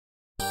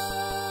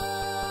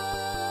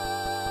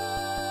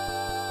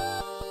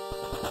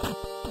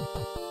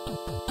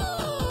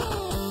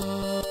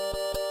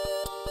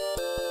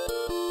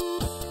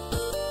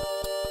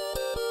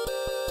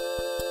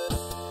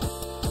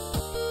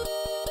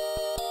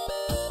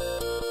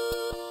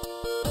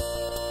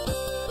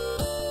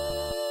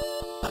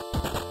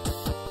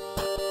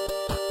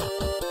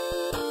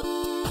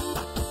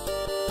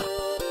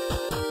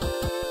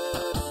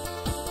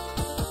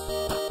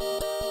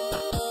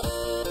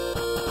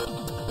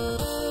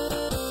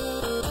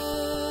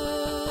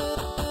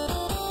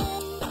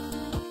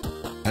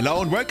Hello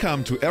and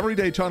welcome to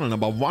Everyday Eternal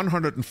number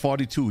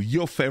 142,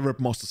 your favorite,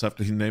 most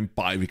deceptively named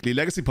bi-weekly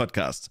legacy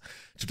podcast.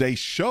 Today's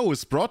show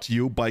is brought to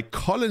you by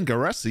Colin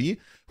Garassi,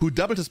 who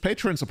doubled his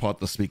Patreon support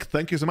this week.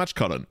 Thank you so much,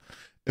 Colin.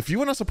 If you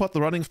want to support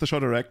the running of the show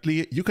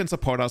directly, you can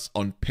support us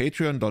on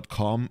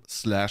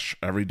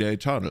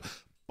patreon.com/everydayeternal.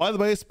 By the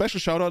way, special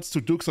shoutouts to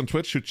Dukes on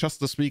Twitch, who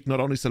just this week not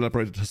only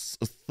celebrated his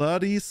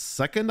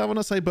 32nd, I want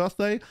to say,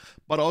 birthday,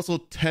 but also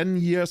 10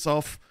 years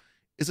of...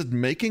 Is it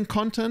making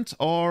content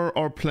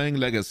or playing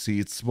Legacy?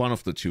 It's one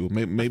of the two.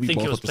 Maybe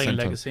both at the same time.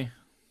 Legacy.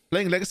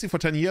 Playing Legacy for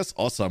 10 years?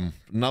 Awesome.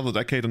 Another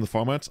decade in the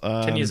format.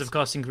 10 years of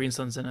casting Green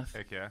Sun Zenith.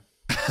 Heck yeah.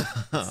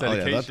 Oh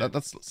yeah,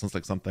 that sounds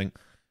like something.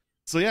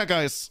 So yeah,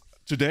 guys,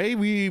 today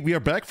we are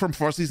back from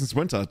Four Seasons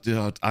Winter.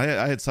 Dude, I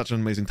had such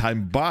an amazing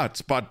time,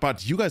 but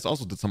you guys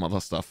also did some other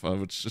stuff,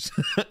 which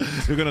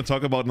we're gonna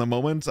talk about in a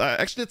moment.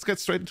 Actually, let's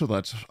get straight into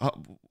that.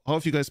 How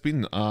have you guys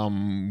been?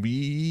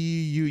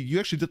 You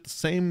actually did the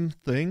same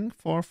thing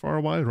for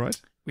a while,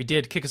 right? We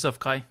did. Kick us off,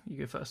 Kai. You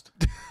go first.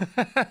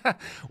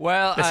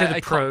 Well,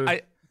 I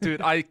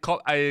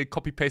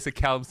copy pasted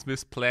Callum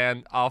Smith's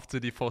plan after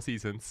the Four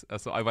Seasons.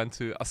 So I went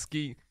to a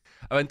skiing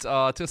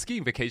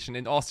vacation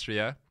in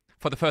Austria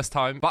for the first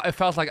time, but I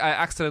felt like I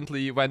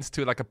accidentally went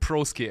to like a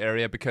pro ski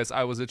area because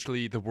I was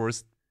literally the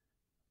worst.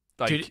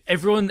 Like, dude,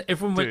 everyone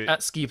went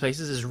at ski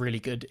places is really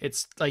good.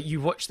 It's like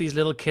you watch these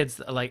little kids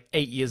that are like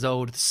 8 years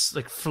old,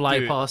 like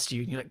fly past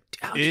you, and you're like,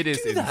 how did you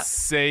do that?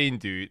 Insane,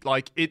 dude.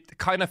 Like it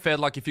kind of felt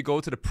like if you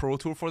go to the pro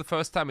tour for the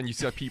first time and you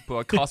see like people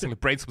are casting the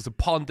breaks with the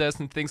ponders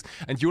and things,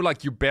 and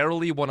you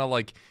barely want to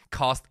like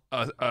cast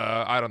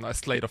a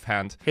sleight of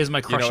hand. Here's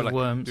my crush of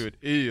worms, dude.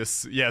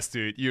 Yes,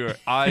 dude.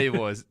 I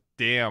was.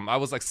 Damn, I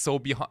was like so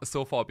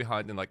far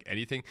behind in like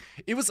anything.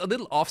 It was a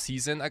little off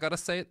season, I gotta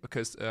say it,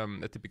 because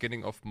at the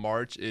beginning of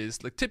March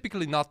is like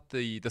typically not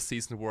the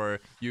season where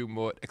you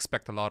would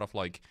expect a lot of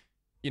like,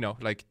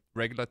 like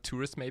regular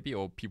tourists maybe,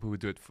 or people who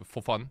do it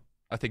for fun.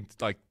 I think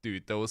like,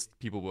 dude, those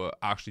people were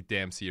actually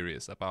damn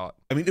serious about.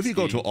 I mean, if you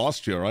skiing. go to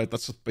Austria, right,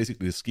 that's just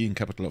basically the skiing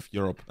capital of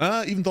Europe.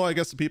 Even though I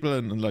guess the people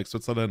in like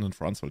Switzerland and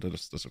France will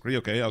disagree.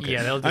 Okay.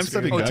 Yeah, they'll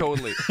disagree. I'm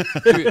totally.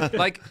 Dude,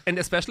 like, and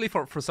especially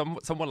for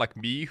someone like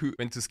me who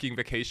went to skiing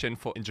vacation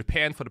in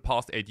Japan for the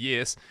past 8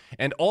 years,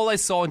 and all I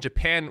saw in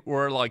Japan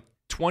were like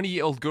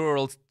 20-year-old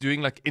girls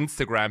doing like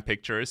Instagram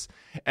pictures,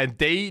 and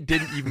they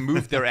didn't even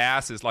move their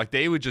asses. Like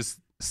they were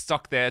just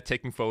stuck there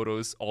taking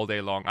photos all day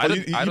long.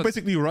 You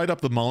basically ride up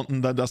the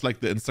mountain, then does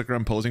like the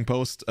Instagram posing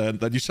post, and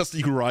then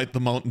you ride the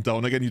mountain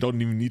down again. You don't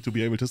even need to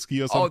be able to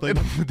ski or something.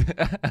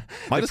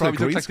 Might as well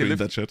green screen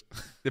that shit.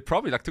 They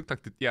probably like took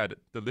like the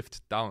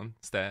lift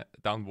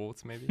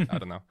downwards maybe. I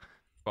don't know,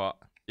 but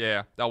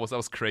yeah, that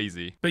was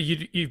crazy. But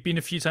you've been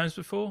a few times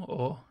before,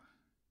 or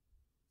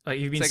like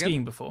you've been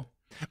skiing before?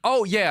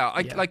 Oh yeah,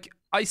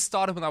 I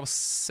started when I was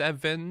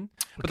 7.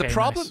 But okay,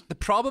 the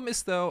problem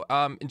is though,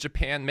 in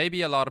Japan,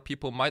 maybe a lot of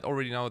people might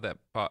already know that,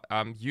 but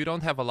you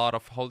don't have a lot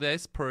of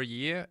holidays per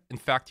year. In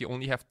fact, you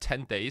only have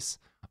 10 days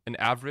on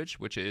average,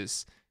 which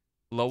is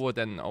lower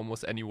than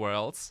almost anywhere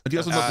else. And you're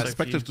also not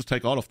expected to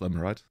take all of them,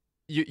 right?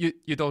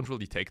 You don't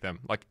really take them,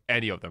 like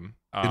any of them.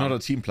 You're not a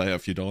team player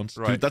if you don't.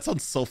 Right. Dude, that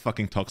sounds so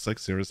fucking toxic,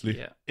 seriously.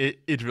 Yeah.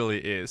 It really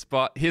is.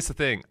 But here's the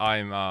thing,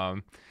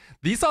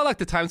 these are like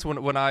the times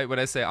when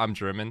I say I'm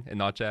German and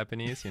not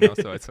Japanese,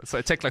 so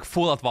I take like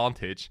full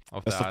advantage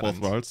of Best that. of both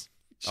worlds.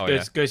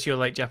 Go to your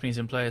like Japanese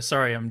employer.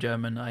 Sorry, I'm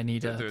German. I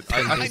need a.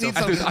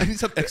 I need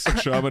some extra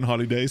German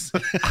holidays.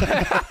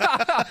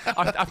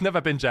 I've never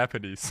been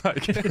Japanese.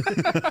 Like.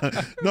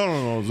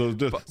 No.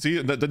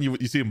 See, then you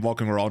see him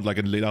walking around like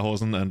in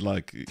lederhosen and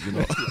like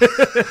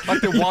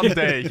like the one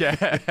day,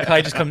 yeah.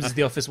 Kai just comes to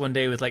the office one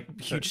day with like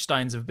huge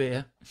steins of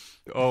beer.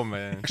 Oh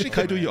man. Actually,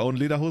 Kai, do you own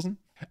lederhosen?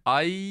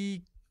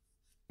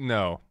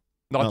 No.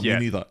 Not yet.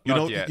 Me neither.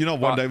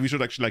 One day we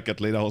should actually like get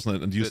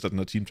lederhosen and use that in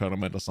a team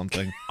tournament or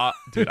something.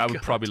 Dude, I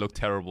would probably look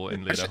terrible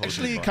in lederhosen.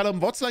 Actually, Callum,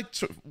 what's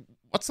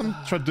some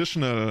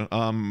traditional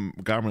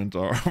garment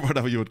or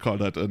whatever you would call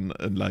that in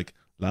like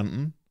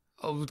London?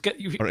 Oh,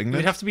 or England?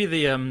 It'd have to be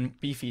the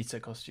Beefeater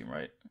costume,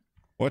 right?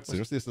 What?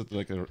 Seriously? Is that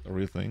like a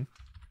real thing?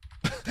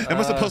 Am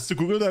I supposed to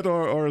Google that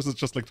or is it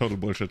just like total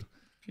bullshit?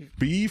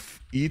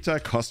 Beef eater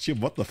costume?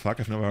 What the fuck?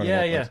 I've never heard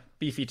about that.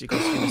 Beefeater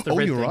costume. It's the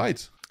you're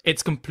right.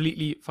 It's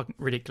completely fucking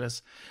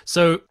ridiculous.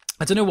 So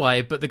I don't know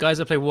why, but the guys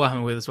I play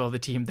Warhammer with as well, the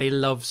team, they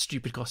love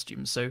stupid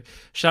costumes. So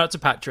shout out to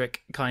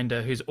Patrick,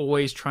 who's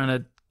always trying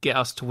to get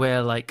us to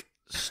wear like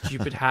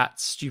stupid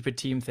hats, stupid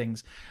team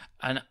things,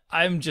 and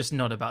I'm just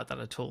not about that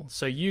at all.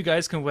 So you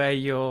guys can wear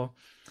your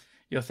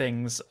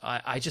things.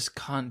 I just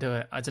can't do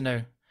it. I don't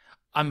know.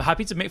 I'm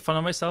happy to make fun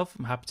of myself.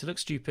 I'm happy to look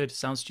stupid,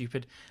 sound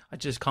stupid. I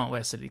just can't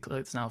wear silly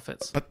clothes and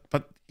outfits. But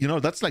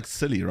that's like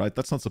silly, right?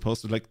 That's not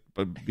supposed to like,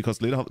 but because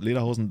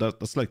lederhosen,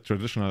 that's like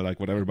traditional, like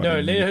what everybody.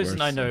 No, lederhosen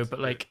I know,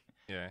 but like,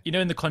 yeah.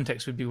 In the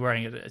context, we'd be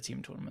wearing it at a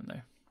team tournament though.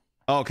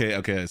 Okay,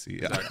 I see.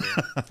 Yeah.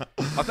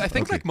 Exactly. I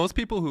think like most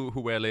people who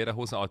wear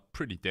lederhosen are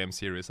pretty damn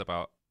serious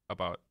about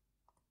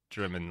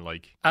German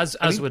like as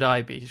would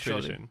I be,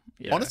 surely.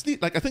 Yeah. Honestly,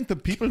 like I think the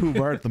people who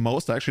wear it the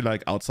most are actually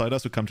like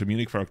outsiders who come to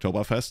Munich for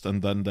Oktoberfest,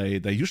 and then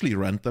they usually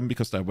rent them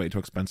because they're way too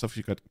expensive.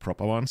 You get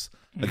proper ones.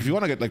 Like if you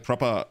want to get like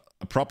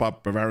a proper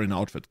Bavarian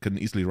outfit, can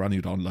easily run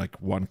you down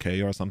like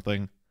 1K or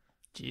something.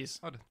 Jeez.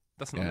 Oh,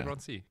 that's an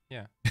underground sea.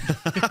 Yeah.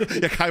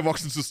 Yeah, Kai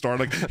walks into the store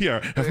like,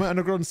 here, have my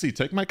underground sea.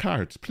 Take my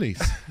card,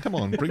 please. Come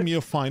on, bring me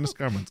your finest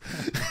garment.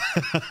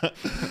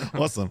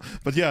 Awesome.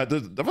 But yeah,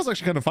 that was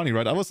actually kind of funny,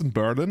 right? I was in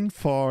Berlin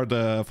for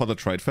the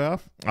trade fair.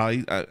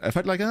 I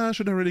felt like,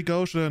 should I really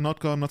go? Should I not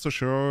go? I'm not so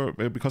sure,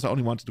 because I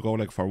only wanted to go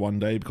like for one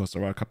day because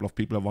there were a couple of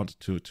people I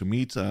wanted to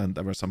meet, and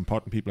there were some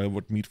important people I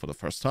would meet for the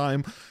first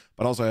time.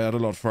 But also I had a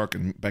lot of work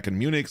back in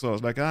Munich, so I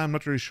was like, I'm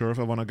not really sure if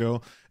I want to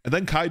go. And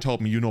then Kai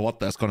told me, you know what,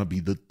 there's going to be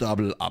the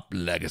double up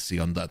legacy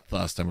on that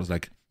Thursday. I was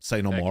like,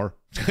 say no more.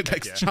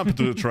 Like, jump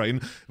into the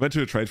train. Went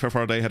to a trade fair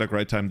for a day, had a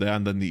great time there,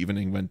 and then the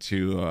evening went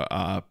to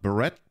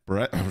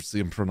see,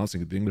 I'm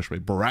pronouncing it the English way,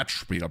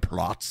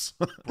 Brettspielplatz.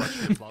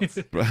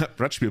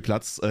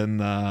 Brettspielplatz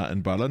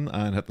in Berlin,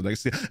 and had the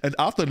legacy. And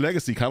after the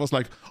legacy, Kai was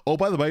like, oh,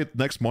 by the way,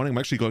 next morning I'm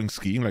actually going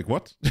skiing. Like,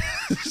 what?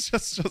 It's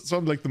just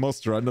some like the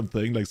most random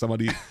thing. Like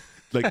somebody...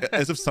 like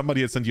as if somebody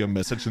had sent you a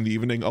message in the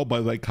evening. Oh, by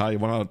the way, Kai, you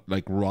want to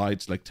like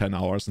ride like 10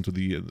 hours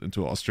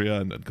into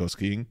Austria and go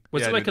skiing?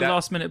 Was it like a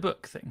last minute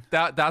book thing?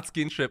 That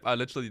skiing trip, I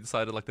literally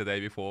decided like the day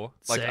before.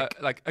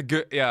 Like a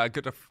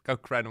good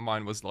friend of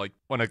mine was like,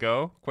 "Wanna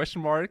go?" ? That's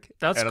and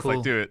I was cool.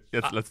 like, "Do it.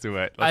 Let's do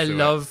it." I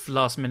love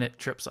last minute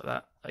trips like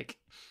that. Like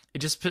it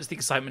just puts the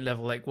excitement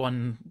level like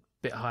one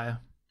bit higher.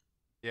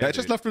 Yeah, I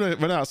just loved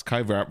when I asked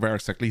Kai where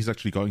exactly he's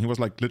actually going. He was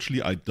like,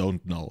 literally, I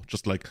don't know.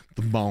 Just like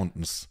the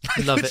mountains.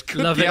 Love it.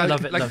 Love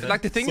it.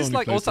 Like the thing So is,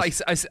 many like also I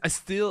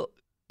still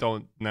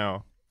don't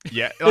know.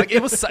 Yeah, like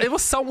it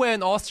was somewhere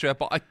in Austria,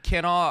 but I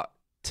cannot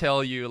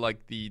tell you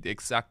like the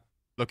exact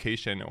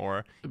location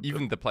or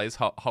even the place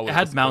how it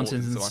had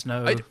mountains and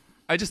snow.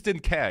 I just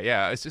didn't care.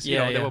 Yeah, it's just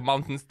there were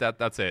mountains.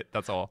 That's it.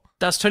 That's all.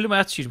 That's totally my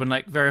attitude. When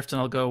like very often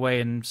I'll go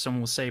away and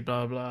someone will say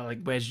blah blah.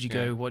 Like, where did you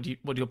go? What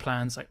are your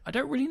plans? Like, I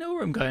don't really know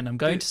where I'm going. I'm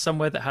going to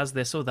somewhere that has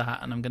this or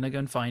that, and I'm gonna go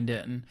and find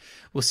it, and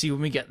we'll see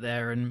when we get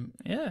there. And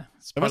yeah,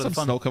 it's part of the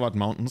fun. Snow-covered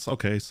mountains.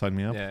 Okay, sign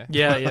me up.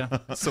 Yeah.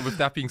 So with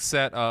that being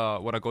said,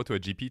 want to go to a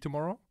GP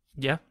tomorrow?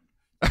 Yeah.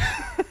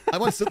 I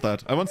once did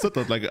that.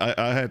 Like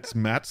I had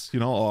Matt,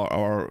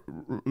 our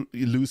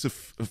elusive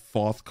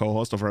fourth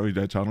co-host of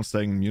Everyday Channel,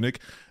 staying in Munich,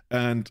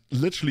 and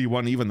literally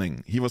one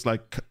evening he was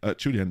like,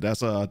 Julian,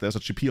 there's a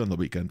GP on the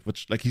weekend,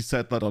 which like he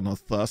said that on a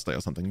Thursday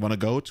or something. Want to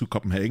go to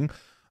Copenhagen?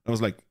 I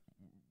was like,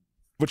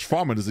 which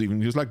format is it even?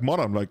 He was like,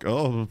 modern. I'm like,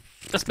 oh,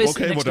 that's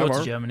basically okay, next whatever. door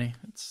to Germany.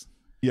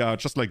 Yeah,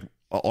 just like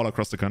all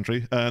across the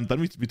country. And then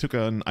we took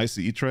an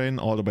ICE train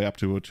all the way up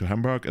to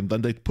Hamburg, and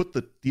then they put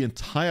the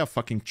entire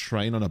fucking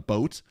train on a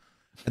boat,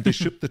 and they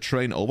shipped the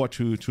train over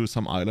to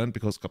some island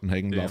because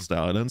Copenhagen loves the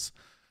islands.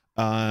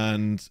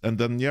 And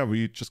then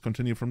we just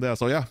continue from there.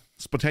 So yeah,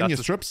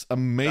 spontaneous trips,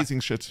 amazing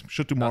shit.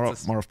 Should do more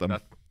of them.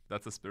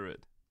 That's a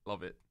spirit.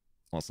 Love it.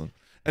 Awesome.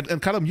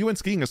 And Callum, you went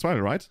skiing as well,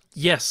 right?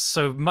 Yes,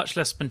 so much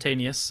less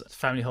spontaneous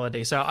family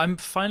holiday. So I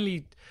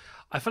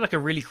felt like a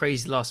really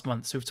crazy last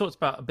month. So we've talked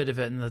about a bit of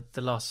it in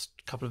the last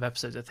couple of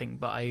episodes, I think.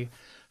 But I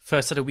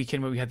first had a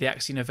weekend where we had the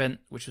Axion event,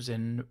 which was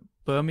in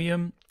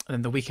Birmingham. And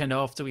then the weekend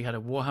after, we had a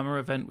Warhammer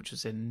event, which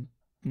was in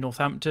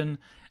Northampton.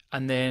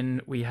 And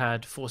then we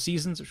had Four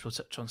Seasons, which we'll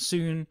touch on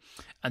soon.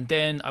 And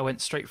then I went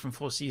straight from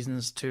Four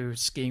Seasons to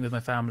skiing with my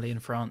family in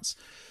France.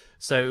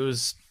 So it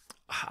was...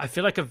 I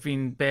feel like I've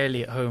been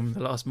barely at home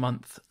the last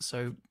month.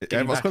 So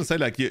I was going to say,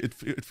 like, it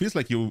feels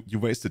like you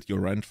wasted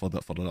your rent for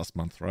the last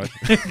month, right?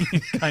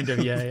 Kind of,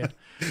 yeah.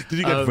 Did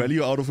you get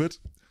value out of it?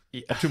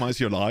 Yeah. Optimize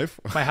your life?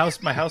 My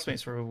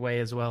housemates were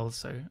away as well,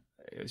 so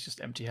it was just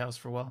empty house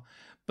for a while.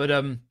 But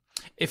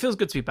it feels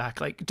good to be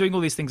back. Like, doing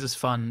all these things is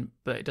fun,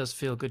 but it does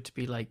feel good to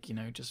be like,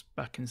 just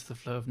back into the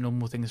flow of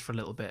normal things for a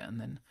little bit, and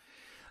then.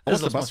 What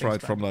was the bus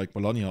ride from like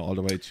Bologna all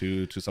the way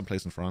to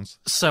someplace in France?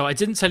 So I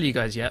didn't tell you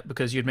guys yet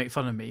because you'd make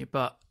fun of me,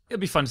 but it'll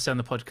be fun to say on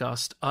the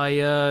podcast.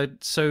 I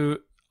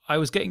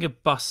was getting a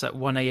bus at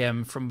 1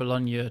 a.m. from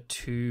Bologna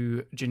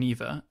to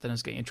Geneva. Then I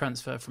was getting a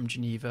transfer from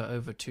Geneva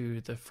over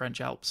to the French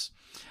Alps.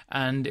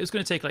 And it was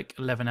going to take like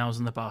 11 hours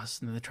on the bus.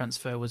 And then the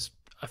transfer was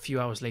a few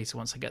hours later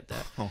once I get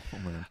there. Oh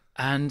man.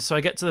 And so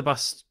I get to the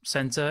bus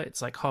center.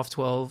 It's like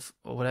 12:30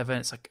 or whatever. And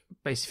it's like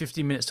basically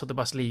 15 minutes till the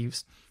bus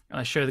leaves. And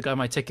I show the guy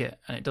my ticket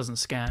and it doesn't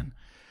scan.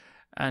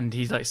 And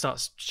he like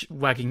starts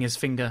wagging his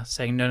finger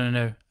saying,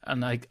 no.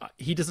 And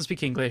he doesn't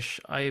speak English.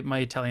 My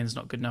Italian's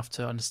not good enough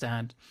to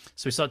understand.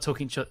 So we start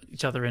talking to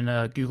each other in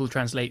Google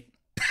Translate.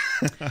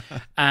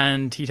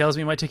 And he tells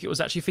me my ticket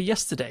was actually for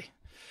yesterday.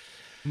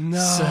 No.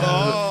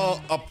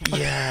 So,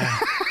 yeah.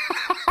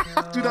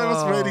 Dude, I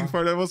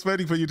was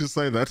waiting for you to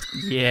say that.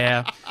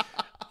 Yeah.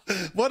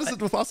 What is it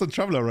with us and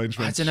travel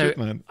arrangements? I don't know. Shit,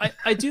 man.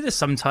 I do this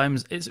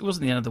sometimes. It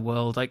wasn't the end of the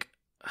world. Like,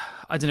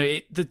 I don't know.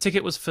 The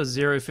ticket was for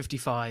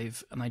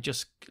 0:55, and I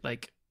just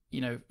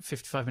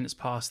 55 minutes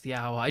past the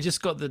hour. I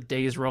just got the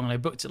days wrong, and I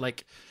booked it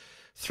like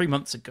 2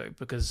 months ago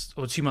because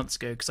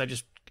I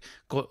just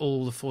got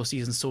all the Four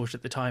Seasons sorted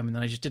at the time, and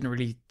then I just didn't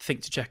really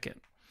think to check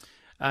it.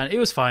 And it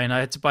was fine. I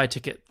had to buy a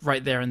ticket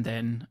right there and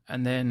then.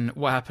 And then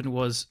what happened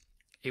was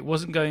it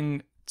wasn't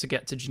going to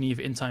get to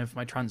Geneva in time for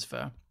my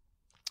transfer.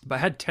 But I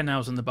had 10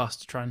 hours on the bus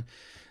to try and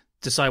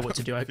decide what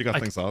to do. Figure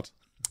things out.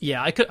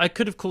 Yeah, I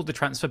could have called the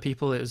transfer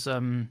people. It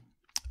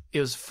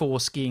was for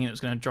skiing and it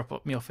was going to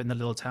drop me off in the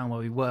little town where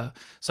we were.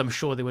 So I'm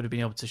sure they would have been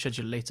able to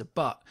schedule it later.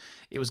 But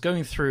it was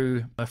going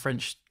through a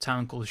French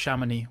town called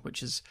Chamonix,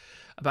 which is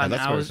about an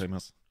hour. That's very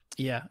famous.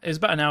 Yeah, it was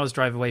about an hour's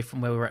drive away from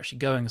where we were actually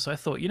going. So I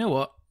thought, you know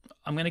what?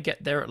 I'm going to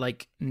get there at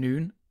like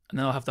noon and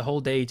then I'll have the whole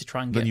day to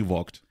try and get... Then you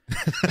walked.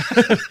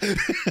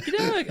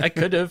 I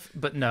could have,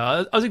 but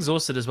no, I was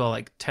exhausted as well.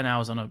 Like 10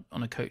 hours on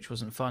a coach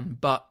wasn't fun.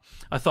 But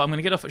I thought I'm going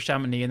to get off at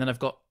Chamonix and then I've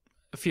got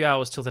a few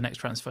hours till the next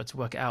transfer to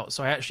work it out.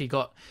 So I actually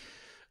got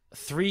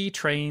 3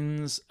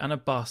 trains and a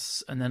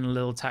bus and then a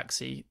little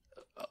taxi,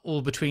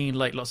 all between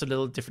like lots of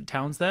little different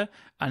towns there.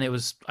 And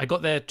I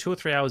got there 2 or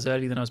 3 hours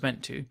earlier than I was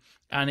meant to.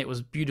 And it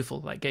was beautiful,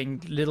 like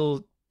getting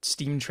little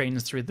steam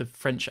trains through the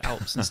French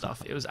Alps and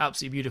stuff. It was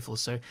absolutely beautiful.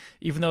 So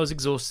even though I was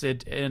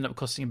exhausted, it ended up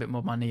costing a bit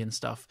more money and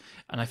stuff.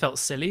 And I felt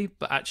silly,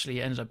 but actually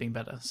it ended up being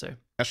better. So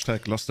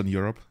 # lost in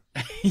Europe.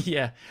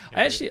 Yeah.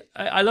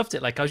 I loved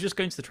it. Like I was just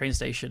going to the train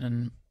station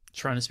and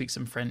trying to speak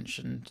some French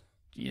and,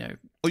 you know.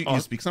 Oh, you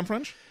speak some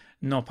French?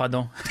 Non,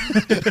 pardon.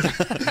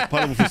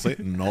 Parlez-vous français?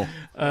 No.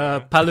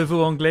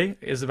 Parlez-vous anglais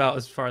is about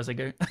as far as I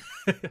go.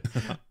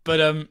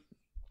 But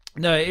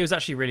no, it was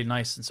actually really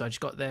nice. And so I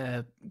just got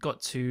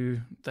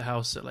to the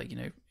house at like, you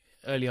know,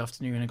 early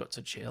afternoon and I got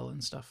to chill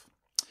and stuff.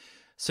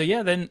 So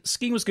yeah, then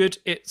skiing was good.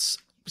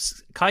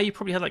 Kai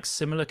probably had like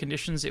similar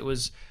conditions. It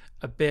was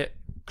a bit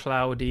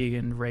cloudy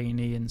and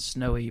rainy and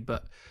snowy,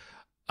 but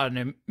I don't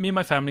know, me and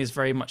my family is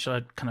very much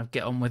I'd kind of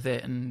get on with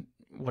it and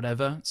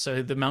whatever.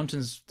 So the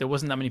mountains, there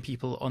wasn't that many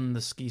people on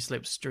the ski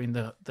slopes during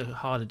the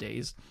harder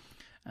days,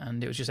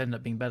 and it was just ended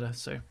up being better.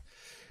 So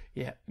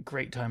yeah,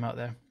 great time out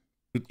there.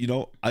 You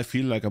know, I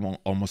feel like I'm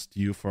almost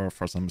due for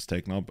some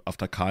mistake now.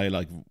 After Kai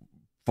like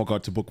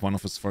forgot to book one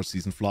of his first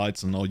season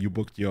flights, and now you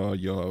booked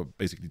your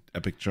basically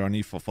epic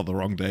journey for the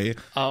wrong day.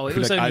 Oh, it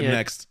was like only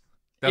next.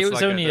 It was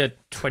like only a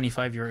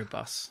 25 euro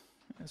bus.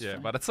 Yeah,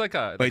 but it's like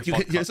a wait.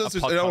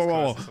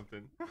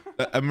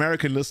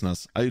 American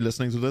listeners, are you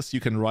listening to this? You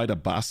can ride a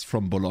bus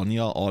from Bologna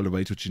all the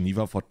way to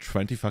Geneva for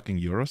 20 fucking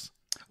euros.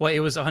 Well, it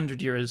was 100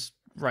 euros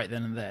right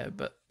then and there,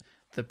 but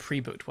the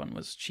pre-booked one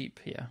was cheap.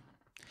 Yeah.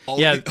 Oh,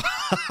 yeah.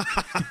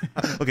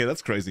 Okay,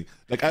 that's crazy.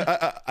 Like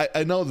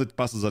I know that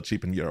buses are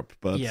cheap in Europe,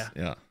 but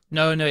yeah.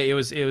 No, it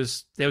was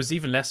there was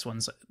even less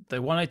ones.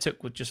 The one I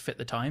took would just fit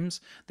the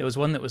times. There was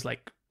one that was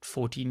like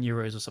 14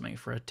 euros or something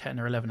for a 10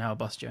 or 11 hour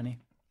bus journey.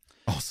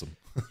 Awesome.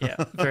 Yeah,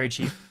 very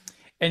cheap.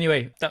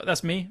 Anyway,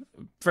 that's me.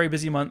 Very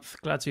busy month.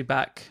 Glad to be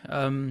back.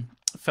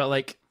 Felt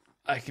like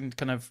I can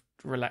kind of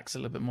relax a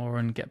little bit more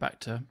and get back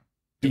to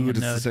being a nerd.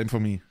 It's the same for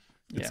me.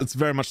 It's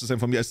very much the same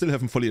for me. I still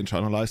haven't fully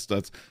internalized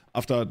that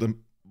after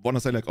want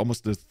to say like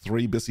almost the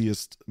 3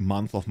 busiest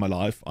month of my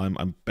life.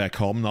 I'm back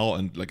home now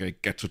and like I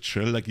get to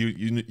chill. Like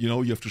you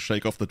know, you have to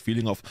shake off that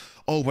feeling of,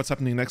 oh, what's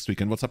happening next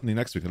week and what's happening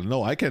next week. And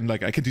no, I can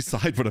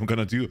decide what I'm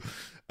gonna do,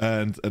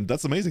 and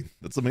that's amazing.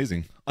 That's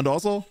amazing. And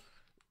also,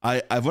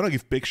 I want to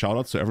give big shout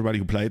outs to everybody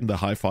who played in the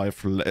High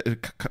Five.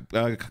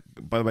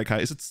 By the way, Kai,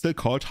 is it still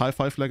called High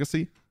Five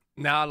Legacy?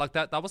 Nah, like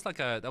that was like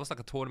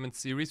a tournament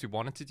series we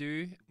wanted to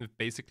do.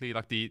 Basically,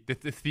 like the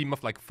theme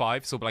of like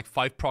 5, so like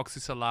 5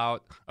 proxies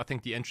allowed. I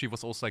think the entry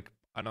was also like,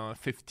 I don't know,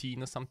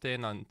 15 or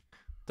something, and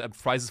the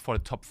prizes for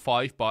the top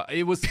 5. But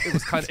it was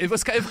kind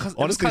of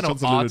honestly, kind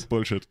of odd. A little bit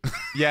bullshit.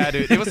 Yeah,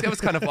 dude, it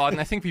was kind of odd,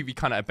 and I think we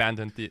kind of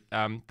abandoned the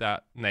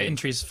that name.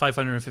 Entries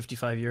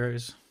 555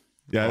 euros.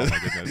 Yeah, oh my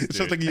goodness, it's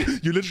just like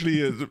you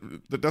literally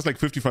there's like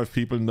 55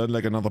 people and then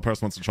like another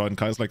person wants to join.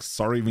 Kai's like,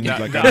 sorry, we need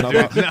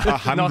another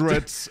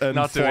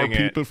 104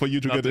 people for you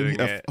to get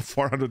in.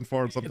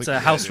 404 or something. It's a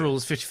house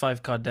rules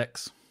 55 card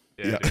decks.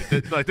 Yeah.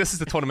 Like this is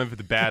the tournament with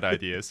the bad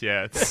ideas.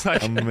 Yeah, it's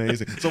like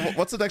amazing. So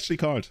what's it actually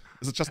called?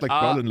 Is it just like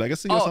Berlin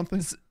Legacy or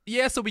something?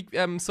 Yeah, so we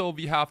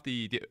have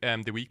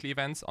the weekly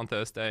events on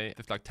Thursday.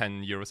 It's like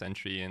 10 euros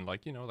entry and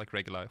like, you know, like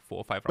regular 4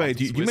 or 5 rounds.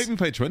 Wait, you made me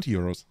pay 20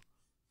 euros.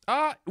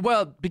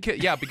 Well,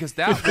 because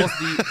that was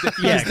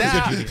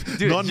the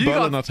dude,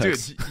 non-Berliner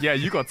tax. Dude, yeah,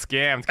 you got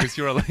scammed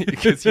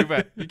because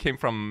you came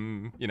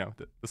from, you know,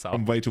 the south.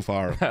 I'm way too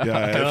far.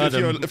 Yeah,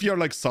 if you're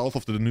like south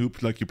of the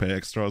Danube, like you pay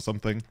extra or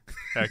something.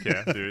 Heck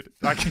yeah, dude.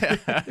 Okay.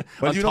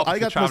 But you know, I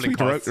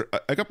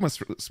got my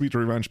sweet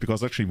revenge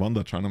because I actually won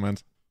that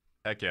tournament.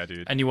 Heck yeah,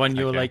 dude. And you won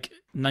your like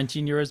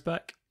 19 euros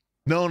back.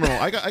 No,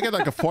 I got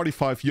like a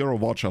 45 euro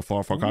voucher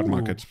for Card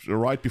Market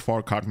right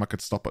before Card Market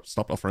stopped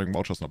offering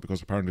vouchers now,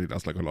 because apparently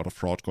there's like a lot of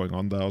fraud going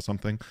on there or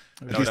something.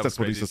 At least that's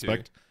what we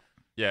suspect. Too.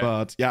 Yeah,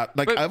 but yeah,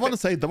 I want to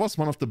say that was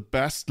one of the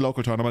best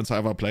local tournaments I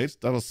ever played.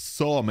 That was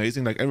so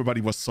amazing. Like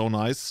everybody was so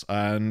nice,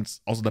 and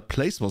also the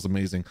place was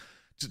amazing.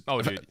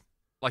 Oh, dude.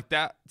 Like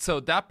that, so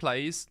that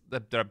place,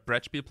 the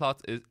Brettspielplatz,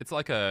 it's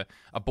like a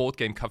board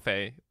game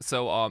cafe.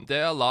 So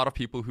there are a lot of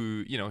people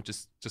who, you know,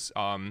 just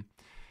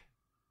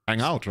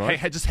hang out,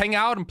 right? Just hang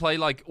out and play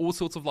like all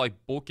sorts of like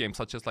board games,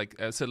 such as like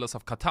Settlers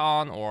of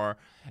Catan or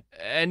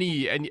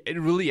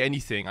really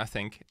anything. I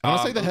think. I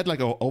want to say they had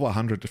like over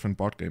 100 different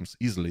board games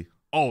easily.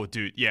 Oh,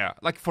 dude, yeah.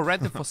 Like for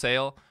rent and for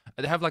sale,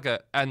 they have like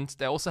and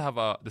they also have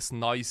this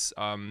nice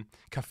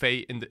cafe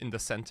in the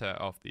center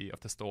of the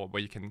store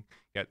where you can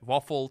get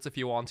waffles if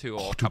you want to,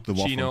 or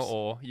cappuccino,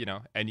 or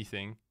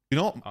anything. You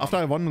know, after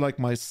I won like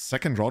my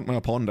second round, my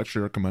opponent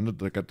actually recommended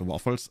to get the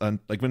waffles, and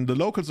like when the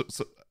locals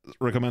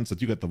recommends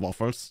that you get the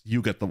waffles,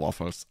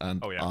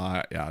 and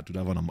yeah, dude,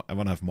 I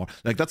wanna have more.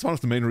 Like that's one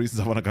of the main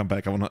reasons I wanna come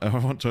back. I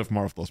want to have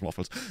more of those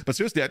waffles. But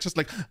seriously,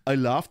 I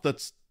laughed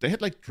that they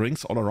had like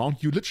drinks all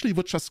around. You literally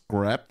would just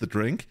grab the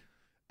drink,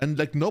 and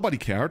like nobody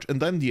cared.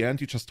 And then in the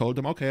end, you just told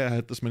them, okay, I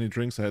had this many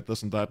drinks, I had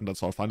this and that, and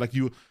that's all fine. Like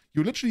you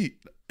literally,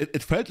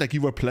 it felt like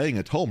you were playing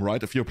at home,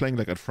 right? If you're playing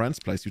like at a friend's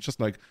place, you just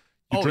like.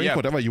 You drink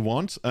whatever you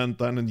want, and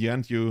then in the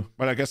end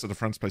I guess at a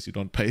friend's place you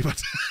don't pay,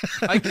 but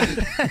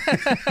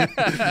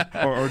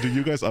or do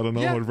you guys? I don't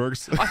know how it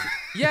works.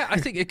 I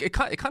think it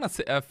kind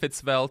of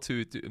fits well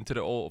to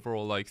the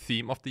overall like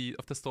theme of the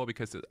store,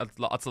 because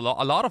it's a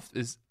lot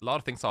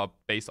of things are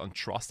based on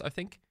trust, I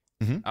think,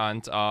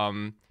 and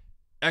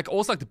like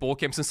also like the board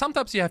games, and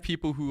sometimes you have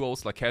people who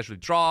also like casually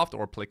draft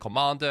or play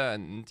Commander,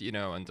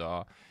 and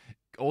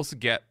also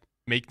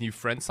make new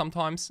friends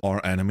sometimes,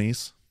 or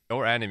enemies.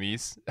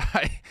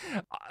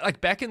 Like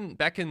back in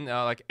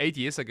like 8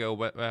 years ago,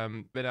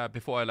 when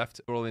before I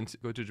left Berlin to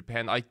go to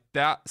Japan,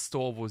 that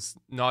store was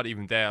not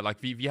even there.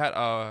 Like we had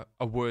a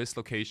worse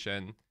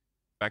location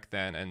back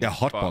then, and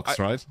Hotbox,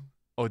 right?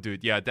 Oh,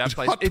 dude, yeah, that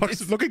place.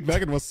 Hotbox, looking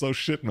back, it was so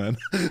shit, man.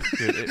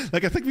 Dude,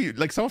 like I think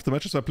some of the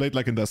matches I played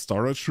like in their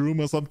storage room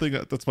or something.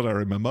 That's what I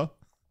remember.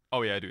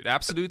 Oh yeah, dude,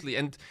 absolutely,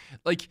 and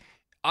like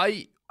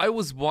I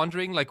was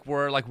wondering like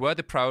where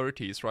the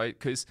priorities, right?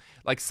 Because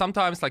like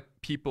sometimes like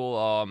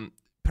people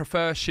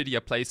prefer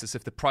shittier places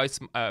if the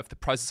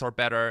prices are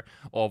better,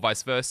 or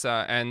vice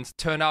versa. And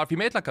we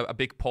made like a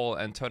big poll,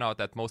 and turn out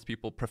that most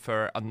people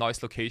prefer a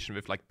nice location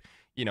with like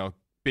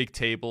big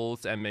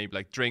tables and maybe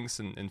like drinks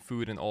and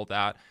food and all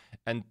that.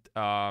 And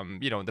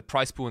the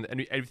price pool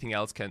and everything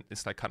else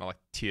is like kind of like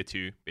tier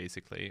 2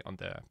 basically on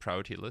the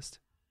priority list.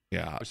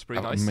 Yeah, which is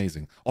pretty nice.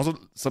 Amazing. Also,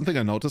 something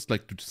I noticed,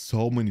 like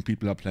so many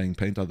people are playing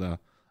Painter there.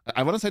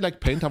 I want to say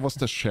like Painter was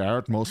the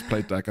shared most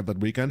played deck at that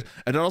weekend,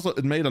 and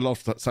it made a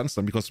lot of sense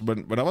then, because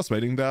when I was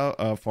waiting there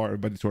for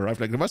everybody to arrive,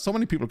 like there were so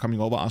many people coming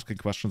over asking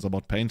questions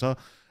about Painter,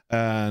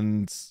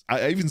 and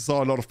I even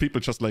saw a lot of people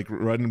just like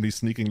randomly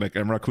sneaking like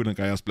Emrakul and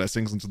Gaia's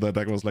Blessings into their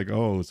deck. I was like,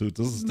 oh, so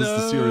this is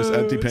the serious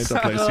anti-Painter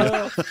place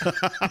here.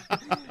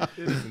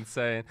 It is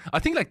insane. I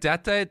think like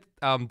that day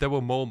there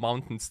were more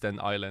mountains than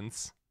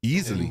islands.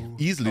 Easily.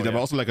 There were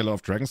also like a lot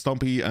of Dragon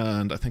Stompy,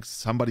 and I think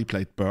somebody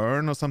played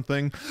Burn or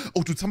something.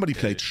 Oh, dude, somebody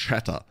played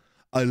Shatter.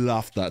 I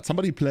loved that.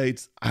 Somebody played,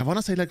 I want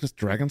to say like this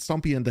Dragon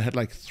Stompy, and they had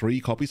like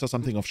 3 copies or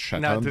something of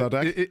Shatter in their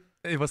deck.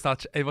 It was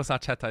not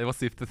Shatter. It was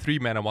the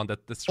 3-mana one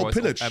that destroys.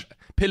 Pillage.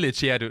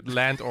 Pillage, yeah, dude.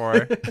 Land or.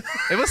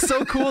 It was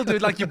so cool,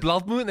 dude. Like you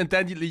Blood Moon, and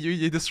then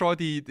you destroy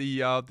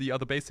the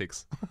other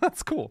basics.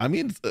 That's cool. I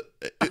mean,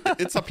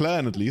 it's a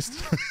plan at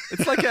least.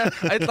 It's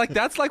like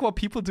that's like what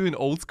people do in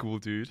old school,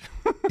 dude.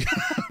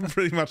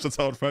 Pretty much that's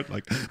how it felt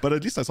like. But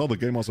at least I saw the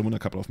game also win a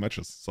couple of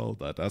matches, so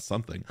that's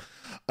something.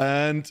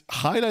 And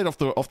highlight of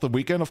the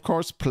weekend, of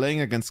course, playing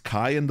against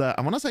Kai in the,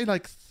 I want to say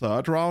like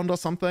 3rd round or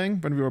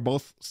something, when we were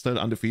both still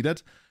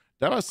undefeated.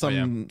 There are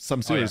some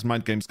serious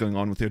mind games going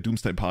on with your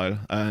Doomsday pile,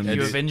 and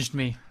you avenged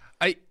me.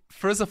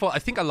 First of all, I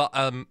think a lot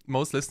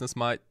most listeners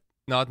might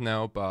not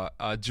know, but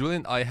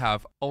Julian and I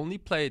have only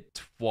played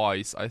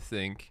twice, I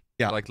think.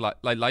 Yeah, like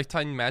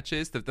lifetime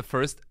matches. The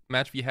first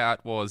match we had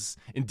was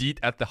indeed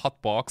at the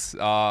Hotbox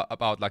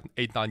about like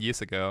 8-9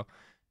 years ago,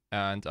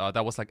 and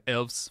that was like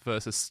Elves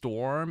versus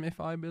Storm,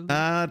 if I believe.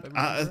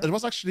 It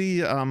was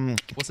actually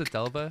was it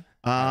Delver?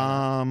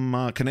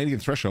 Canadian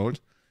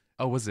Threshold.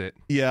 Oh, was it?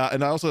 Yeah,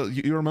 and I also,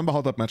 you remember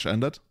how that match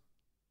ended?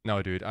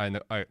 No, dude. I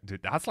know.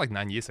 Dude, that's like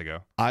 9 years ago.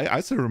 I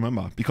still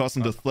remember, because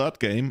in the 3rd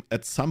game,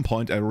 at some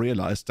point, I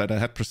realized that I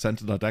had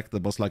presented a deck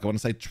that was like, I want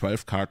to say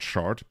 12 cards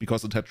short,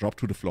 because it had dropped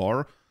to the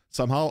floor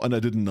somehow, and I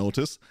didn't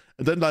notice.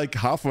 And then like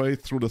halfway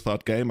through the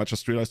 3rd game, I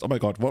just realized, oh my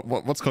god,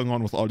 what's going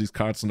on with all these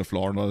cards on the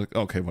floor? And I was like,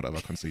 okay, whatever,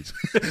 concede.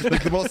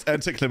 Like the most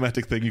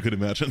anticlimactic thing you could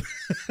imagine.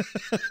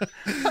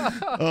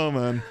 Oh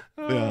man,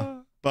 yeah.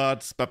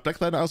 But back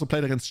then I also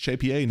played against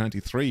JPA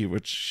 93,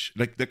 which,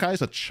 like, the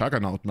guy's a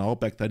juggernaut now.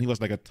 Back then he was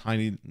like a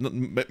tiny,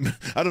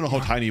 I don't know how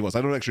tiny he was.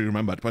 I don't actually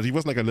remember it, but he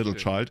was like a little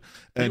child.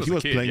 And he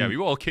was playing. Yeah, we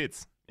were all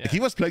kids. Yeah. He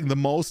was playing the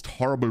most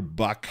horrible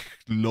Buck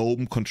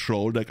Loam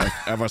control deck I've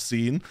ever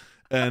seen.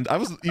 And I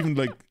was even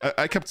like,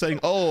 I kept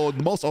saying, oh,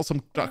 the most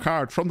awesome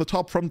card from the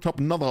top,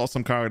 another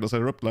awesome card, as I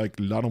ripped like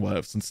Lano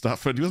Elves and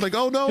stuff. And he was like,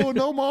 oh no,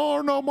 no more.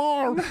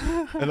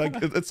 And like,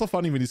 it's so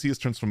funny when you see his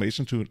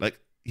transformation to, like,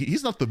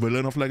 he's not the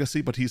villain of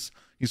Legacy, but he's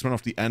one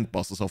of the end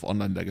bosses of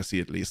online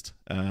Legacy, at least.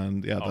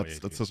 And yeah,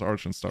 that's his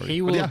origin story.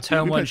 He will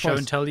turn one show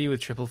and tell you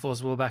with Triple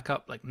Force will back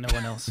up like no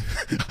one else.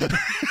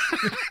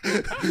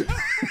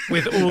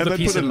 With all the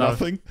peace and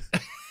love.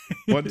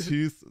 1,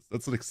 2,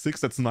 that's like 6,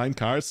 that's 9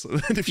 cards.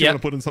 And if you want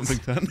to put in something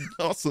 10,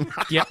 awesome.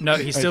 Yep, no,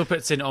 he still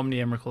puts in Omni,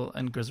 Emrakul,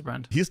 and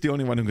Griselbrand. He's the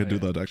only one who can do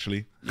that,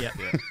 actually. Yeah.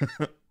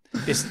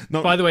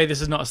 By the way,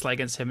 this is not a slight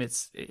against him.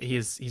 He's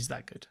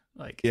that good.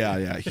 Like,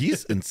 yeah,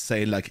 he's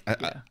insane. Like,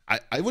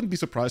 I wouldn't be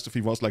surprised if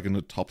he was like in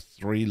the top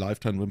 3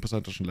 lifetime win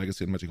percentage in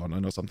Legacy and Magic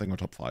Online or something, or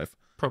top 5,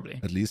 probably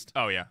at least.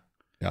 Oh yeah.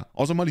 Yeah.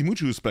 Also,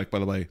 Malimuchu is back, by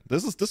the way.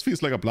 This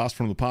feels like a blast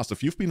from the past.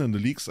 If you've been in the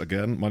leagues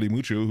again,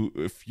 Malimuchu, who,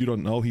 if you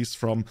don't know, he's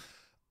from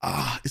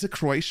is it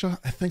Croatia?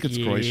 I think it's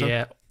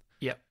Croatia.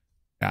 Yeah.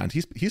 Yeah, and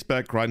he's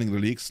back grinding the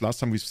leagues.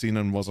 Last time we've seen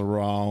him was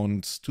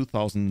around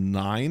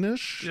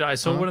 2009-ish. I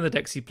saw one of the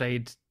decks he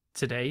played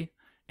today.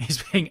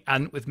 He's playing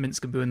Ant with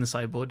Minskaboo in the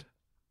sideboard.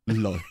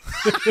 Lol.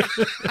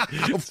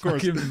 Of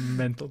course.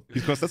 Mental.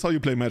 Because that's how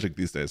you play Magic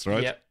these days,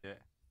 right? Yep. Yeah.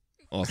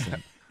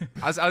 Awesome.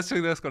 I was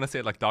just gonna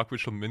say like Dark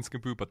Witch from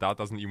Minskaboo, but that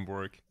doesn't even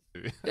work.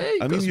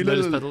 I mean, you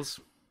Lotus Petals.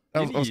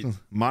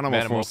 Mana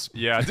Morphos.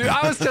 Yeah, dude,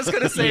 I was just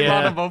gonna say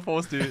Mana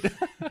Morphos, dude.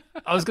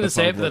 I was gonna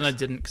say it, but then I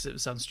didn't because it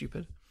sounds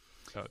stupid.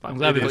 But I'm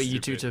glad we got you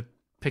two to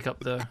pick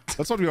up the...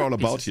 That's what we're all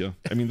about here.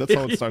 I mean, that's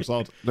how it starts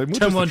out.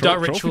 Turn 1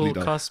 Dark Ritual,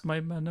 cast my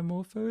Mana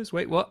Morphos.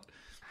 Wait, what?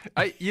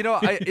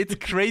 It's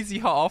crazy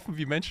how often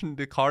we mention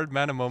the card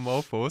Mana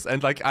Morphos,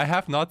 and like I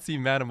have not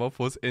seen Mana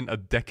Morphos in a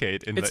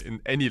decade in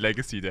any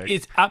Legacy deck.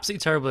 It's absolutely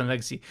terrible in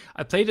Legacy.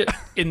 I played it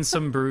in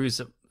some brews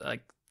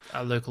like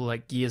our local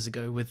like years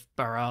ago with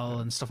Baral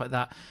and stuff like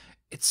that.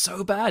 It's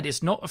so bad.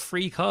 It's not a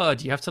free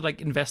card. You have to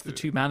like invest the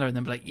 2 mana and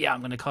then be like, yeah, I'm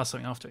going to cast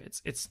something after it.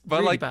 It's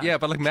but really bad. Yeah,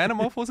 but like Mana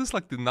Morphos is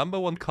like the number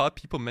 1 card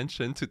people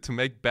mention to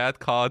make bad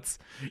cards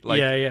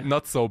like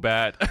not so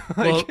bad.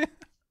 Well,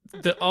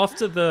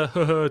 after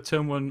the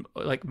turn 1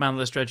 like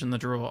manaless dredge in the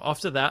draw,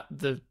 after that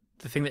the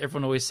thing that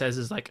everyone always says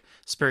is like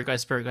Spirit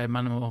Guide,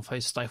 Mana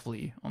Morphos stifle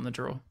you on the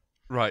draw.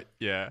 Right,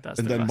 yeah.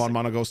 And then 1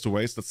 mana goes to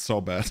waste. That's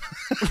so bad.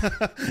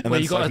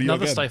 Well, you got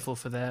another stifle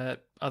for their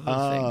other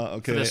thing.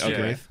 Okay,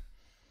 okay.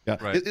 Yeah,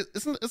 right.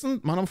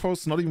 Isn't Mana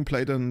Morphos not even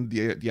played in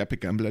the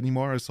Epic Gamble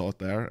anymore? I saw it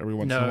there every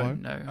once in a while.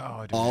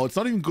 No. Oh, it's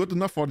not even good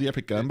enough for the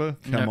Epic Gamble?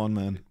 Come on,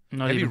 man.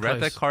 Have you read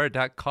that card?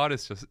 That card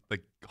is just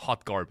like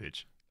hot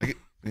garbage.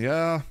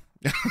 Yeah.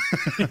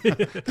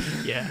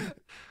 Yeah.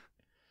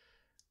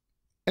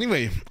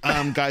 Anyway,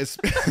 guys,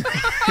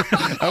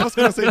 I was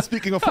gonna say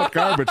speaking of hot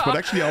garbage, but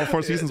actually our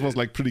 4 seasons was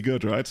like pretty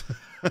good, right?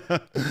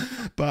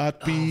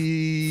 But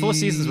 4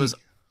 seasons was,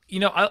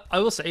 I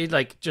will say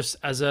like just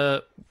as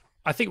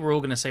I think we're all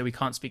gonna say we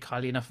can't speak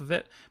highly enough of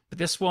it, but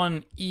this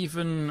one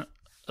even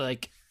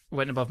like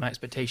went above my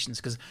expectations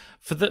because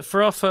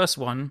for our first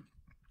one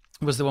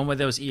was the one where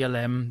there was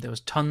ELM. There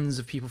was tons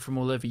of people from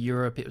all over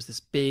Europe. It was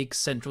this big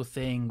central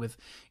thing with,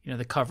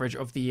 the coverage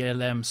of the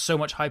ELM, so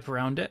much hype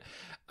around it.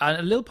 And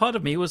a little part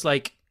of me was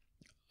like,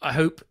 I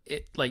hope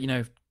it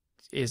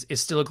is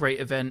still a great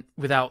event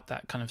without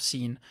that kind of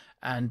scene.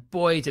 And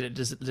boy, did it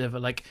deliver.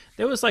 Like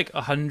there was like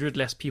 100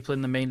 less people in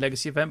the main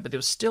Legacy event, but there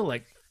was still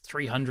like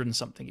 300 and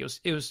something. It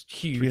was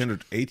huge.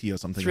 380 or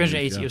something.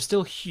 380. It was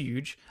still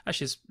huge.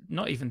 Actually, it's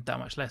not even that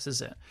much less,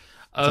 is it?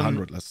 It's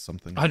 100 less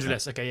something. 100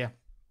 less. Okay, yeah.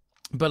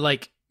 But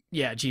like,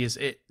 yeah, geez,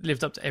 it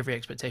lived up to every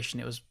expectation.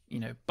 It was,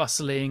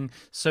 bustling,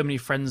 so many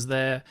friends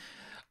there.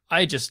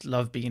 I just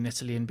love being in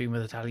Italy and being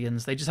with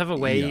Italians. They just have a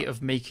way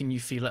of making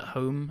you feel at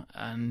home,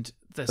 and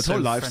they're so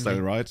whole friendly.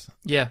 lifestyle, right?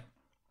 Yeah,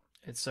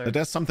 it's so.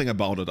 There's something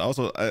about it.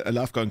 Also, I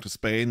love going to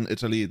Spain,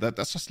 Italy.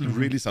 That's just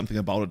really something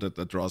about it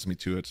that draws me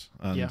to it.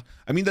 And yeah.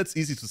 I mean, that's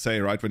easy to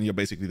say, right? When you're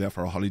basically there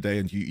for a holiday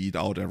and you eat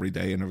out every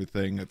day and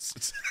everything.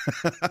 It's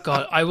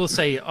God, I will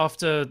say,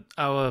 after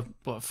our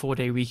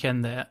 4-day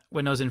weekend there,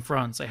 when I was in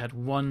France, I had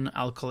 1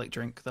 alcoholic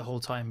drink the whole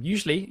time.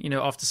 Usually,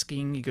 after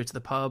skiing, you go to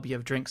the pub, you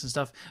have drinks and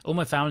stuff. All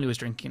my family was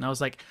drinking. And I was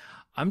like,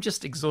 I'm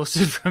just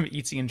exhausted from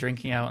eating and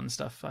drinking out and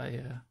stuff.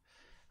 I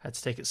had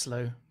to take it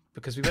slow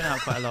because we went out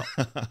quite a lot.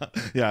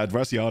 Yeah, it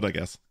wears you out, I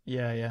guess.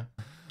 Yeah.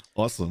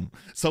 Awesome.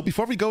 So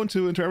before we go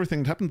into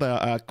everything that happened there,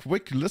 a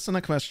quick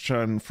listener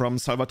question from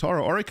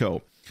Salvatore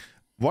Orico.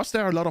 Was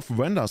there a lot of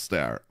vendors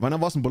there? When I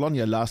was in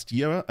Bologna last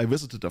year, I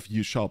visited a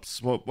few shops.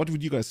 What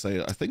would you guys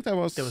say? I think there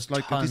was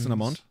like tons, a decent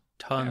amount.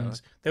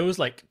 Tons. Yeah. There was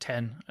like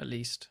 10 at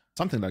least.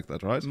 Something like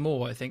that, right?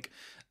 More, I think.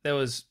 There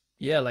was,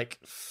 like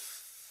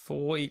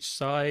 4 each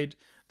side.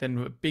 Then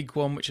a big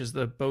one, which is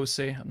the Bose.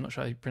 I'm not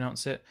sure how you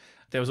pronounce it.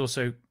 There was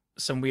also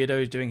some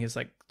weirdo doing his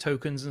like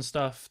tokens and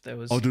stuff. There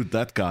was dude,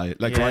 that guy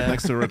right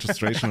next to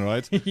registration,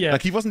 right? Yeah,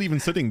 like he wasn't even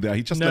sitting there.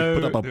 He just like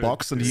put up a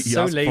box and he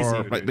so asked lazy,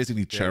 for like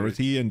basically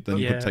charity, and then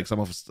you could take some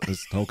of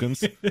his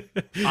tokens.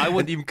 I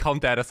wouldn't even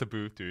count that as a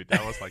booth, dude.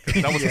 That was a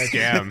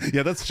scam.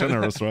 Yeah, that's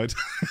generous, right?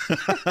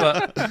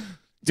 But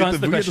to answer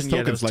the question,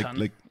 tokens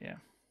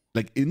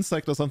like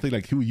insect or something.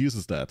 Like who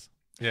uses that?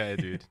 Yeah,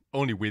 dude.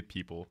 Only weird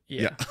people.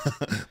 Yeah.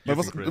 But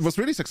it was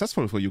really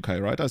successful for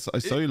UK, right? I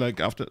saw you like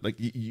after like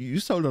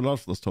you sold a lot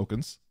of those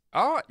tokens.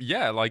 Oh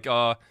yeah, like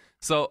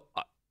so.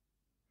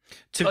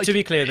 To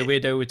be clear, the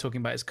weirdo we're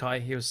talking about is Kai.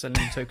 He was selling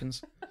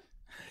tokens.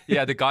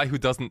 Yeah, the guy who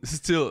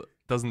still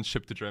doesn't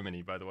ship to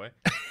Germany, by the way.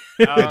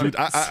 Dude,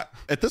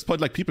 at this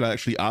point, like, people are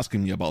actually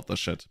asking me about this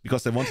shit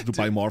because they wanted to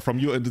buy more from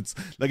you, and it's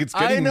getting,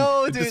 I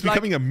know, dude, it's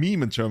becoming a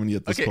meme in Germany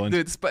at this point.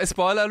 Dude,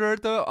 spoiler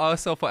alert though.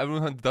 Also, for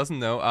everyone who doesn't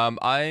know,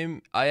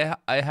 I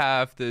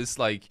have this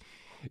like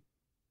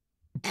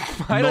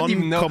I don't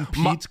even know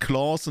non-compete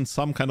clause in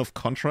some kind of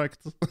contract.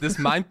 This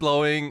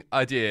mind-blowing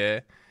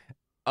idea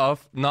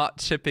of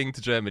not shipping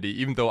to Germany,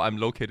 even though I'm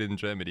located in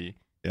Germany.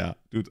 Yeah,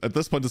 dude. At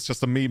this point, it's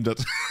just a meme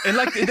that. And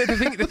like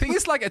the thing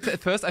is, like at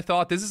first I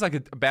thought this is like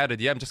a bad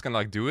idea. I'm just gonna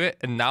like do it,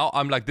 and now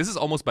I'm like, this is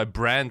almost my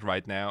brand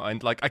right now,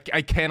 and like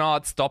I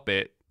cannot stop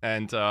it.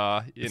 And you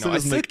know, it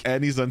doesn't make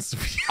any sense to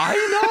me.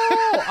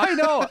 I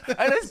know.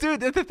 And it's, dude,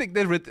 the thing,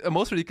 the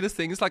most ridiculous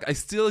thing is like I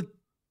still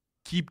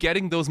keep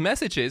getting those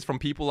messages from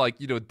people like,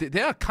 you know,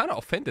 they are kind of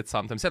offended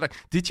sometimes. They're like,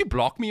 did you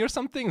block me or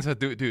something? So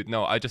dude,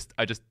 no, I just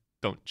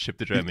don't ship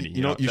to Germany.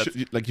 You know, you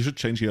should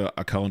change your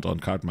account on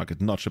Card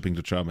Market, not shipping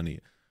to Germany.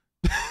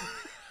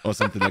 Or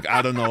something like,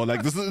 I don't know, like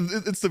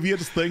it's the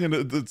weirdest thing,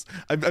 and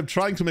I'm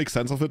trying to make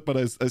sense of it, but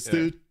I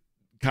still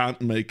can't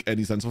make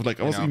any sense of it. Like,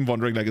 I was even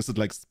wondering, like, is it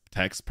like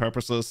tax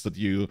purposes that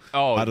you?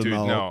 Oh, I don't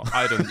know. No,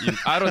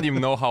 I don't even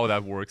know how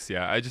that works.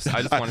 Yeah, I just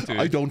wanted to.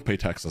 I don't pay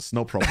taxes,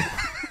 no problem.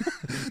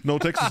 No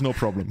taxes, no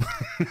problem.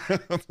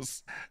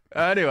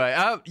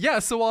 Anyway,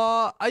 so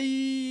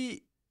I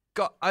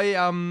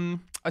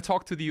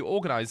talked to the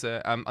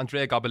organizer,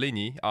 Andrea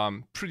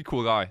Gabellini, pretty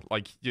cool guy.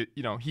 Like, you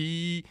know,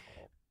 he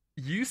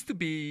used to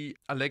be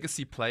a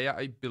legacy player,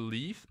 I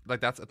believe.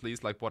 Like, that's at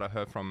least like what I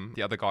heard from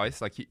the other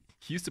guys. Like, he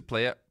used to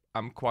play it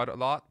quite a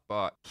lot,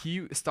 but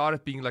he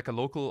started being like a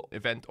local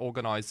event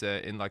organizer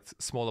in like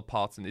smaller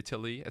parts in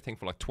Italy, I think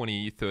for like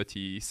 20,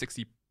 30,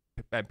 60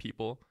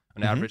 people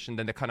on average. And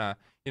then they kind of,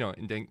 you know,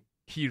 and then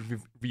he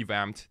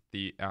revamped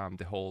the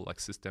whole like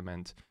system,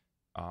 and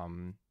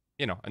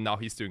you know, and now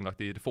he's doing like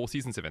the Four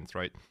Seasons events,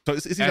 right? So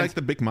is he like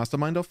the big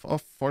mastermind of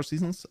Four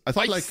Seasons? I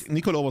thought like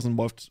Nicolo was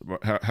involved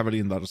heavily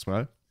in that as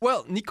well.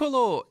 Well,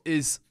 Nicolo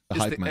is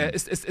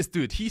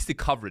dude, he's the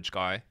coverage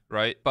guy,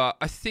 right? But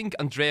I think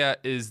Andrea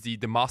is the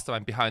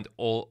mastermind behind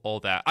all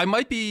that. I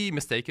might be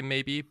mistaken,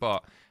 maybe,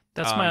 but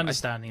that's my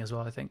understanding as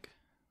well, I think.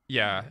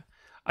 Yeah.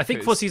 I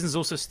think Four Seasons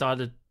also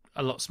started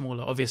a lot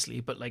smaller,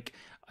 obviously, but like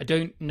I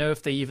don't know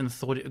if they even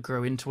thought it would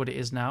grow into what it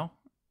is now.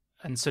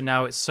 And so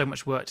now it's so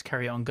much work to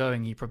carry on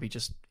going. He probably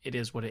it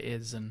is what it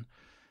is. And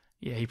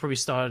yeah, he probably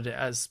started it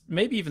as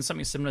maybe even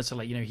something similar to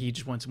like, you know, he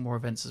just wanted more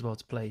events as well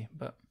to play.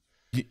 But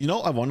you know,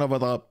 I wonder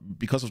whether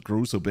because it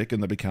grew so big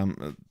and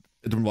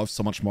it involves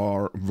so much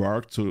more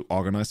work to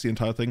organize the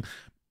entire thing.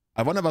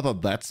 I wonder whether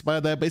that's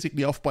why they're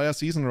basically off by a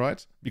season,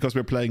 right? Because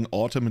we're playing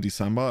autumn in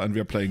December and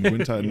we're playing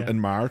winter in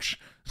March.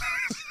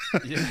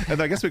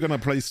 And I guess we're going to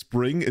play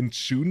spring in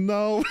June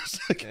now.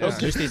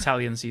 Just the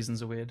Italian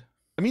seasons are weird.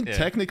 I mean,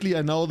 technically,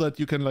 I know that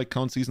you can like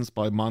count seasons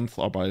by month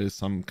or by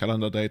some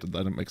calendar date, and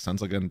then it makes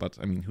sense again. But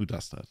I mean, who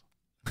does that?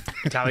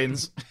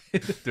 Italians.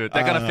 Dude,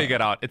 they're gonna figure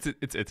it out.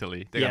 It's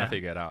Italy. They're gonna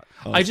figure it out.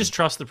 Awesome. I just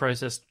trust the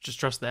process. Just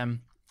trust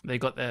them. They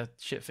got their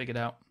shit figured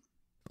out.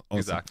 Awesome.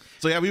 Exactly.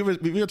 So yeah, we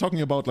were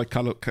talking about like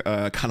Callum.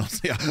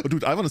 Yeah,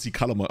 dude, I want to see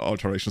Callum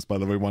alterations, by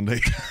the way, one day.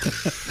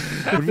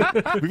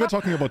 we were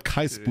talking about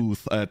Kai's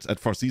booth at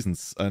Four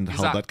Seasons and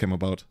how that came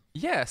about.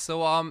 Yeah.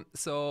 So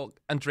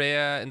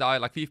Andrea and I,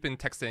 like, we've been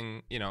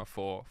texting, you know,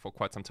 for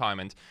quite some time,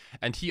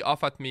 and he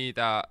offered me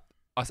that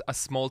a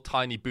small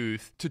tiny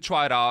booth to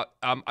try it out.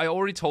 I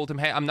already told him,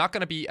 hey, I'm not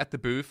gonna be at the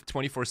booth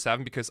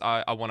 24/7 because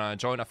I want to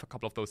join off a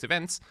couple of those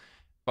events,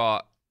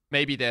 but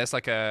maybe there's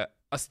like a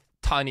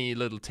tiny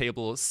little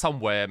table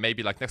somewhere,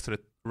 maybe like next to the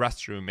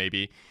restroom,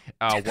 maybe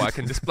where I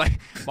can display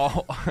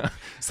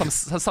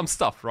some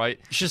stuff, right?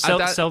 You should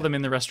sell them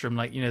in the restroom,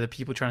 like, you know, the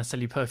people trying to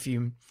sell you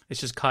perfume. It's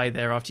just Kai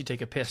there after you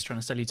take a piss trying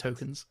to sell you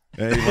tokens.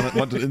 Hey, you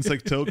want an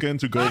insect token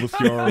to go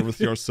with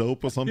your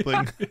soap or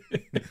something?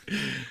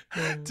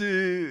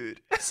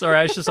 Dude, sorry,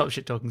 I should stop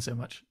shit talking so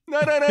much.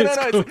 No.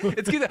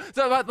 It's good.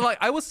 So, like,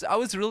 I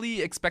was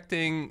really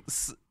expecting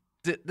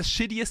the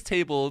shittiest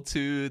table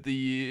to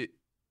the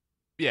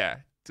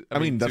I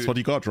mean, that's what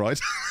you got, right?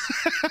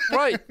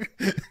 Right.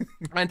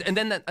 And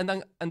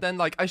then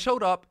like I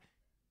showed up,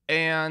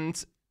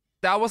 and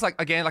that was like,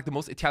 again, like the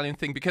most Italian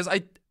thing, because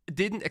I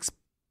didn't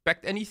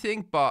expect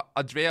anything, but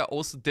Andrea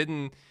also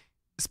didn't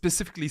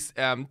specifically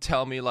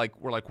tell me like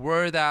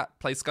where that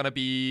place gonna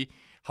be,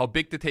 how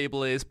big the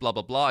table is, blah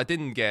blah blah. I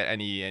didn't get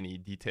any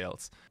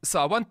details.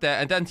 So I went there,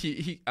 and then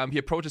he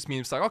approaches me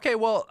and was like, okay,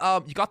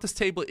 well, you got this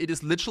table. It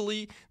is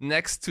literally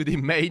next to the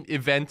main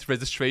event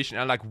registration.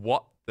 And I'm like,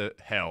 what the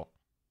hell?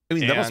 I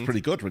mean, that was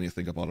pretty good when you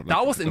think about it. Like,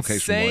 that was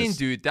insane,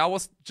 dude. That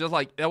was just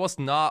like, that was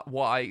not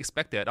what I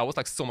expected. That was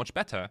like so much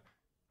better,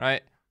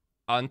 right?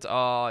 And so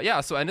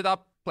I ended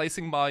up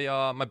placing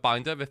my my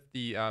binder with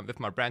with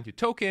my brand new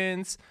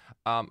tokens,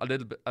 a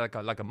little bit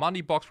like a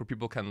money box where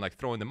people can like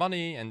throw in the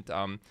money, and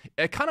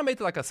it kind of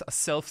made it like a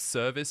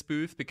self-service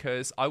booth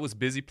because I was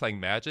busy playing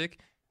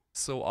Magic.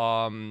 So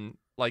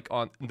like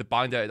on the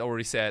binder, it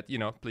already said, you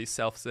know, please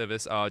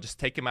self-service, just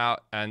take them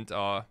out and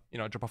you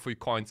know, drop a few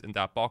coins in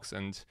that box,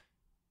 and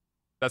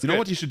That's you know good.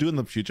 what you should do in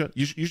the future?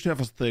 You should have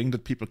a thing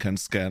that people can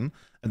scan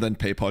and then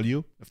PayPal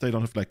you if they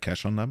don't have like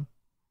cash on them.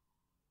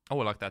 Oh,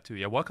 I like that too.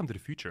 Yeah, welcome to the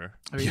future.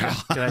 Oh, yeah.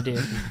 Good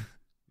idea.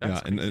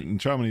 Yeah, in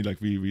Germany, like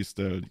we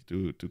still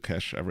do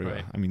cash everywhere.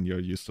 Right. I mean, you're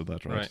used to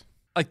that, right?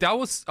 Like that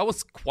was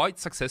quite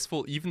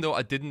successful, even though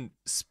I didn't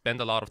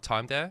spend a lot of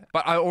time there.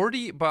 But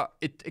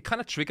it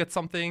kind of triggered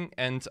something,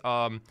 and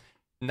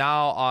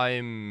now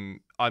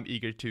I'm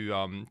eager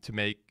to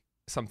make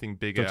something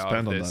bigger. To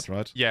expand out of on this. that,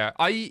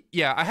 right?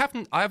 Yeah, I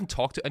haven't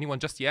talked to anyone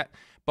just yet,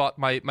 but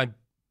the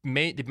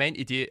main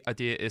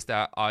idea is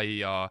that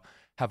I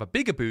have a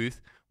bigger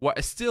booth where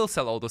I still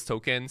sell all those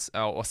tokens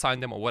or sign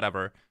them or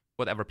whatever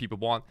people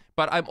want.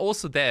 But I'm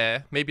also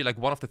there, maybe like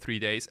one of the 3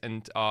 days,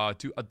 and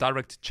do a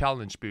direct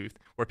challenge booth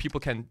where people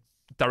can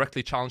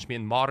directly challenge me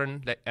in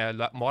modern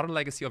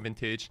legacy or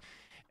vintage.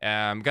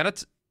 I'm gonna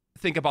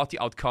think about the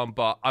outcome,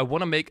 but I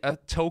want to make a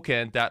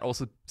token that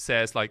also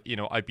says like,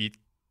 I beat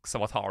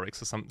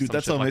Savatarix or something. Dude,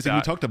 that's so amazing.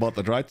 Like We talked about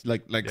that, right?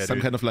 Like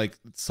some kind of like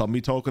zombie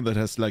token that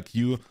has like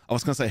I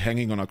was gonna say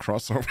hanging on a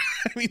cross, or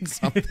I mean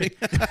something.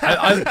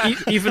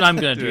 Even I'm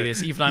gonna do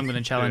this. Even I'm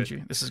gonna challenge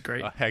you. This is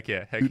great. Heck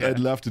yeah. Dude, I'd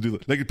love to do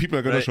that. Like people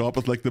are gonna show up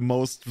with like the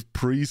most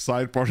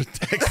pre-sideboarded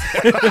text.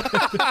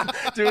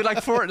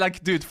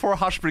 dude, for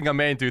Hushbringer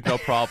main, dude, no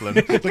problem.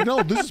 Like,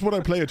 no, this is what I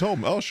play at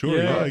home. Oh,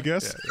 sure, yeah I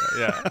guess.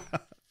 Yeah.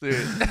 Dude.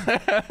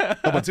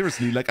 No, but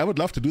seriously, like I would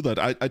love to do that.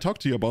 I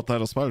talked to you about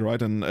that as well, right?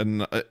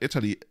 In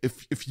Italy,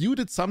 if you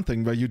did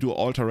something where you do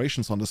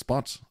alterations on the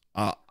spot,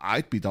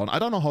 I'd be down. I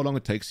don't know how long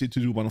it takes you to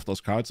do one of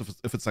those cards,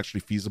 if it's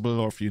actually feasible,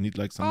 or if you need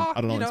like some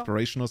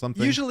inspiration or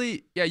something.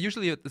 Usually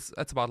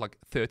it's about like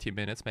 30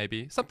 minutes,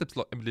 maybe sometimes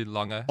a little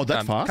longer. Oh,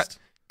 that fast?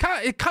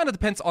 It kind of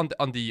depends on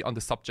the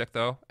subject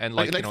though, and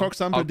like for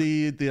example,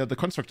 the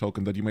construct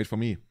token that you made for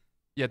me.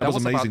 Yeah, that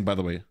was amazing, by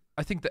the way.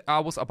 I think that I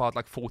was about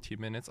like 40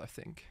 minutes. I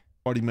think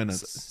 40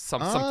 minutes,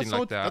 something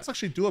like that. That's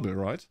actually doable,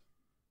 right?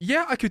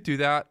 Yeah, I could do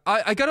that.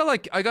 I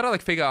gotta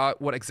figure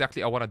out what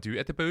exactly I want to do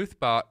at the booth,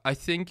 but I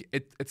think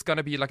it's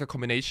gonna be like a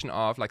combination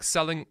of like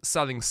selling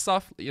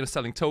stuff,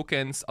 selling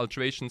tokens,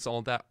 alterations,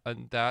 all that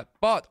and that,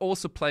 but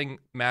also playing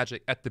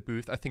Magic at the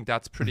booth. I think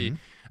that's pretty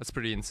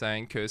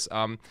insane because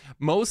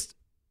most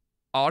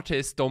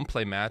artists don't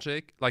play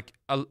Magic. Like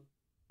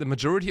the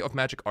majority of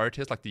Magic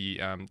artists, like the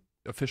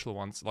official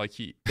ones, like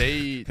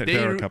they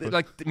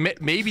like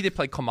maybe they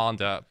play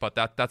Commander, but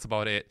that's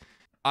about it.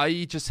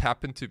 I just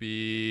happen to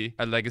be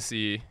a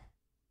legacy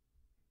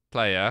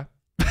player.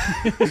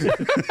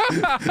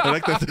 I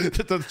like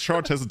that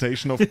short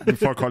hesitation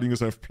before calling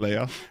yourself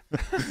player.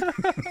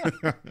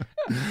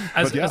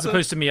 As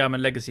opposed to me, I'm a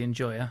legacy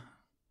enjoyer.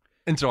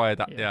 Enjoy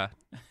that, yeah.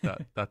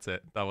 That's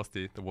it. That was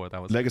the word I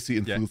was. Legacy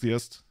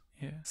enthusiast.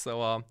 Yeah.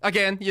 So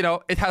again,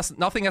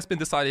 nothing has been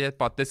decided yet,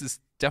 but this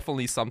is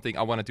definitely something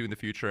I want to do in the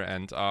future,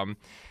 and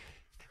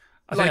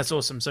I think that's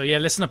awesome. So yeah,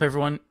 listen up,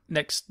 everyone.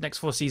 Next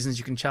 4 seasons,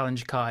 you can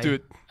challenge Kai.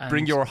 Dude,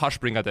 bring your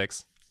Hushbringer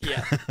decks.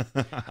 Yeah,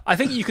 I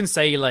think you can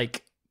say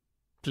like,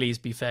 please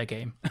be fair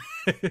game.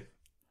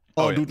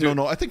 Dude,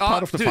 no. I think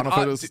part of the fun of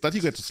it is that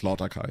you get to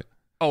slaughter Kai.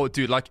 Oh,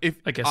 dude, like if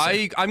I guess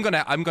I'm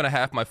gonna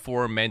have my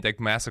 4 main deck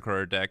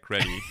Massacre deck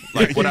ready,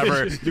 like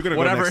whatever, you're gonna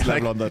go next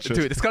level on that shit.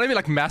 Dude, it's gonna be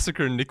like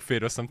Massacre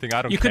Nickfit or something.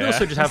 I don't care. You could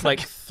also just have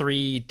like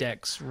 3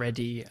 decks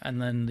ready,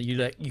 and then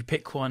you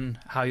pick one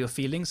how you're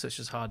feeling. So it's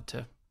just hard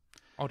to.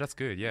 Oh, that's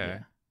good. Yeah.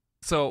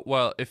 So,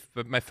 well, if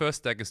my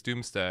first deck is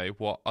Doomsday,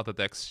 what other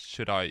decks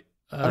should I?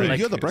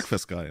 You're the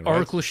breakfast guy, right?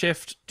 Oracle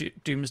Shift,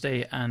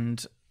 Doomsday,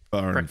 and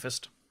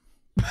Breakfast.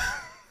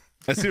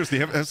 I seriously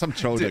have some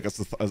troll deck as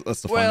the final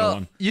one.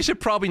 Well, you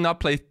should probably not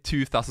play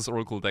 2 Thassa's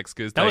Oracle decks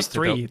because that was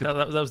 3.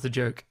 That was the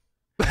joke.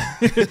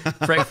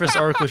 Breakfast,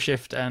 Oracle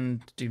Shift,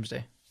 and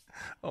Doomsday.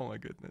 Oh my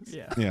goodness.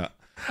 Yeah.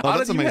 Oh, I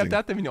that's don't even have amazing.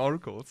 that many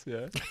oracles.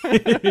 Yeah.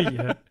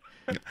 Yeah.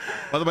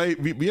 By the way,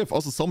 we have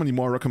also so many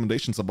more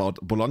recommendations about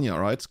Bologna,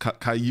 right?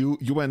 Kai, you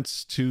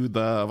went to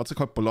the, what's it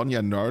called, Bologna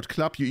Nerd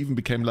Club. You even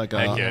became like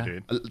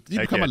dude. You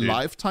become a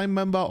lifetime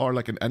member or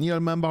like an annual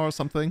member or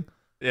something?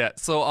 Yeah.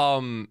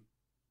 So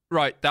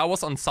right, that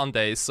was on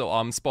Sunday.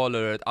 So spoiler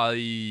alert,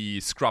 I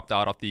scrubbed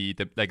out of the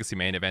Legacy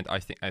main event. I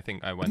think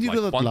I went. Did you like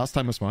do that last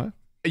time as well?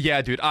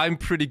 Yeah, dude, I'm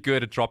pretty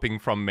good at dropping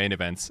from main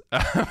events.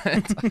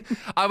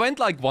 I went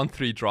like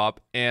 1-3 drop,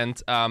 and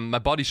my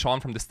buddy Sean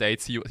from the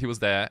States, he was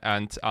there,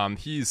 and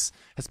has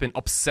been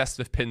obsessed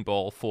with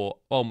pinball for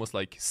almost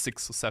like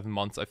 6 or 7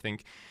 months, I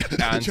think.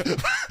 And I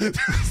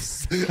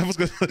was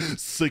going to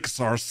 6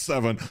 or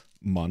 7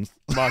 months.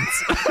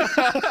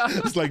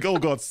 It's like, oh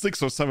god,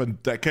 6 or 7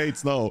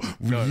 decades now,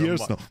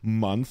 years now,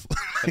 month,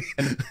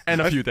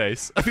 and a few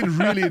days. I've been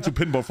really into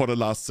pinball for the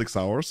last 6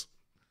 hours.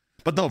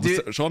 But no,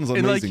 dude, Sean is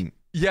amazing. Like,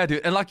 yeah,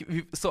 dude, and like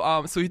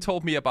so he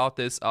told me about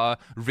this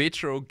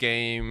retro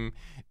game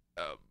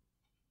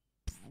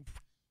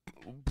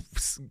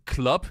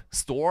club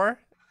store,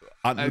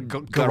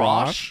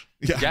 garage.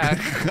 Yeah,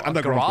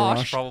 underground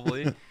garage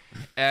probably,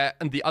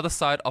 on the other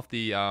side of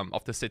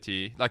the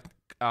city, like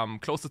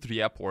closer to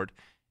the airport.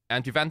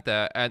 And we went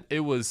there, and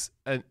it was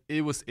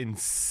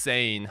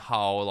insane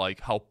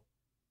how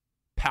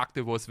packed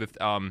it was with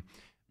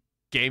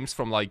games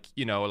from like,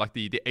 you know, like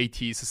the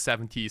 80s, the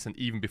 70s, and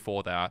even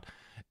before that.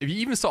 If you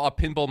even saw a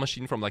pinball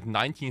machine from like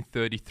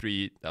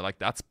 1933, like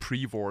that's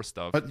pre-war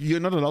stuff. But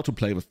you're not allowed to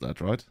play with that,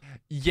 right?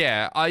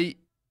 Yeah,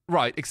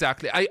 right,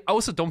 exactly. I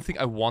also don't think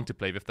I want to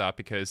play with that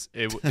because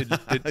it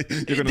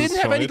didn't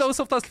have any of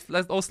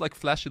those like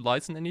flashy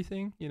lights and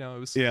anything. You know, it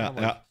was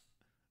yeah.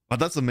 But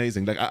that's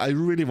amazing. Like, I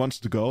really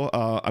wanted to go.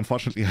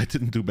 Unfortunately, I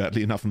didn't do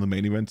badly enough in the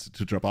main event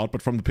to drop out.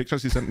 But from the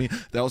pictures you sent me,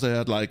 they also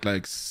had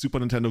like Super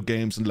Nintendo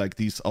games and like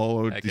these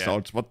old,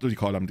 what do you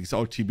call them? These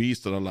old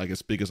TVs that are like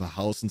as big as a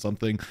house and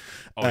something.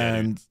 Oh,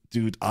 and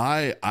dude,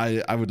 I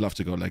would love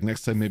to go. Like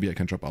next time, maybe I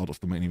can drop out of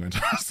the main event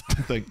or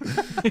something.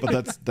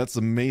 But that's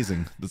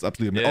amazing. That's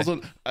absolutely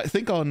amazing. Also, I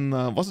think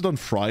was it on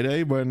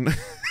Friday when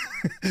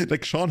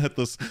like Sean had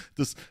this.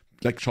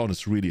 Like, Sean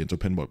is really into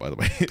pinball, by the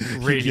way.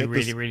 Really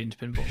into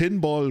pinball.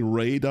 Pinball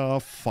radar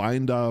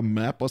finder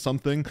map or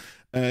something.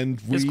 And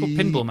it's called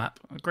Pinball Map.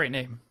 A great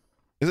name.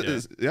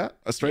 Is it,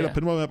 a straight up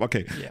pinball map?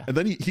 Okay. Yeah. And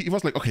then he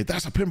was like, okay,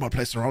 there's a pinball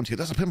place around here.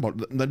 There's a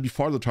pinball. And then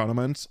before the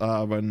tournament,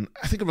 when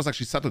I think it was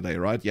actually Saturday,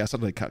 right? Yeah,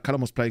 Saturday.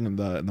 Callum was playing in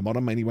the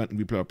modern main event, and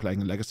we were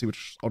playing in Legacy,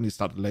 which only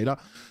started later.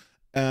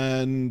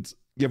 And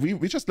yeah,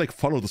 we just like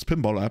follow this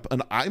pinball app,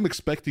 and I'm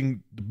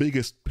expecting the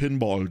biggest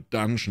pinball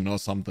dungeon or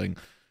something.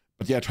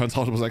 But yeah, it turns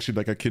out it was actually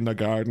like a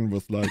kindergarten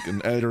with like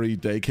an elderly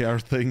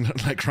daycare thing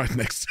like right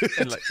next to it.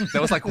 And like,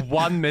 there was like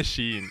one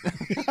machine.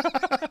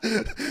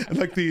 And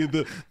like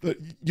the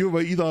you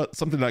were either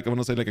something like, I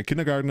want to say like a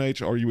kindergarten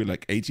age, or you were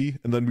like 80.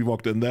 And then we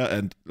walked in there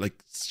and like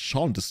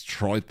Sean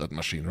destroyed that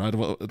machine, right?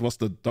 It was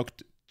the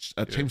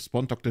James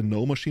Bond Dr.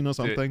 No machine or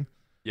something.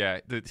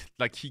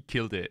 Like he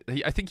killed it.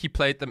 I think he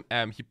played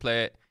them. He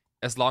played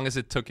as long as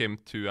it took him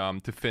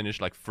to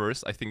finish like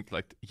first. I think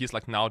like he's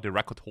like now the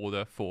record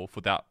holder for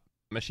that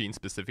machine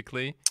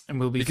specifically, and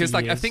will be because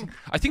like years.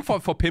 I think for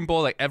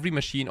pinball, like every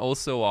machine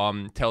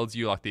also tells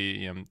you like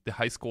the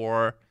high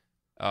score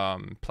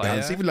player. Yeah,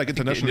 it's even like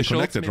internationally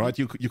connected, maybe? Right?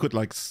 You could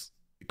like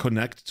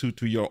connect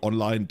to your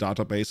online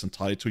database and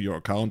tie it to your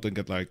account and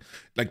get like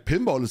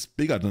pinball is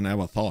bigger than I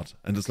ever thought,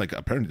 and it's like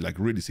apparently like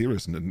really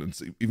serious, and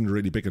it's even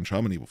really big in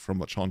Germany from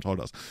what Sean told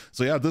us.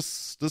 So yeah,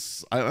 this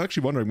I'm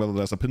actually wondering whether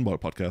there's a pinball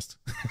podcast.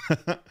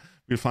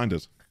 We'll find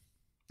it.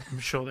 I'm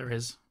sure there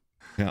is.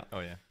 Yeah. Oh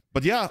yeah.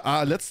 But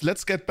yeah,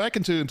 let's get back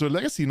into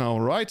Legacy now,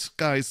 right,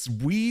 guys?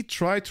 We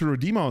tried to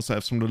redeem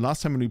ourselves from the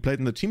last time when we played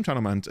in the team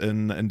tournament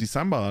in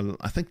December.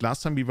 I think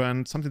last time we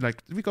went something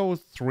like, did we go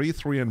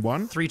 3-3-1?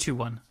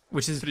 3-2-1,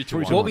 which is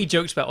 3-2-1. what we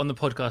joked about on the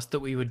podcast that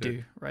we would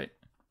do, right?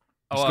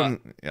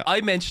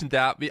 I mentioned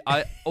that.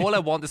 All I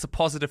want is a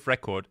positive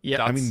record.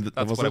 Yeah, I mean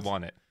that's what I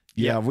wanted.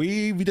 Yeah,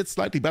 we did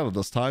slightly better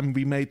this time.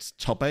 We made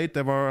top 8.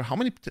 There were how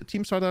many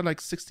teams were there?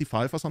 Like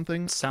 65 or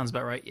something. Sounds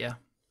about right. Yeah.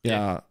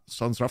 Yeah,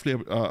 sounds roughly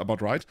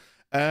about right.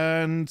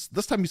 And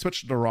this time we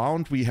switched it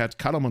around. We had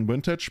Callum on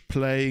Vintage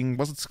playing,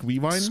 was it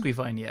Squeevine?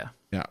 Squeevine, yeah.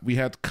 Yeah, we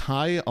had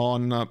Kai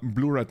on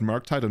Blue-Red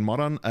Murktide in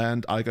Modern,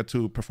 and I got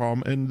to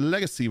perform in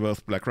Legacy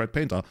with Black-Red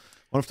Painter.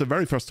 One of the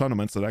very first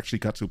tournaments that I actually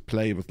got to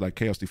play with like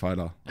Chaos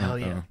Defiler. Hell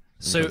yeah.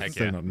 So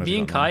me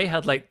and Kai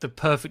had like the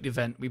perfect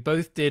event. We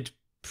both did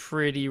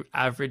pretty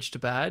average to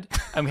bad,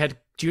 and we had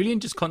Julian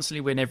just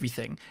constantly win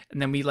everything,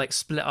 and then we like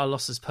split our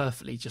losses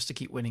perfectly just to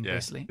keep winning,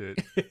 basically.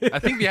 I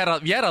think we had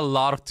a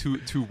lot of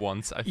two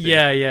ones. I think.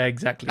 Yeah,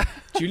 exactly.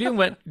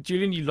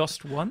 Julian, you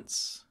lost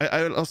once.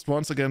 I lost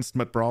once against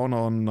Matt Brown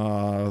on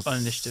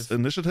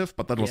Initiative,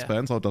 but that was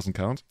banned, so it doesn't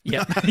count.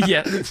 Yeah,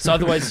 yeah. So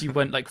otherwise, you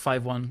went like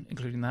 5-1,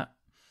 including that.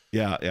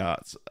 Yeah.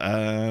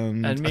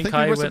 And me and I think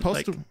Kai we were went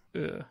supposed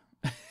to.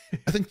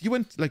 I think you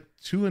went like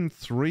 2 and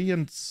 3,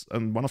 and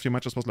one of your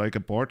matches was like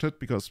aborted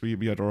because we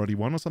had already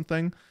won or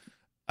something.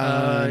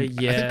 I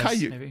think Kai,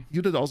 maybe.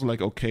 you did also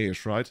like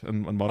okay-ish, right?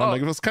 And Modern,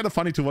 like it was kind of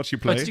funny to watch you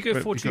play. Did you go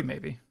 4-2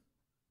 maybe?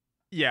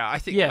 Yeah, I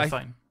think. Yeah,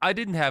 fine. I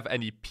didn't have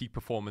any peak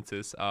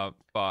performances,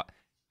 but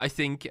I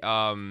think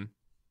I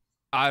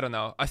don't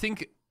know. I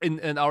think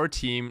in our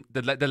team,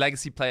 the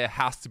legacy player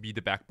has to be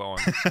the backbone.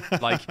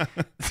 Like,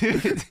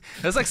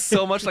 there's like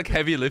so much like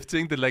heavy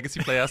lifting the legacy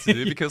player has to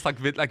do because like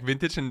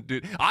Vintage and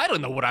dude, I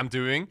don't know what I'm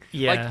doing.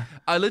 Yeah. Like,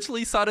 I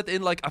literally started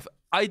in like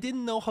I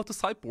didn't know how to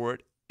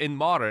sideboard in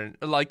Modern.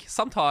 Like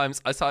sometimes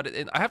I started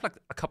in. I have like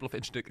a couple of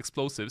engineered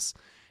explosives,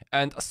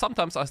 and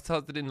sometimes I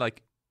started in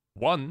like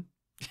 1.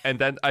 And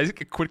then I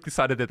quickly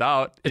sided it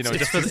out. It's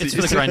for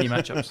the grindy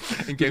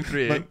matchups in game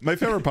 3. My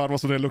favorite part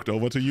was when I looked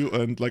over to you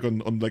and like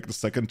on like the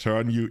second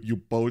turn, you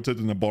bolted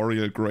in a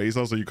Boreal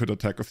Grazer so you could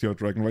attack with your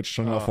Dragon Wedge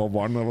channel for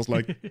 1. I was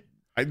like,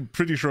 I'm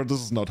pretty sure this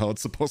is not how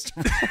it's supposed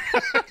to be.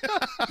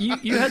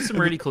 You had some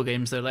really cool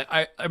games though. Like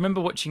I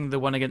remember watching the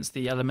one against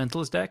the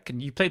Elementals deck,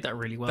 and you played that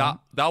really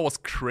well. That was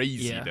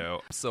crazy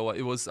though. So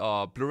it was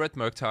Blue-Red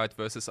Murktide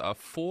versus a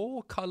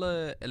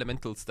 4-color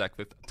Elementals deck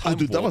with time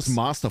dude, that warps. was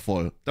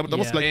masterful. That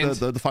was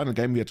like the final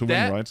game we had to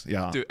win, right?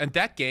 Yeah. Dude, and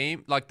that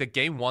game, like the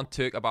game 1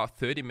 took about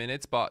 30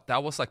 minutes, but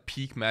that was like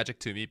peak magic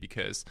to me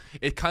because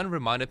it kind of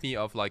reminded me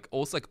of like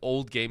also like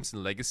old games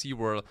in Legacy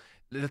where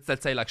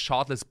let's say like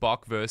Shardless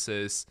Buck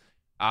versus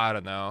I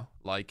don't know,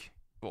 like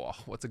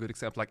what's a good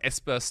example? Like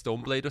Esper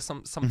Stoneblade or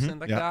something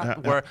like that, yeah.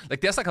 where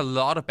like there's like a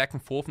lot of back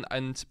and forth,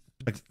 and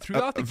Like,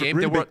 throughout the game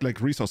really there were big,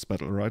 like resource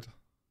battle, right?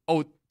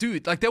 Oh,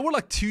 dude, like there were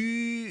like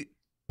 2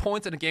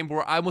 points in the game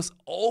where I was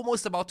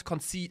almost about to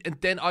concede, and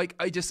then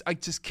I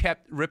just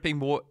kept ripping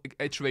more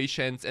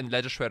iterations, and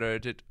Ledger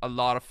Shredder did a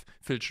lot of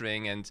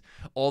filtering, and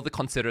all the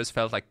considers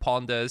felt like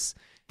ponders.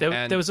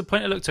 There was a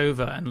point I looked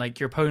over, and like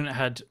your opponent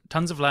had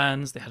tons of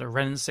lands. They had a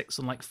Ren 6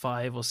 on like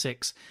 5 or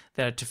 6.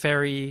 They had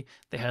Teferi.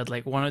 They had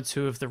like 1 or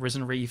 2 of the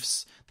Risen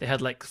Reefs. They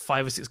had like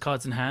 5 or 6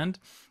 cards in hand,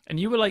 and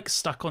you were like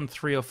stuck on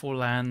 3 or 4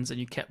 lands, and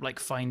you kept like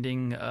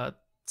finding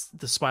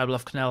the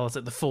Spirebluff Canal as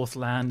like the 4th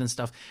land and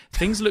stuff.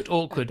 Things looked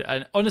awkward,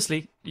 and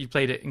honestly, you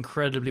played it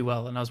incredibly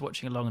well. And I was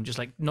watching along and just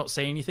like not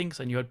saying anything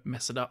because I knew I'd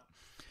mess it up.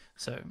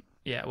 So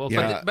yeah, well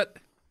played. But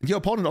your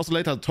opponent also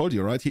later told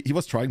you, right? He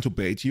was trying to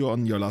bait you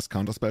on your last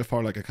counterspell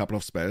for like a couple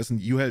of spells,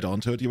 and you held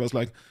on to it. You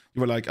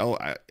were like, oh,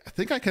 I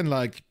think I can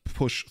like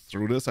push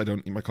through this. I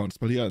don't need my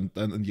counterspell here, and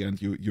then in the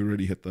end, you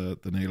really hit the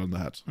nail on the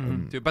head.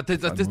 Dude, but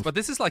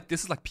this is like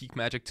peak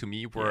Magic to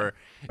me, where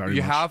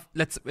you have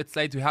let's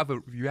say you have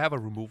a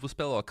removal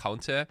spell or a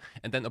counter,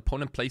 and then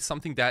opponent plays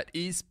something that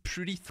is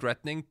pretty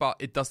threatening, but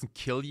it doesn't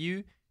kill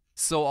you.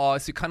 So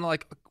you kind of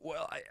like,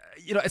 well,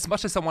 as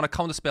much as I want to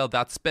counterspell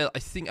that spell, I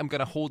think I'm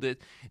gonna hold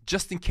it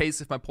just in case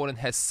if my opponent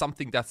has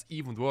something that's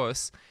even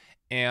worse.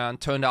 And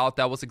turned out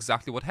that was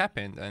exactly what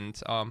happened. And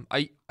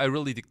I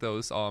really dig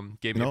those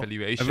game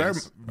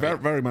evaluations. I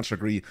very much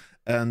agree.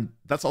 And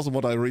that's also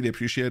what I really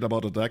appreciate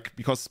about the deck,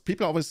 because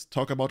people always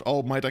talk about,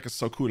 oh, my deck is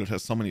so cool, it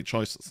has so many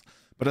choices.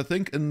 But I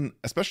think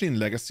especially in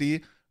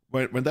Legacy,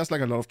 when there's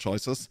like a lot of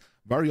choices,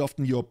 very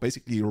often you're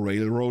basically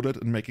railroaded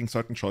in making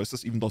certain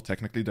choices, even though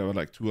technically there were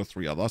like 2 or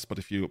 3 others. But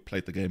if you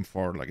played the game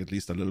for like at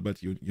least a little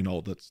bit, you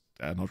know that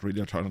they're not really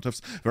alternatives.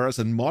 Whereas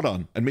in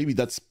Modern, and maybe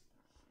that's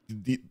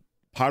the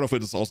part of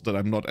it is also that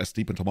I'm not as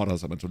deep into Modern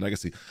as I'm into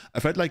Legacy. I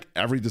felt like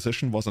every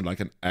decision wasn't like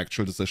an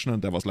actual decision,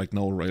 and there was like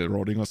no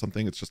railroading or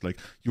something. It's just like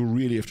you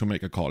really have to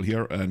make a call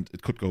here, and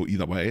it could go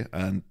either way.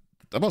 And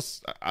that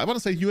was, I want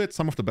to say, you had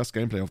some of the best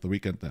gameplay of the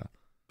weekend there.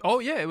 Oh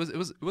yeah, it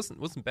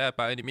wasn't bad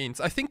by any means.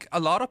 I think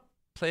a lot of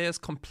players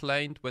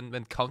complained when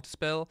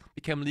Counterspell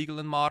became legal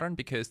in Modern,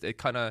 because it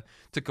kind of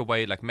took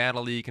away like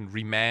Mana Leak and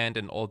Remand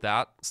and all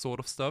that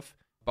sort of stuff.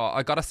 But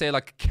I gotta say,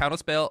 like,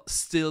 Counterspell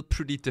still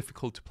pretty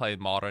difficult to play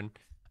in Modern,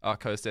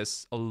 because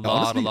there's a lot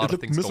of things going on. It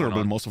looked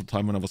miserable most of the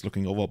time when I was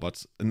looking over,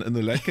 but in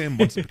the late game,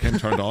 once it became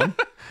turned on.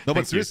 No,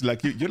 but seriously,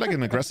 like you're like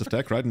an aggressive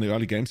deck, right? In the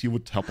early games, you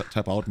would tap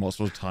out most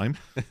of the time.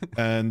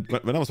 And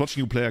when I was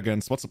watching you play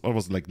against, what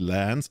was it, like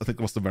Lance? I think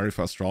it was the very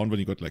first round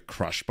when you got like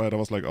crushed by it. I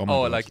was like, oh my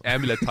god. Like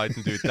Amulet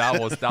Titan, dude. That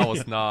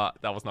was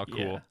not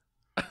cool.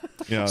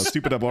 Yeah,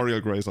 stupid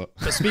Arboreal Grazer.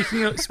 But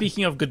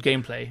speaking of good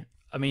gameplay,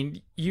 I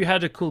mean, you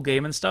had a cool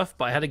game and stuff,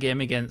 but I had a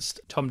game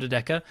against Tom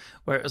DeDecker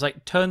where it was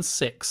like turn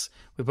 6.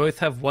 We both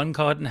have 1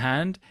 card in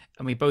hand,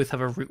 and we both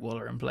have a Root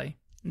Waller in play.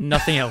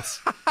 Nothing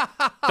else.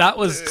 That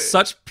was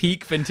such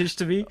peak vintage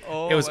to me.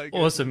 It was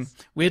awesome.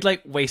 We had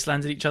like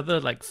wastelanded each other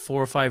like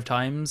 4 or 5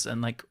 times,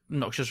 and like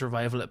Noxious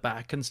Revival it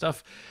back and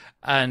stuff.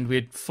 And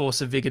we'd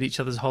Force of Vigor each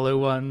other's hollow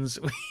ones.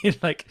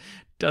 We'd like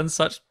done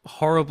such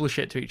horrible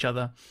shit to each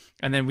other.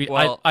 And then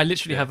I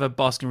literally have a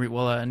Basking Root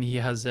Waller, and he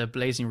has a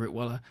Blazing Root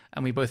Waller,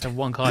 and we both have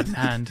 1 card in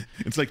hand.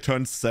 It's like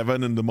turn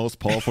 7 in the most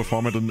powerful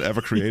format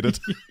ever created.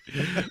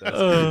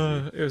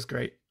 It was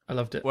great. I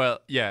loved it.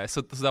 Well, yeah.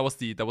 So that was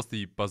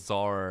the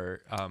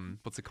Bazaar.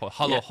 What's it called?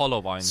 Hollow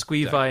Wine.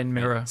 Squeevine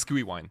Mirror.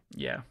 Squeevine.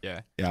 Yeah.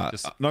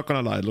 Not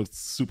gonna lie, it looked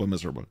super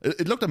miserable.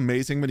 It looked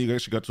amazing when you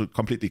actually got to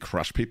completely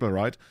crush people,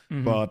 right?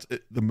 Mm-hmm. But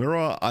the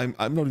Mirror, I'm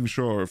not even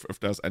sure if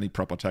there's any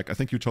proper tech. I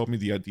think you told me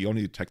the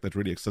only tech that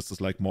really exists is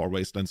like more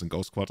Wastelands and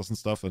Ghost Quarters and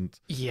stuff, and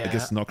I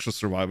guess Noxious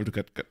Survival to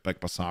get back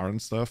Bazaar and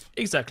stuff.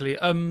 Exactly.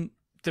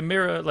 The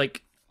Mirror,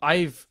 like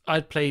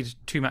I'd played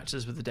 2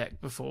 matches with the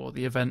deck before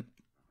the event.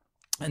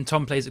 And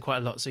Tom plays it quite a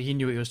lot, so he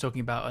knew what he was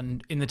talking about.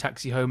 And in the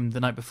taxi home the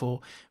night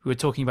before, we were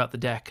talking about the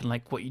deck and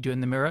like what you do in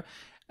the Mirror.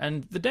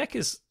 And the deck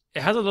it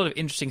has a lot of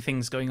interesting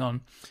things going on.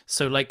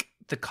 So like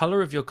the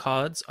color of your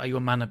cards are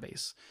your mana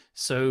base.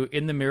 So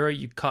in the Mirror,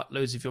 you cut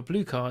loads of your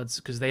blue cards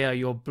because they are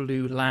your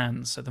blue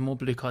lands. So the more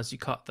blue cards you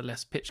cut, the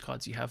less pitch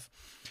cards you have.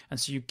 And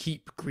so you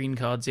keep green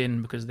cards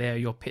in because they are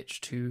your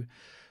pitch to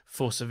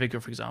Force of Vigor,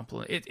 for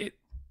example.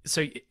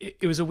 So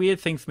it was a weird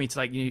thing for me to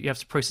like, you have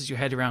to process your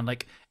head around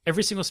like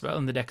every single spell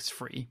in the deck is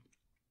free.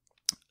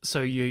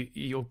 So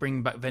you'll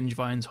bring back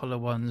Vengevines, Hollow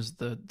Ones,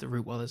 the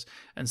Root Wallers,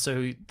 and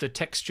so the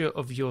texture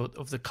of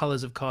the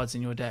colors of cards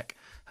in your deck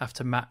have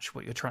to match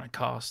what you're trying to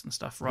cast and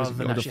stuff, rather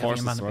than actually having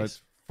a mana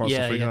base. Force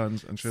of Vigor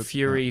and shit.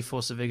 Fury,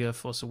 Force of Vigor,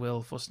 Force of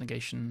Will, Force of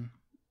Negation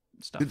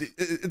stuff.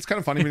 It's kind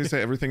of funny when you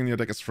say everything in your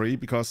deck is free,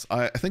 because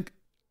I think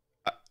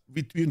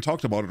we even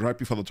talked about it right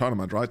before the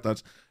tournament, right?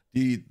 That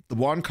the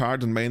 1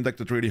 card in main deck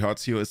that really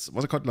hurts you is,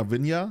 what's it called,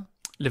 Lavinia?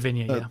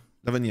 Lavinia,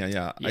 Lavinia,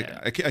 yeah.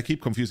 I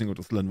keep confusing it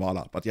with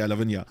Linvala, but yeah,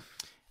 Lavinia.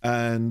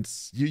 And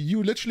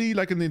you literally,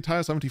 like in the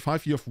entire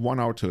 75, you have 1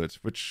 out to it,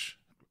 which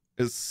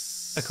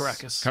is a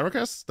Caracas.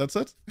 Caracas, that's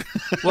it?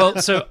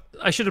 Well, so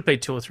I should have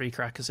played 2 or 3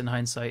 Caracas in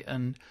hindsight,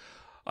 and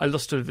I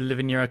lost to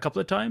Lavinia a couple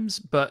of times,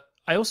 but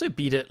I also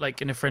beat it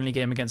like in a friendly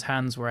game against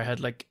Hans where I had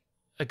like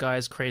a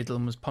guy's cradle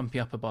and was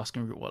pumping up a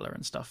basking root waller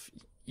and stuff.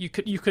 You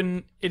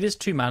can it is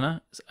 2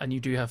 mana and you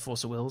do have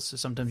force of wills, so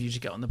sometimes you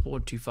just get on the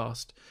board too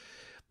fast.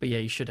 But yeah,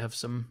 you should have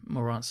some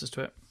more answers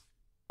to it.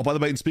 Oh, by the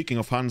way, and speaking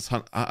of Hans,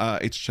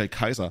 HJ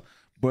Kaiser,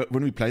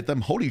 when we played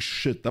them, holy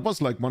shit, that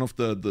was like one of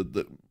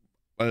the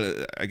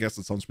I guess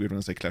it sounds weird when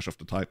I say Clash of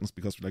the Titans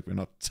because like we're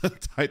not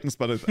Titans,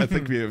 but I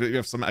think we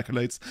have some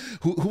accolades.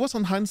 Who was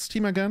on Hans'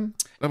 team again?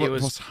 It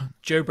was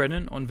Joe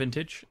Brennan on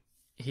Vintage.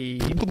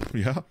 He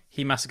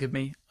massacred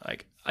me.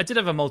 Like I did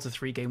have a Malta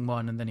 3 game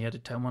 1, and then he had a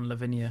turn 1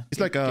 Lavinia. He's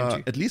like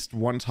at least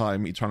one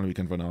time Eternal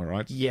Weekend winner,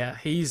 right? Yeah,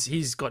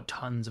 he's got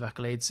tons of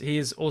accolades. He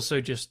is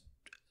also just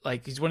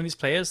like he's one of these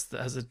players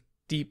that has a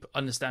deep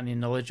understanding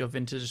and knowledge of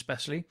Vintage,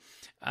 especially,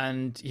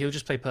 and he'll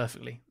just play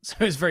perfectly. So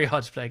it's very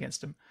hard to play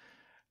against him.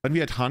 Then we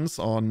had Hans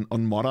on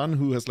Modern,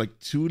 who has like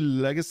 2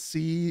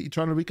 Legacy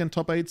Eternal Weekend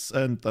top 8s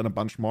and then a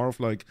bunch more of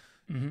like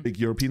big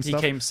European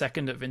stuff. He came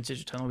second at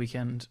Vintage Eternal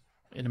Weekend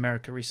in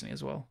America recently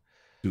as well.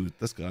 Dude,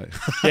 this guy.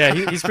 Yeah,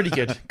 he's pretty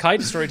good. Kai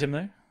destroyed him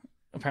though,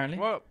 apparently.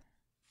 Well,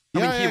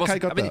 Kai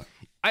got that.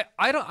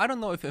 I don't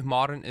know if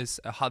Modern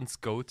is a Hans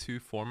go-to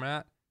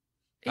format.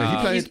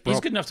 He's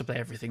good enough to play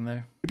everything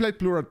though. He played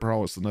Blue Red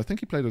Browse, and I think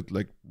he played it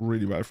like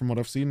really well from what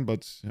I've seen.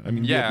 But I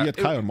mean, we had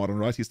Kai on Modern,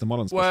 right? He's the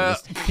Modern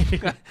specialist.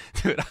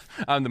 Dude,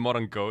 I'm the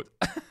Modern goat.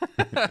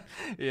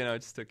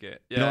 Just took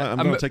it. Yeah, you know, I'm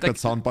gonna take that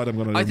soundbite. I'm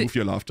gonna remove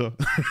your laughter.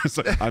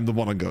 So, I'm the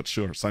Modern goat.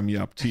 Sure, sign me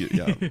up.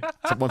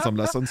 Want some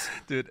lessons,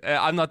 dude?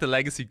 I'm not the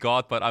Legacy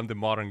god, but I'm the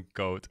Modern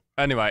goat.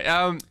 Anyway,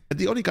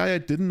 the only guy I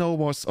didn't know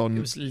was on.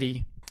 It was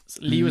Lee.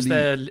 Lee was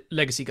their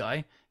Legacy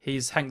guy.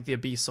 He's Hank the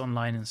Obese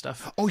online and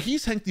stuff. Oh,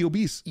 he's Hank the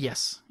Obese.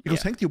 Yes.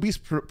 Because Hank the Obese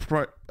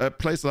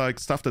plays like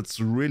stuff that's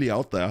really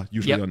out there,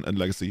 usually on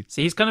Legacy.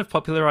 So he's kind of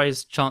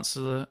popularized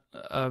Chancellor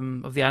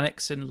of the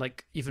Annex in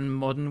like even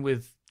Modern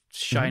with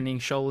Shining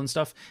Shoal and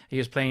stuff. He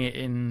was playing it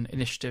in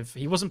Initiative.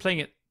 He wasn't playing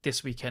it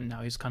this weekend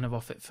now. He's kind of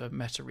off it for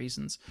meta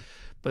reasons.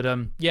 But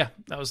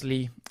that was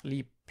Lee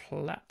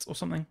Platt or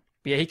something.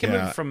 But yeah, he came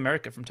over from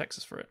America, from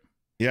Texas for it.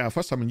 Yeah,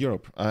 first time in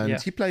Europe.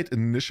 And he played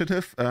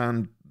Initiative,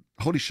 and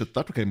holy shit,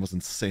 that game was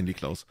insanely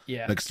close.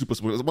 Yeah. Like super,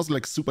 it was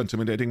like super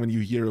intimidating when you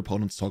hear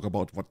opponents talk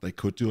about what they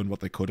could do and what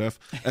they could have.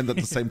 And at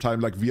the same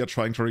time, like we are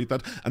trying to read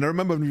that. And I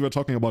remember when we were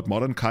talking about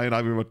Modern, Kai and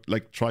I, we were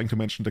like trying to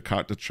mention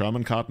the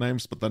German card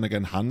names, but then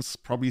again, Hans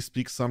probably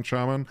speaks some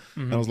German.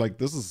 And I was like,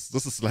 this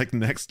is like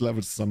next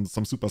level, some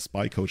super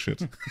spy code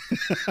shit.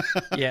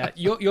 Yeah,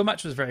 your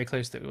match was very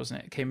close though, wasn't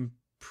it? It came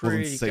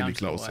pretty insanely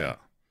close, yeah.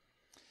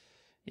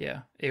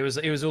 Yeah, it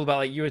was all about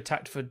like you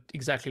attacked for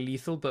exactly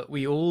lethal, but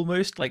we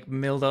almost like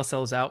milled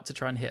ourselves out to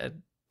try and hit a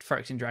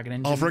Phyrexian Dragon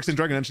Engine. Oh, Phyrexian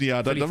Dragon Engine,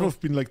 yeah, that would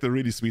have been like the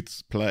really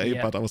sweet play,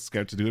 but I was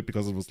scared to do it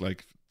because it was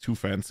like too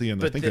fancy,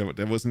 and I think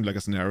there wasn't like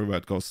a scenario where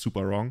it goes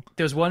super wrong.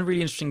 There was one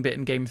really interesting bit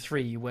in game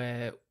 3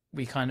 where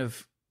we kind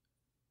of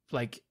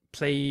like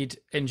played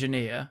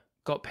Engineer,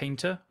 got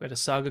Painter, we had a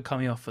Saga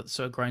coming off,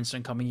 so a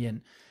Grindstone coming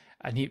in,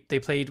 and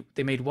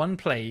they made one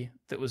play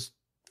that was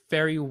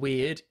very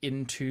weird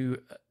into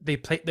they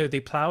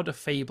plowed a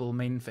Fable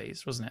main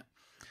phase, wasn't it?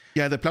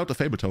 Yeah, they plowed the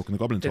Fable token, the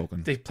Goblin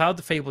token. They plowed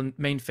the Fable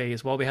main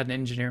phase while we had an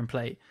Engineer in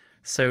play.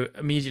 So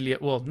immediately,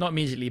 well, not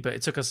immediately, but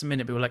it took us a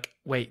minute. We were like,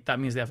 wait,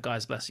 that means they have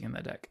Gaia's Blessing in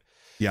their deck.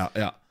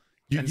 Yeah.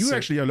 You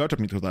actually alerted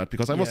me to that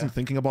because I wasn't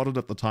thinking about it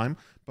at the time.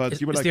 But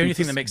you were it's like, the only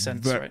thing that makes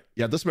sense, right?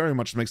 Yeah, this very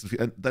much makes it.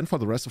 And then for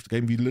the rest of the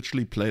game, we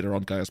literally played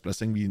around Gaia's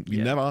Blessing. We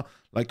never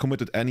like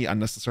committed any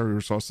unnecessary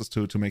resources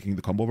to making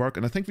the combo work.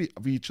 And I think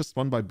we just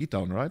won by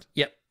beatdown, right?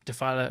 Yep,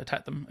 Defiler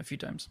attacked them a few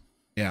times.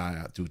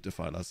 Yeah, dude,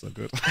 Defiler's so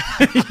good.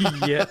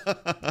 Yeah.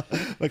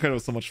 That kind of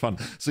was so much fun.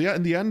 So yeah,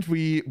 in the end,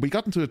 we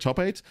got into the top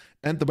 8,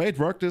 and the way it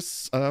worked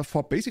is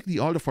for basically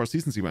all the Four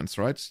Seasons events,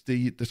 right?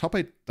 The top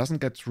 8 doesn't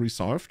get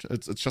resolved.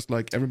 It's just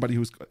like everybody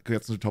who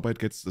gets into the top 8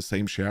 gets the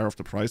same share of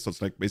the prize, so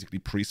it's like basically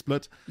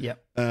pre-split. Yeah.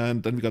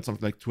 And then we got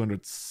something like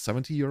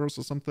 270 euros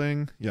or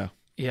something. Yeah.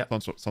 Yeah.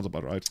 Sounds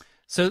about right.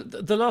 So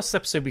the last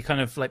episode, we kind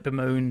of like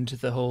bemoaned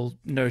the whole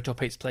no top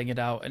 8s playing it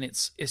out, and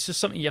it's just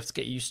something you have to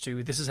get used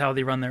to. This is how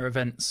they run their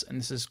events, and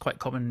this is quite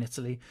common in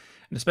Italy,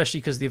 and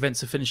especially because the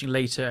events are finishing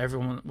later,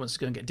 everyone wants to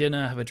go and get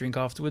dinner, have a drink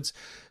afterwards.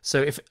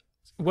 So if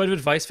word of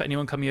advice for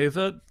anyone coming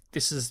over,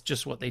 this is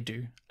just what they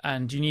do,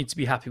 and you need to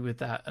be happy with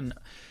that. And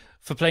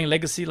for playing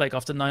Legacy, like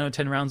after 9 or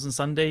 10 rounds on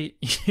Sunday,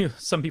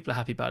 some people are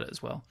happy about it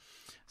as well.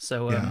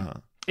 So yeah.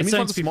 I mean,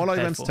 for the smaller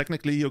events,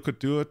 technically you could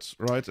do it,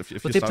 right?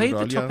 If but they played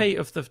the top 8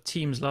 of the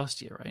teams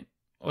last year, right?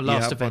 Or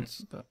last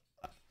event. But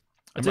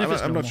I don't know if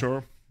it's I'm not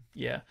sure.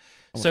 Yeah.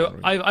 So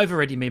I've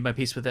already made my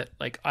peace with it.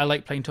 Like, I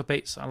like playing top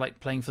 8s. I like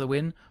playing for the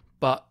win.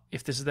 But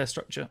if this is their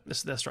structure, this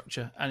is their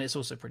structure. And it's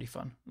also pretty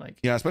fun. Like,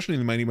 yeah, especially in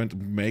the main event,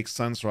 it makes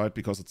sense, right?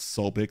 Because it's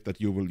so big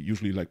that you will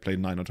usually like play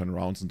 9 or 10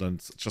 rounds, and then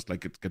it's just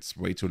like it gets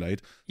way too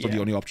late. So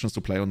the only option is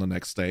to play on the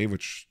next day,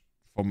 which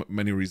for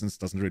many reasons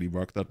doesn't really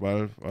work that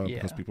well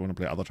because people want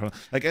to play other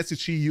tournaments. Like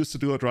SCG used to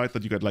do it, right?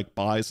 That you get like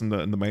buys in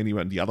the main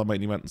event, the other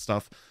main event and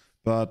stuff.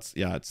 But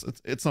yeah,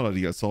 it's not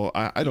ideal. So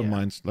I don't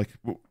mind. Like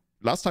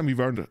last time we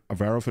weren't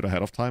aware of it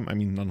ahead of time. I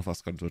mean, none of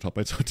us got into a top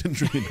 8, so it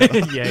didn't really matter.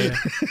 yeah.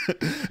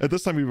 At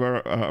this time we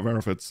were aware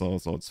of it, so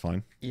it's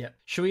fine. Yeah.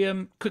 Shall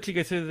we quickly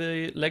go through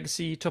the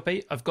Legacy top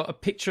 8? I've got a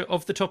picture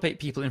of the top 8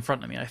 people in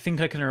front of me. I think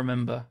I can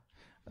remember.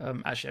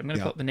 Actually, I'm going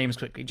to put the names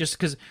quickly, just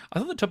because I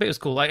thought the top 8 was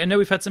cool. Like, I know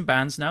we've had some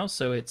bans now,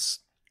 so it's,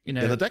 you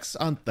know... Yeah, the decks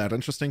aren't that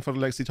interesting for the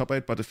Legacy top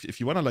 8, but if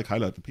you want to like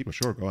highlight the people,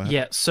 sure, go ahead.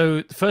 Yeah,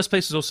 so the first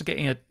place was also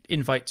getting an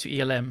invite to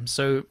ELM,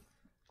 so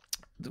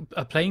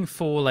playing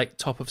for like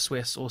top of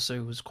Swiss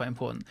also was quite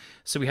important.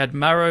 So we had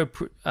Maro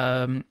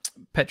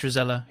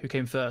Petrozella, who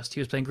came first. He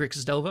was playing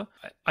Grixis Delver.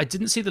 I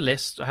didn't see the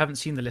list. I haven't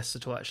seen the list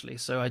at all, actually,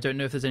 so I don't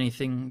know if there's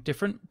anything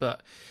different,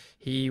 but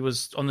he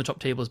was on the top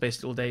tables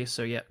basically all day.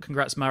 So yeah,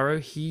 congrats, Maro.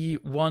 He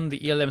won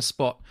the ELM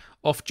spot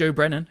off Joe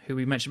Brennan, who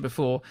we mentioned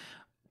before,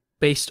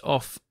 based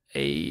off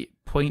a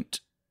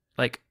point,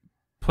 like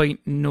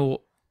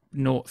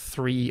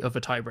 0.003 of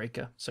a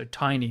tiebreaker. So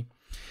tiny.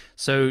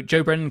 So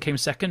Joe Brennan came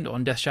second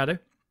on Death Shadow.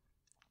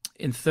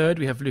 In third,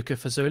 we have Luca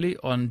Fazzoli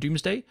on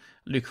Doomsday.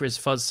 Luca is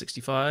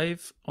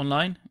Fuzz65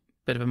 online,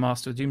 bit of a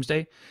master of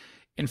Doomsday.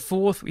 In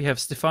fourth, we have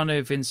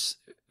Stefano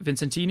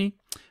Vincentini.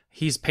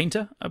 He's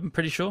Painter, I'm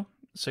pretty sure.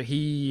 So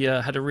he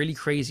had a really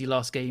crazy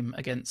last game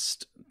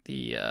against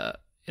the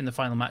in the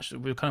final match that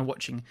we were kind of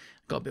watching.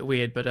 Got a bit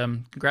weird, but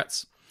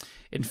congrats.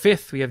 In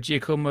fifth, we have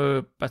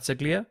Giacomo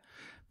Battaglia.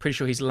 Pretty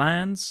sure he's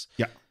Lands.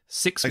 Yeah.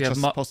 Sixth, I we have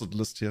just posted the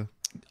list here.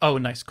 Oh,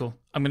 nice, cool.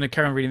 I'm going to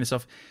carry on reading this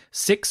off.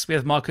 Sixth, we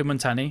have Marco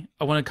Montani.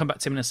 I want to come back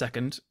to him in a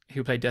second,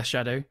 who played Death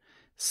Shadow.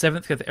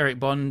 Seventh, we have Eric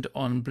Bond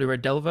on Blue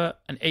Red Delver.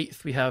 And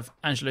eighth, we have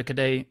Angelo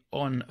Cadet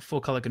on Full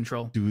Color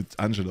Control. Dude,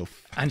 Angelo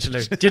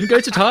didn't go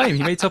to time.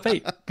 He made top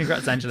 8.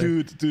 Congrats,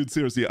 Angelo. Dude,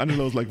 seriously,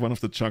 Angelo's like one of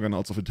the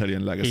juggernauts of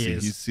Italian Legacy. He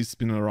He's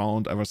been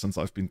around ever since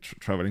I've been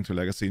traveling to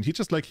Legacy, and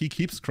he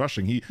keeps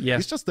crushing.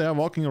 He's just there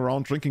walking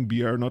around, drinking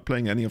beer, not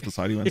playing any of the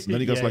side events, and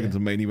then he goes into the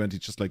main event. He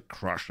just like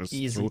crushes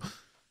through.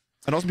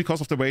 And also because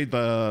of the way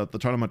the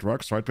tournament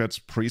works, right? Where it's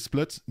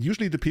pre-split.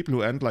 Usually the people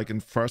who end like in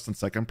first and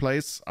second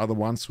place are the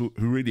ones who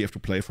really have to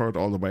play for it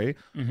all the way.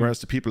 Mm-hmm. Whereas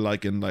the people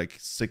like in like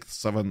 6th,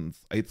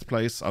 7th, 8th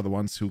place are the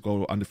ones who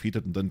go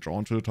undefeated and then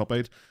drawn to the top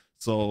 8.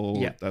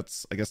 So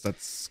I guess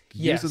that's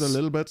used it a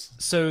little bit.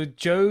 So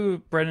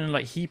Joe Brennan,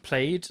 like he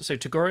played. So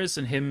Tagoras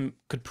and him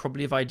could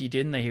probably have ID'd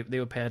in. They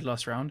were paired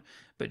last round.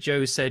 But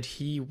Joe said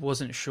he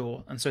wasn't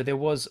sure. And so there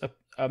was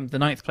the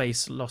 9th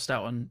place lost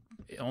out on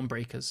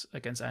breakers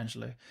against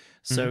Angelo.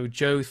 So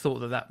Joe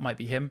thought that might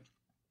be him.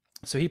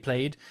 So he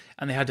played,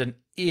 and they had an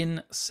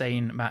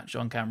insane match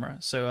on camera.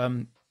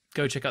 So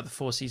go check out the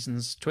Four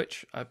Seasons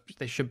Twitch.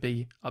 They should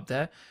be up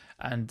there.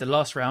 And the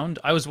last round,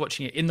 I was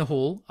watching it in the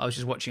hall. I was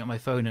just watching it on my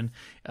phone, and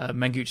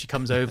Mangucci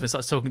comes over and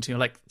starts talking to me. I'm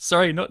like,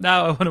 sorry, not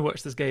now. I want to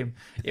watch this game.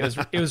 It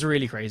was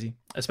really crazy.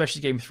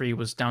 Especially game 3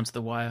 was down to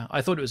the wire.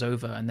 I thought it was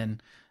over, and then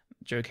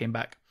Joe came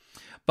back.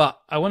 But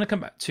I want to come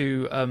back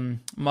to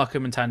Marco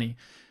Montani,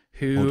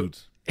 who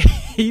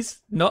he's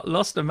not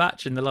lost a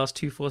match in the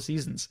last 4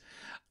 seasons.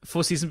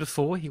 4 seasons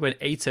before, he went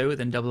 8-0,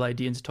 then double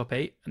ID into top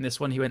 8. And this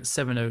one, he went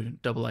 7-0,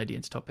 double ID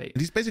into top 8.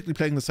 And he's basically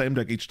playing the same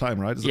deck each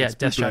time, right?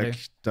 Death Shadow.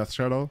 Death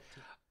Shadow.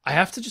 I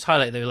have to just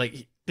highlight, though,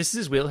 like, this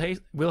is his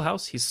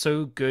wheelhouse. He's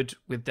so good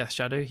with Death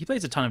Shadow. He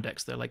plays a ton of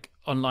decks, though. Like,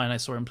 online, I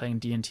saw him playing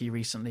D&T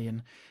recently,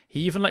 and he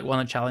even, like, won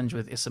a challenge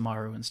with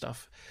Isamaru and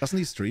stuff. Doesn't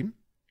he stream?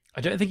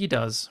 I don't think he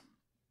does.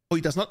 Oh,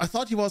 he does not? I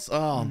thought he was...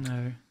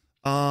 No.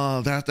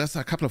 There's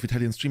a couple of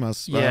Italian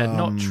streamers. Yeah,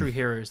 not True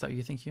Heroes that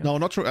you think. No,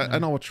 not True. I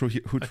know what True.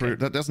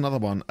 There's another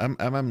one.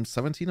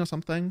 MM17 or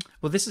something.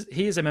 Well,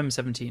 he is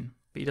MM17,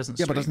 but he doesn't.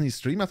 Yeah, but doesn't he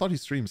stream? I thought he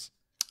streams.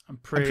 I'm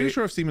pretty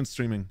sure I've seen him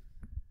streaming.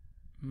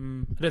 I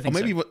don't think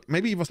so.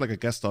 Maybe he was like a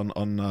guest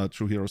on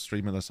True Heroes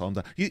stream and I saw him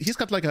there. He's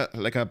got like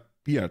a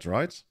beard,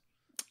 right?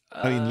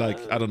 I mean, like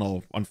I don't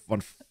know, one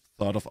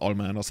third of all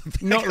man or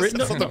something. Not really.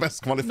 Not the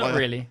best qualifier. Not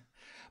really.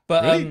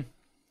 But really?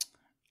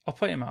 I'll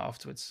point him out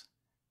afterwards.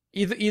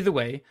 Either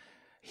way,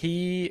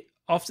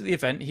 after the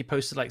event, he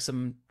posted like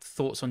some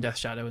thoughts on Death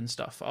Shadow and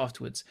stuff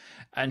afterwards.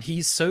 And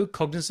he's so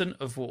cognizant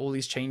of what all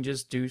these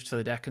changes do to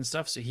the deck and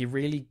stuff. So he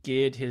really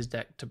geared his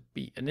deck to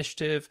beat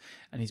Initiative,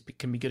 and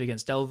can be good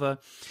against Delver.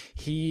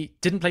 He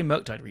didn't play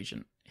Murktide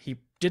Regent. He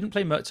didn't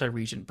play Murktide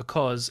Regent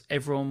because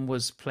everyone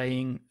was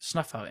playing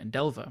Snuff Out in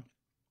Delver.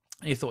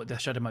 And he thought Death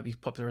Shadow might be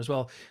popular as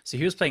well. So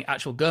he was playing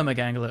actual Gurmag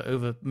Angler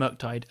over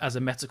Murktide as a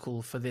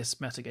meta-call for this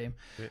metagame.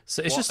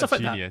 So it's just stuff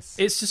like that.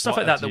 It's just stuff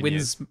like that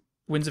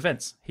wins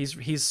events.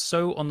 He's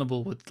so on the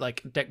ball with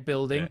like deck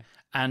building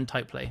and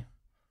type play.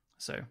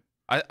 So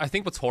I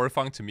think what's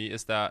horrifying to me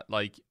is that,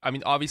 like, I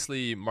mean,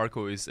 obviously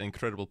Marco is an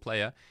incredible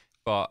player,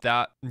 but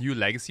that new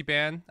Legacy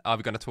ban we're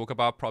going to talk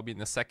about probably in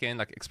a second,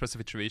 like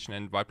Expressive Iteration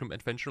and Plume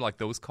Adventure, like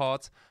those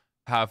cards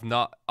are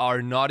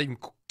not even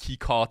key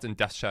cards in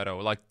Death Shadow.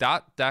 Like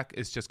that deck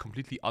is just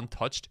completely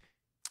untouched.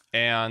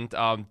 And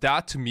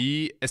that to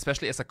me,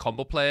 especially as a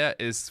combo player,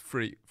 is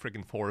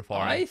freaking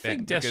horrifying. I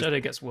think Death Shadow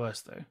gets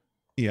worse though.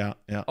 Yeah.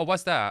 Oh,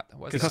 what's that?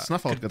 Because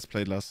Snuff Out gets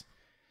played less.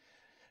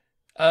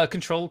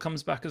 Control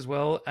comes back as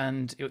well,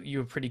 and you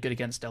were pretty good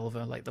against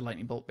Delver, like the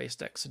Lightning Bolt based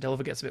deck. So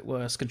Delver gets a bit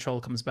worse. Control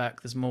comes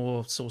back. There's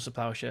more Source of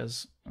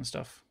Plowshares and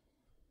stuff.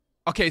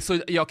 Okay, so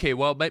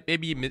well,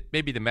 maybe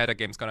the meta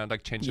game's gonna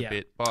like change a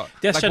bit, but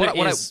Death like,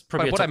 Shadow is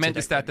probably what I meant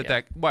is that the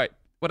deck. What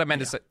I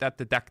meant is that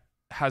the deck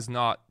has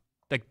not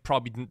like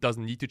probably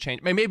doesn't need to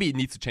change. Maybe it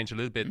needs to change a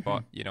little bit,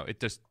 but it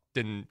just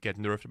didn't get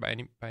nerfed by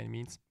any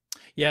means.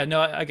 Yeah,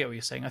 no, I get what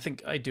you're saying. I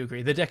think I do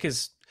agree. The deck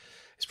is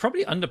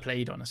probably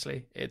underplayed.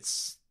 Honestly,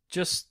 it's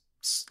just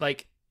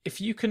like if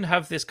you can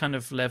have this kind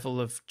of level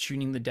of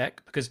tuning the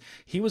deck, because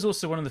he was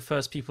also one of the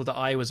first people that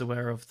I was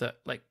aware of that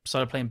like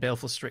started playing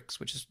Baleful Strix,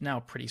 which is now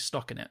pretty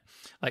stock in it.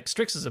 Like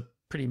Strix is a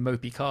pretty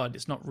mopey card.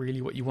 It's not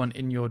really what you want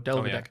in your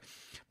Delver deck.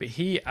 But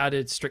he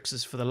added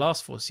Strixes for the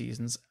last 4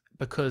 seasons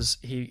because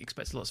he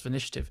expected lots of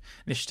initiative.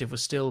 Initiative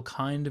was still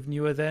kind of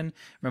newer then.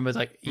 Remember,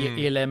 like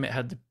ELM, it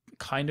had the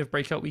kind of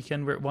breakout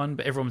weekend where it won,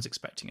 but everyone was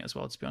expecting it as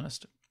well, to be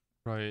honest.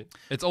 Right.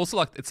 It's also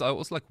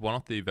like one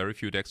of the very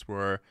few decks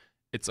where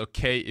it's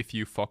okay if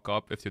you fuck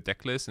up with your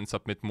deck list and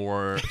submit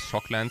more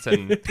shocklands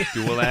and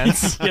dual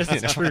lands. Yes,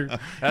 that's true.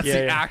 That's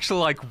the actual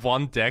like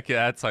one deck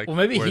that's like. Well,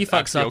 maybe he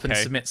fucks up and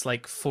submits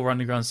like 4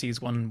 Underground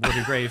Seas, 1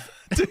 Watery Grave.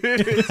 Dude,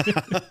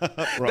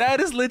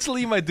 that is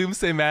literally my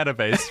Doomsday mana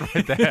base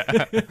right there.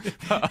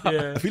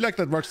 I feel like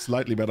that works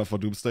slightly better for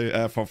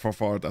Doomsday,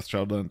 for Death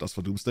Shadow than it does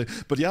for Doomsday.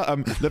 But yeah,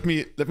 let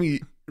me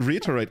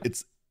reiterate.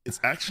 It's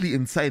actually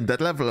insane,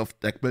 that level of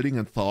deck building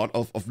and thought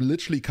of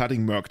literally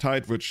cutting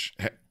Murktide, which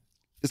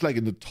is like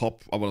in the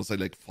top, I want to say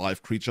like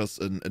 5 creatures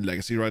in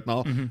Legacy right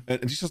now.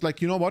 And he's just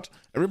like, you know what?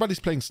 Everybody's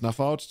playing Snuff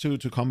Out to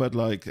combat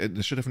like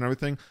initiative and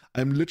everything.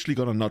 I'm literally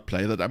gonna not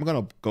play that. I'm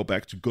gonna go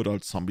back to good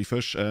old Zombie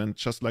Fish and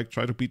just like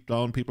try to beat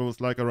down people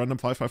with like a random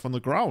 5/5 on the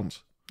ground.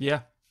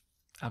 Yeah.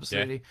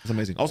 Absolutely. Yeah. It's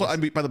amazing. Also,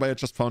 by the way, I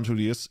just found who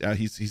he is. Yeah,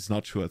 he's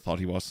not who I thought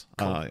he was.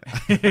 Cool.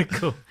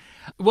 Cool.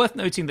 Worth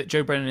noting that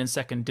Joe Brennan in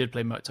second did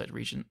play Murktide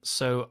Regent.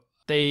 So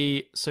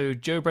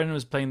Joe Brennan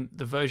was playing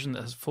the version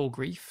that has 4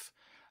 Grief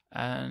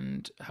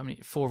and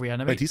 4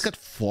 Reanimates. Wait, he's got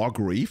 4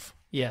 Grief?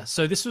 Yeah,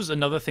 so this was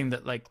another thing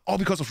that like... Oh,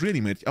 because of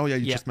Reanimate. Oh yeah,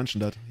 you just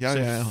mentioned that.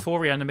 Yeah. 4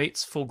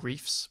 Reanimates, 4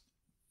 Griefs.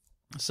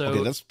 So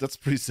okay, that's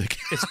pretty sick.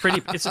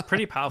 It's a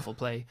pretty powerful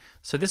play.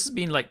 So this has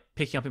been like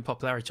picking up in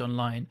popularity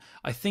online.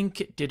 I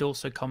think it did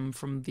also come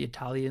from the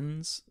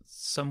Italians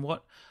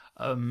somewhat.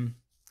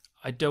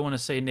 I don't want to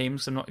say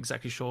names. I'm not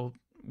exactly sure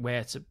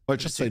where to. Well,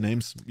 just say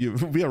names.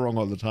 We are wrong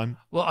all the time.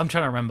 Well, I'm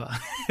trying to remember.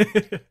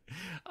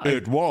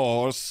 It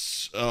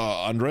was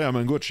Andrea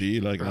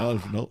Mangucci. Like, I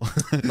don't know.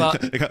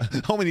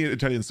 But how many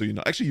Italians do you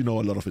know? Actually, you know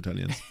a lot of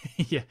Italians.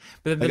 Yeah,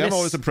 but like, I'm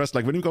always impressed.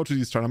 Like when you go to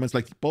these tournaments,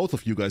 like both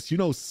of you guys, you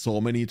know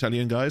so many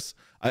Italian guys.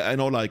 I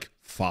know like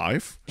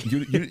 5.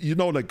 You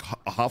know like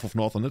half of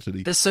Northern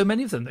Italy. There's so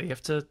many of them that you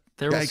have to.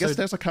 I guess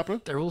there's a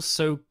couple. They're all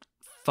so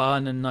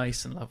fun and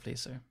nice and lovely.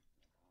 So.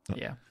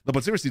 Yeah. No,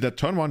 but seriously, that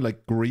turn 1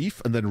 like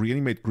Grief and then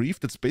Reanimate Grief,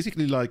 that's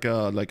basically like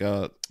a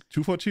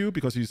 2/2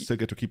 because you still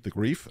get to keep the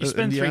Grief. You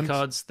spend 3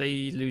 cards,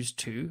 they lose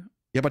 2.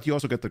 Yeah, but you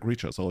also get the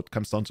creature, so it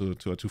comes down to a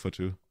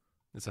 2/2.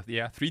 It's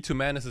 3/2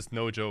 mana is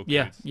no joke.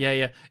 Yeah, dude.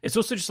 yeah. It's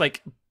also just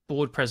like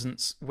board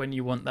presence when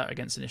you want that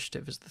against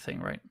initiative is the thing,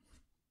 right?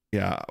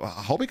 Yeah.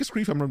 How big is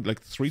Grief? I'm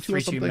like 3/2 or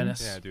something? 3/2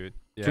 menace. Yeah, dude.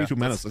 3/2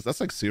 menace. That's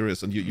like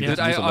serious, and you Dude, lose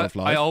a lot of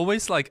life.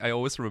 I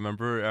always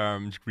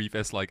remember Grief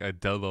as like a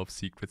Delver of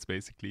Secrets,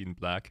 basically in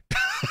black.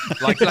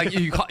 like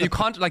you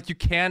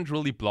can't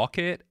really block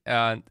it,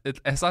 and it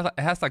has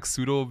like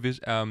pseudo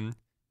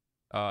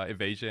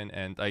evasion,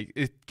 and like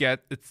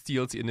it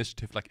steals the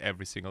initiative like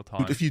every single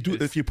time.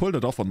 Dude, if you pull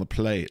that off on the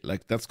play,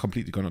 like that's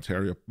completely gonna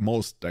tear your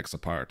most decks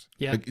apart.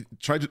 Yeah.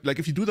 Like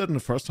if you do that in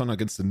the first turn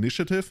against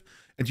initiative,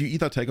 and you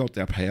either take out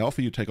their payoff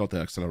or you take out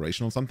their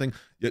acceleration or something,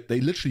 they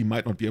literally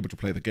might not be able to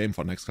play the game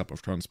for the next couple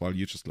of turns while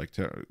you just grind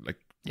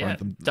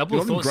them.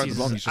 Double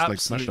Thoughtseize is just,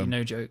 absolutely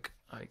no joke.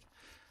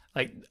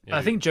 Like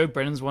I think Joe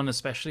Brennan's one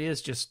especially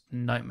is just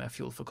nightmare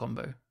fuel for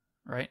combo,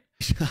 right?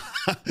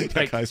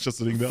 That guy's just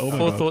sitting there. Oh my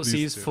 4 God,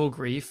 Thoughtseize, 4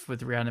 Grief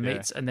with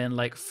Reanimates, and then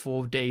like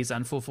 4 Days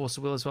and 4 Force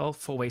of Will as well,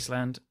 4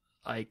 Wasteland.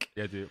 Like,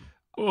 yeah, dude.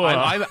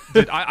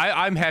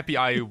 I'm happy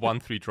I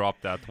 1/3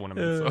 dropped that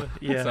tournament,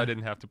 so I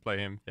didn't have to play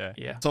him.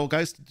 Yeah. So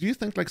guys, do you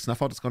think like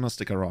Snuff Out is gonna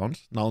stick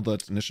around now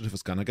that initiative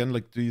is gone again?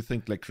 Like, do you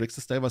think like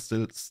Grixis Daver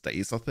still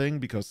stays a thing?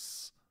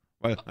 Because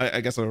well, I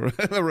guess I'm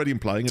already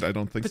implying it. I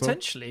don't think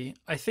potentially.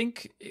 I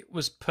think it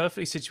was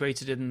perfectly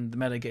situated in the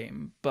meta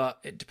game, but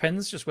it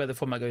depends just where the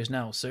format goes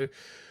now. So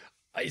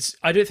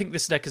I don't think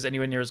this deck is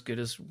anywhere near as good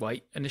as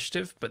White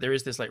Initiative, but there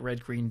is this like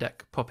red-green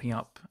deck popping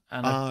up,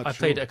 and I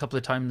played it a couple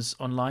of times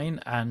online,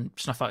 and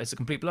Snuff Out is a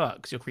complete blowout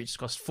because your creatures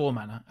cost 4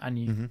 mana, and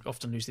you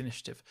often lose the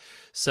initiative.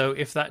 So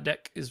if that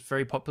deck is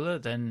very popular,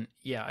 then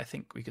yeah, I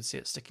think we could see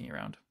it sticking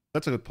around.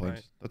 That's a good point.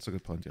 Right. That's a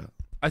good point, yeah.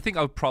 I think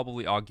I would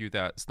probably argue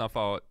that Snuff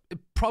Out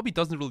probably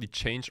doesn't really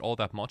change all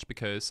that much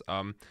because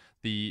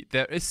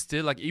there is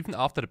still, like, even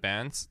after the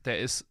bans, there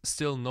is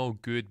still no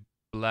good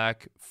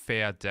black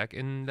fair deck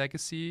in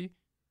Legacy,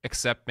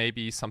 except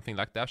maybe something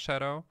like Death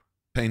Shadow.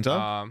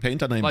 Painter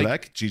named like,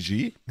 Black,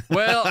 GG.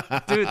 Well,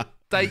 dude,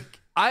 like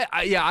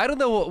I don't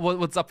know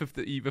what's up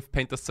with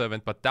Painter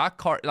Servant, but that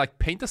card, like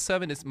Painter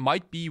Servant,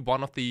 might be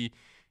one of the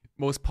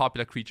most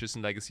popular creatures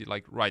in Legacy,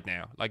 like right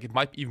now. Like it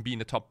might even be in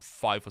the top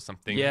 5 or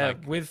something. Yeah,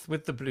 like,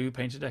 with the blue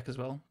painter deck as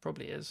well,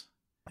 probably is.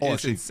 Oh,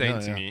 it's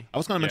insane to me. I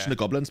was going to mention the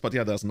goblins, but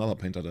yeah, there's another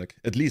painter deck.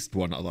 At least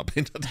one other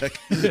painter deck.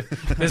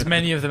 There's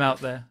many of them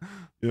out there.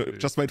 Yeah,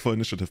 just wait for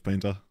initiative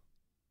painter.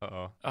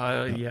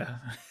 Yeah.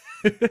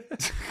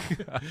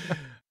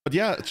 But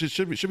yeah,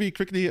 should we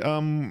quickly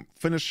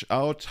finish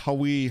out how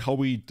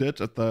we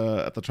did at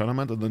the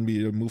tournament, and then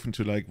we move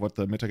into like what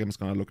the metagame is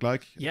gonna look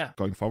like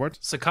going forward?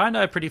 So Kai and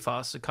I are pretty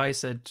fast. So Kai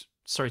said,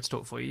 "Sorry to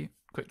talk for you."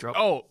 Quick drop.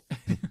 Oh,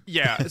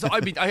 yeah. So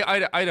I mean, I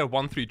had a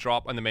 1-3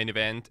 drop on the main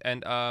event,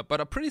 and but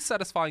a pretty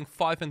satisfying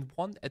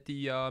 5-1 at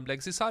the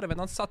Legacy side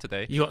event on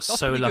Saturday. You got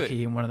so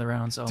lucky in one of the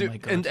rounds. Oh, dude, my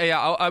god! And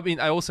I mean,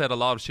 I also had a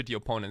lot of shitty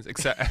opponents,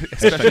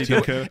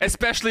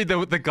 especially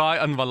the guy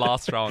on the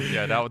last round.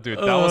 Yeah, that was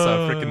a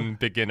freaking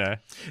beginner.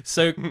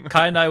 So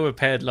Kai and I were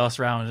paired last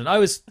round, and I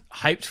was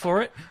hyped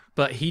for it,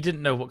 but he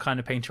didn't know what kind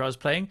of painter I was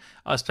playing.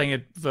 I was playing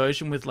a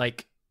version with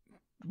like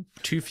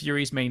 2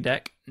 Furies main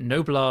deck,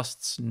 no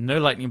blasts, no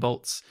lightning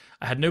bolts.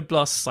 I had no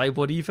blast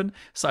sideboard even,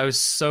 so I was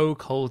so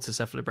cold to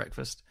Cephalid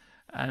Breakfast.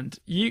 And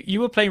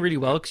you were playing really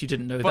well because you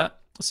didn't know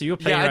that, so you were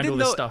playing around all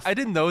this stuff. I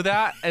didn't know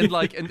that, and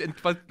like,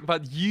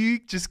 but you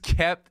just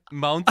kept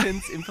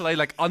mountains in play,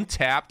 like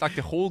untapped, like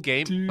the whole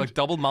game, dude. Like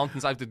double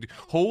mountains. I have to do.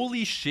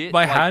 Holy shit!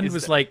 My hand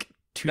was like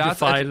 2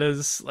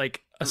 Defilers,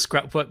 like a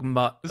Scrapwork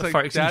Mutt, a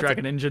Phyrexian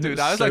Dragon Engine. Dude,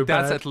 I was so like,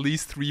 that's at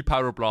least 3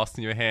 Pyroblasts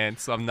in your hand,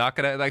 so I'm not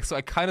gonna like. So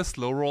I kind of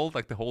slow rolled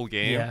like the whole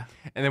game. Yeah.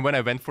 And then when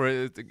I went for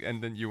it,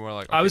 and then you were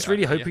like, okay, I was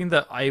really hoping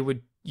that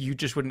you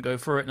just wouldn't go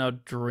for it, and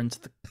I'd draw into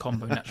the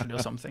combo naturally or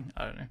something.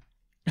 I don't know.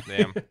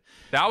 Damn,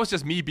 that was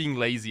just me being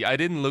lazy. I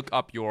didn't look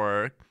up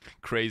your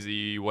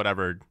crazy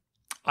whatever.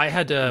 I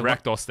had a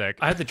Rakdos deck.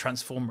 I had the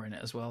Transformer in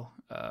it as well.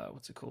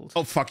 What's it called?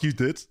 Oh fuck, you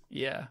did?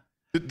 Yeah.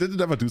 Did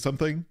it ever do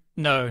something?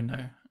 No.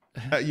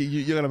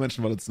 You're gonna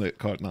mention what it's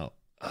called now.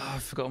 Oh,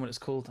 I've forgotten what it's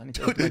called. I need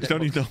to.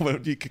 Don't you know?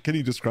 Can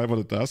you describe what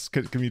it does?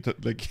 Can you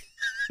like?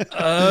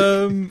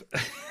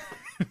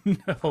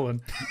 No, hold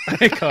on.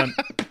 I can't.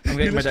 I'm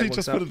you literally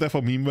just put it there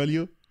for meme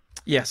value.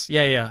 Yes.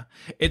 Yeah.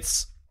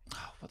 It's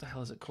what the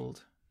hell is it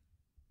called?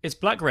 It's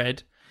black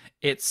red.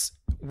 It's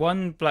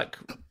 1 black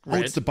red.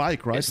 Oh, it's the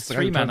bike, right? It's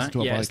 3 mana.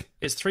 Yeah,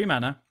 it's 3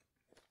 mana.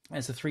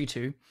 It's a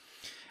 3/2,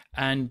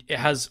 and it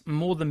has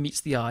more than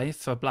meets the eye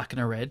for black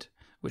and a red,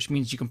 which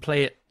means you can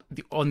play it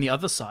on the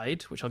other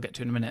side, which I'll get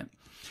to in a minute.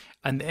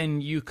 And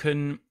then you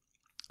can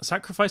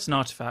sacrifice an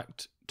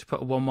artifact to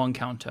put a 1/1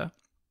 counter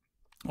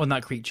on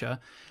that creature.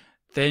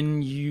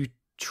 Then you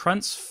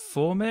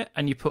transform it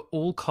and you put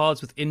all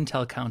cards with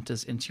intel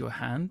counters into your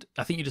hand.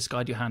 I think you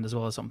discard your hand as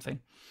well or something.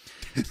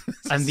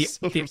 And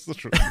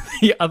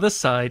the other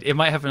side, it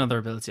might have another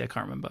ability, I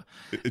can't remember.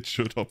 It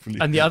should, hopefully.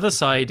 And the other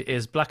side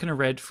is black and a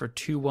red for a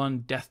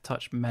 2/1 Death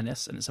Touch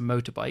Menace, and it's a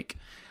motorbike.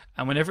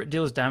 And whenever it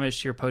deals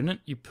damage to your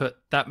opponent, you put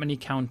that many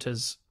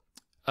counters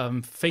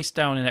face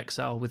down in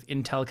exile with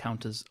intel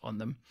counters on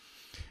them.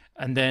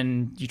 And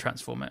then you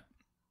transform it.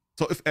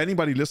 So if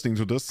anybody listening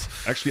to this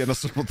actually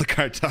understood what the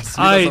card does,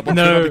 I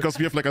know, because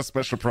we have like a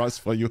special prize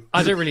for you.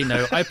 I don't really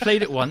know. I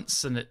played it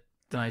once and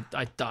then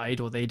I died,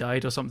 or they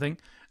died or something.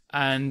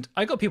 And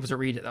I got people to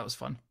read it. That was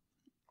fun.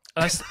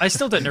 I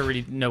still don't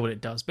really know what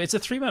it does, but it's a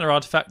 3-mana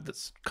artifact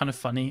that's kind of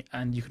funny,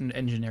 and you can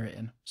engineer it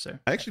in. So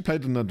I actually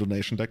played in a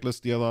donation deck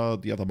list the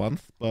other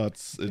month,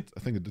 but I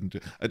think it didn't do.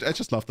 I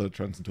just love that it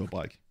turns into a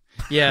bike.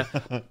 Yeah,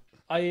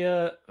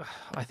 I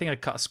think I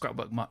cut a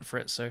Scrapbook Mutt for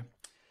it, so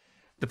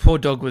the poor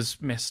dog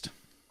was missed.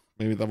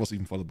 Maybe that was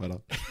even for the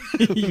better.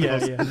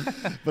 yeah.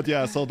 But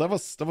yeah, so that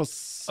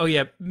was. Oh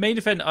yeah, main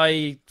event.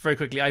 I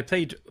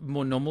played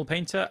more normal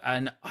painter,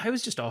 and I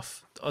was just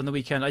off on the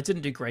weekend. I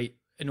didn't do great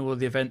in all of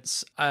the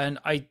events, and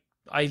I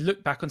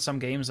look back on some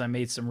games, I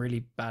made some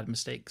really bad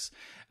mistakes.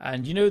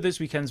 And you know those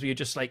weekends where you're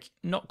just like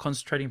not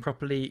concentrating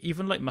properly,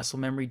 even like muscle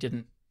memory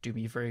didn't do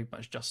me very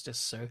much justice.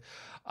 So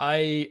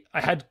I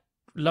had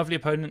lovely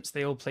opponents,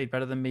 they all played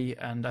better than me,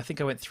 and I think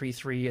I went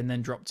 3-3 and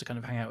then dropped to kind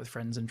of hang out with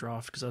friends and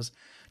draft because I was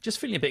just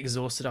feeling a bit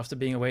exhausted after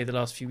being away the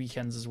last few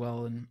weekends as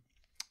well, and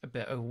a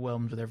bit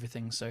overwhelmed with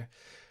everything. So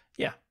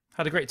yeah,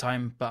 had a great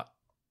time, but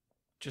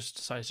just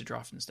decided to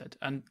draft instead,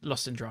 and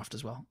lost in draft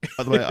as well.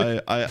 By the way,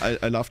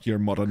 I loved your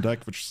modern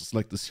deck, which is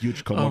like this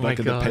huge combo deck,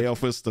 and the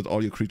payoff is that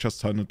all your creatures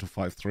turn into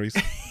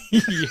 5/3s.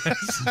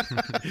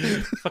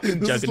 Yes. Fucking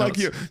this juggernauts. is like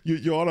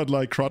you ordered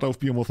like Crowd of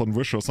Behemoth on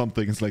Wish or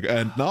something. It's like,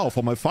 and now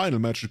for my final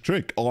magic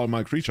trick, all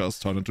my creatures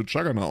turn into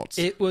juggernauts.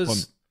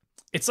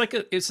 It's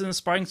an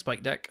Inspiring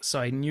Spike deck, so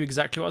I knew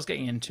exactly what I was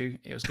getting into.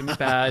 It was gonna be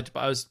bad,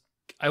 but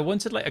I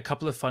wanted like a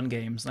couple of fun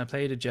games, and I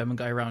played a German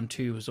guy round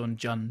 2 who was on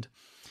Jund.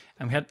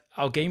 And we had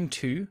our game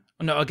 2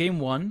 No, our game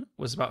 1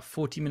 was about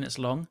 40 minutes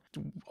long.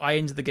 I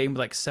ended the game with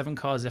like 7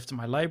 cards left in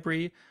my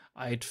library.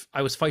 I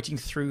was fighting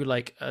through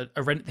like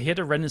he had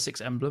a Ren and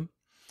 6 emblem.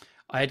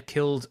 I had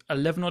killed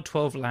 11 or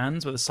 12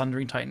 lands with a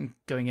Sundering Titan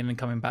going in and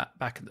coming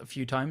back a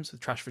few times with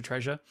Trash for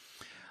Treasure.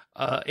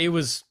 It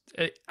was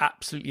an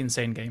absolutely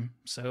insane game.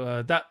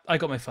 So that I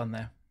got my fun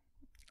there.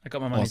 I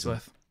got my money's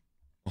worth.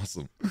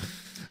 Awesome.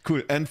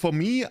 Cool. And for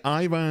me,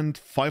 I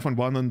went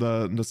 5-1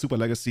 in the Super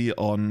Legacy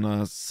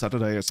on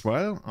Saturday as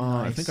well.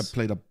 Nice. I think I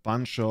played a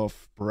bunch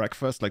of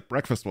Breakfast. Like,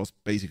 Breakfast was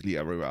basically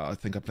everywhere. I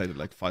think I played it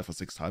like 5 or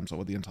 6 times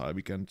over the entire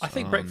weekend. I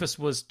think Breakfast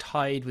was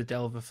tied with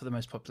Delver for the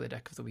most popular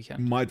deck of the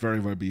weekend. Might very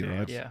well be,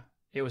 right? Yeah.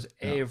 It was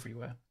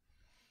everywhere.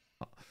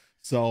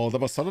 So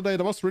that was Saturday.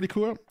 That was really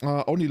cool.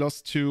 Only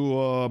lost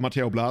to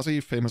Matteo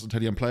Blasi, famous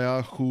Italian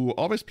player who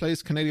always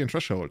plays Canadian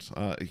Threshold.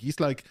 He's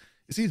like...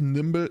 Is he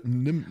Nimble? Is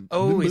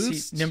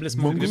he Nimblest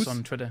Mongoose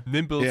on Twitter?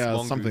 Nimblest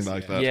Mongoose. Something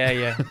like that.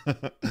 Yeah.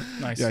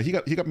 Nice. Yeah, he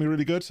got me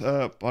really good,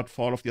 but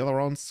for all of the other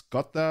rounds,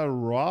 got there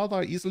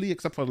rather easily,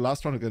 except for the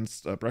last round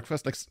against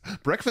Breakfast. Like,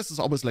 Breakfast is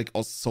always like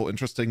also so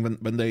interesting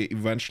when they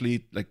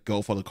eventually like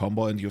go for the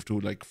combo and you have to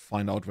like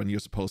find out when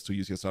you're supposed to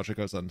use your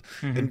surgicals. And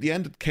in the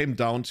end, it came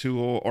down to,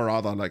 or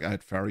rather, like I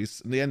had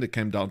fairies. In the end, it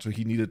came down to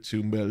he needed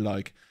to mill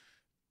like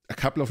a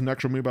couple of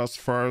Necromoebas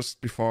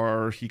first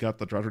before he got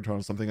the Dredge Return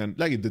or something, and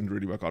like it didn't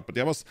really work out. But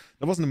that was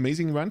an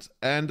amazing event.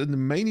 And in the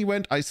main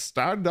event, I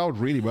started out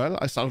really well.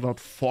 I started out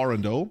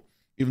 4-0,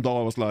 even though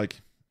I was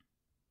like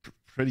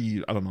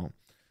pretty, I don't know.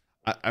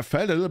 I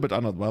felt a little bit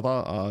under the weather.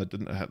 I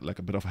had like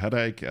a bit of a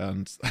headache,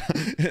 and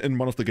in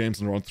one of the games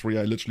in round 3,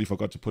 I literally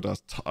forgot to put a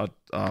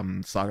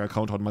Saga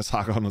count on my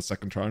Saga on the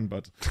second turn,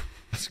 but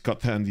got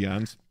there in the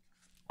end.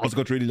 Also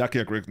got really lucky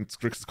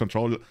against Grixis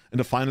Control. In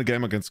the final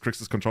game against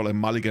Grixis Control, I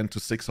mulliganed to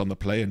 6 on the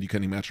play, and you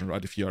can imagine,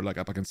 right, if you're like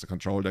up against the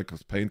control deck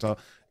with Painter,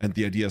 and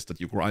the idea is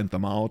that you grind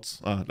them out,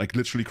 like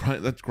literally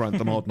grind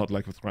them out, not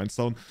like with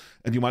Grindstone,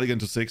 and you mulligan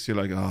to 6, you're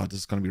like,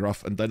 this is gonna be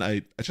rough, and then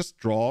I just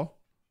draw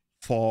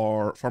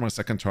for my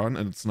second turn,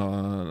 and it's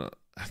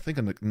I think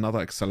another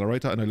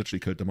accelerator, and I literally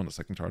killed them on the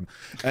second turn.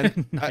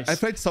 And nice. I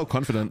felt so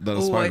confident that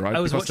as well, right?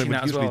 I was watching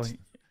that as well.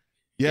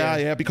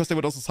 Yeah, because they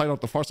would also side out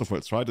the Force of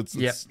Wills, right?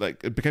 It's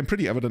like it became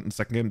pretty evident in the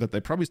second game that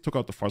they probably took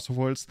out the Force of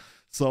Wills.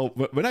 So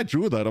when I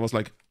drew that, I was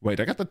like, wait,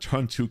 I got the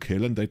turn 2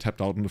 kill and they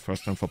tapped out in the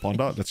first turn for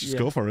Ponder. Let's just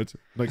go for it.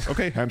 Like,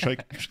 okay,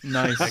 handshake.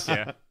 Nice.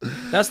 Yeah.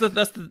 That's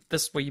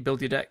where you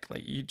build your deck.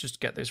 Like you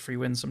just get those free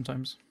wins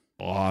sometimes.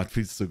 Oh, it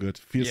feels so good.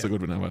 Feels so good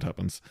whenever it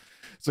happens.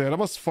 So yeah, that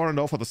was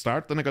 4-0 for the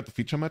start. Then I got the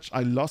feature match.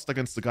 I lost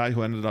against the guy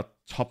who ended up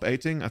top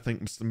 8ing. I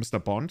think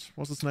Mr. Bond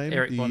was his name.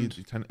 Eric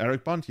Bond.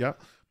 Eric Bond, yeah.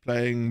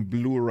 Playing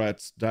Blue-Red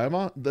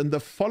Dalma. Then the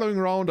following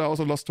round, I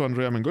also lost to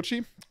Andrea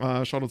Mengucci.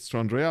 Shoutouts to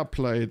Andrea.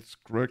 Played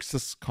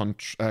Grixis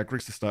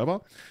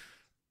Dalma.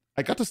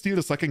 I got to steal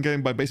the second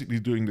game by basically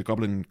doing the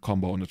Goblin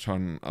combo on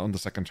the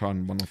second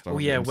turn. One of the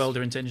games.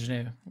 Welder into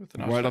Engineer with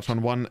an Welder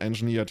turn 1,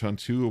 Engineer turn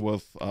 2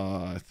 with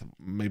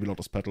maybe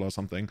Lotus Petal or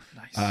something.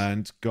 Nice.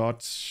 And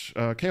got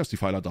Chaos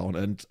Defiler down.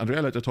 And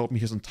Andrea later told me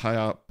his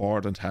entire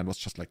board and hand was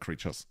just like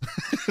creatures.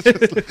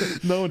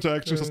 No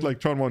interaction, just like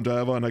turn 1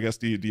 Delver. And I guess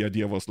the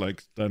idea was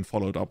like then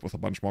followed up with a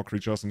bunch more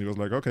creatures. And he was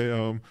like,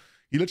 okay,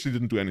 he literally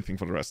didn't do anything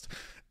for the rest.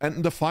 And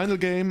in the final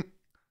game,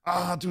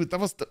 dude,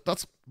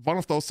 that's one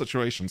of those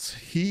situations.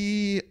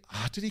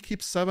 Did he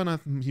keep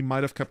 7? He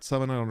might have kept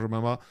 7, I don't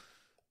remember.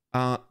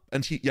 And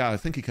I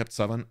think he kept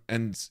 7.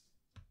 And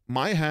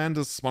my hand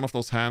is one of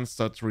those hands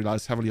that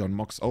relies heavily on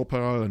Mox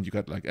Opal, and you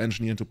get like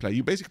Engineer into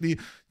play.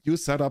 You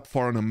set up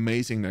for an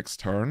amazing next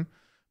turn,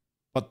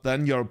 but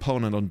then your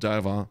opponent on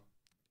Delver,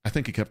 I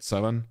think he kept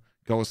 7,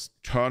 goes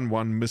turn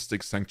 1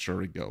 Mystic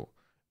Sanctuary go.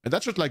 And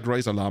that should like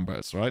raise alarm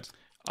bells, right?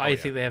 I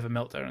think they have a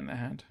meltdown in their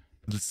hand.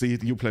 See,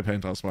 you play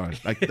Painter as well.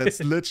 Like,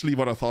 that's literally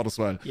what I thought as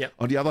well. Yep.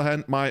 On the other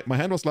hand, my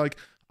hand was like,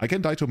 I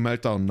can die to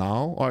Meltdown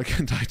now, or I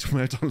can die to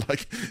Meltdown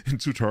like in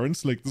 2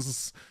 turns. Like,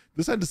 this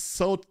hand is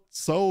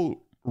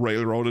so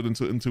railroaded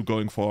into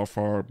going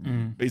for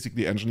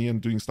basically Engineer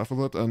and doing stuff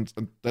with it, and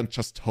then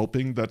just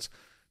hoping that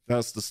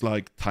there's this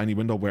like tiny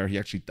window where he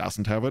actually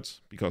doesn't have it.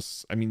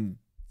 Because I mean,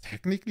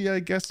 technically, I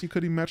guess you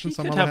could imagine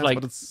some other hands,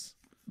 but it's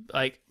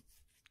like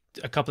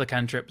a couple of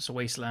cantrips, a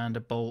Wasteland, a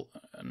Bolt,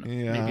 and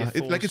maybe a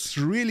Force. It's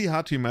really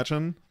hard to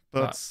imagine.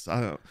 But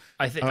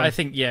I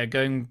think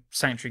going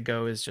Sanctuary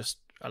Go is just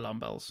alarm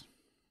bells.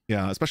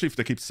 Yeah, especially if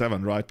they keep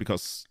 7, right?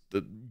 Because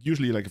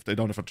usually, like, if they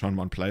don't have a turn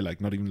 1 play, like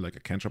not even like a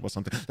cantrip or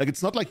something, like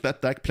it's not like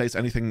that deck plays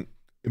anything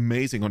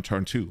amazing on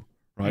turn 2,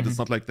 right? Mm-hmm. It's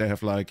not like they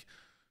have like,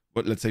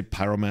 let's say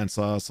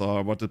Pyromancers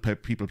or what did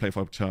people play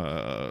for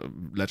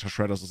Ledger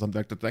Shredders or something.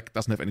 Like the deck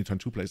doesn't have any turn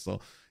 2 plays, so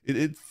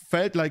it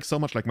felt like so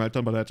much like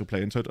Meltdown, but I had to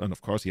play into it, and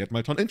of course he had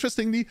Meltdown.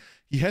 Interestingly,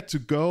 he had to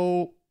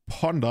go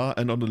Ponder,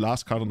 and on the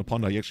last card on the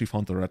Ponder, he actually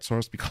found the red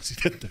source because he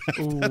didn't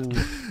have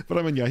that. But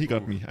I mean, yeah, he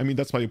got me. I mean,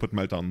 that's why you put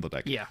Meltdown in the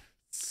deck. Yeah.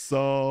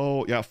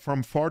 So yeah,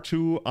 from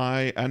 4-2,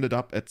 I ended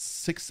up at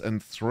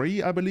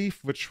 6-3, I believe,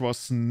 which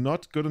was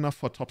not good enough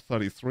for top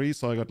 33.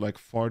 So I got like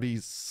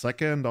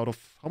 42nd out of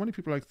how many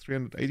people? Like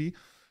 380.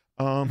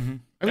 I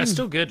mean, That's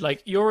still good.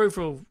 Like, your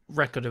overall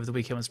record over the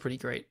weekend was pretty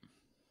great.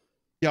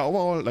 yeah,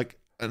 overall, like,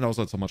 and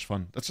also it's so much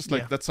fun. That's just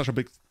like, that's such a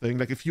big thing.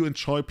 Like, if you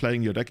enjoy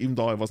playing your deck, even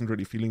though I wasn't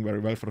really feeling very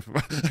well for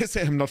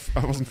the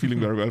I wasn't feeling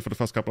very well for the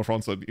first couple of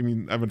rounds. So, I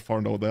mean, I went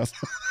 4-0 there. So.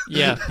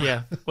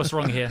 Yeah. What's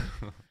wrong here?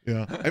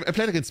 Yeah. I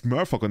played against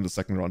Murphock in the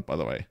second round, by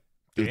the way.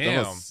 Dude,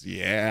 Damn.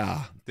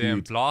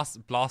 Damn, Dude.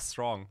 Blast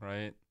strong,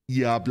 right?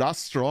 Yeah,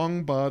 Blast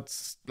strong,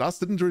 but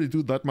Blast didn't really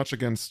do that much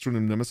against True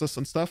Nemesis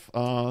and stuff.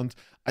 And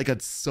I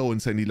got so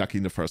insanely lucky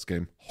in the first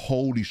game.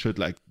 Holy shit,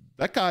 like,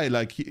 that guy,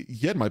 like,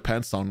 he had my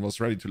pants down, was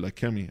ready to, like,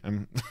 kill me.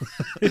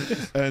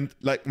 And,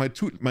 like,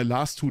 my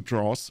last 2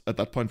 draws at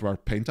that point were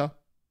Painter,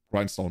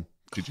 Grindstone,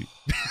 GG.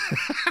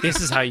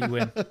 This is how you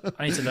win.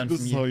 I need to learn This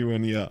from is you. how you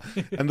win, yeah.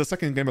 And the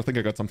second game, I think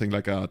I got something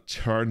like a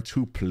turn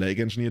 2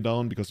 Plague Engineer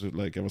down because,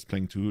 like, I was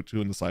playing 2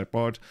 in the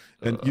sideboard.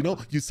 And, you know,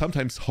 you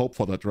sometimes hope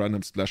for that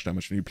random splash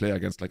damage when you play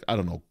against, like, I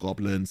don't know,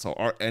 goblins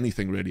or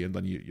anything really, and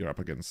then you're up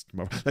against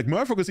Murphock. Like,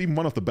 Murphock is even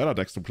one of the better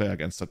decks to play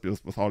against that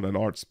with all their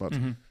lords, but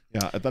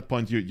yeah, at that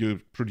point,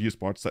 you produce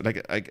boards that,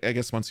 like, I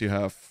guess once you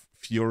have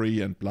Fury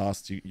and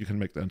Blast, you can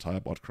make the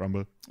entire board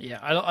crumble. Yeah,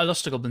 I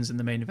lost to goblins in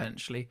the main event,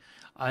 actually.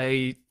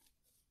 I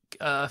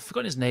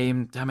forgot his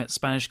name. Damn it,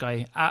 Spanish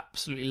guy.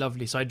 Absolutely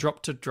lovely. So I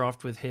dropped a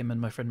draft with him and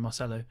my friend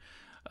Marcelo.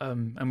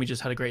 And we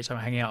just had a great time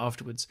hanging out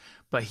afterwards.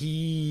 But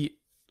he,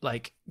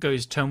 like,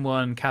 goes turn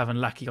 1, Cav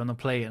and Lackey on the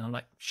play. And I'm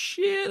like,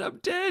 shit, I'm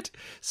dead.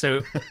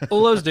 So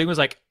all I was doing was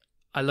like,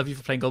 I love you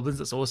for playing goblins.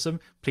 That's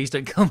awesome. Please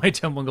don't kill my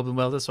turn 1 goblin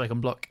welder so I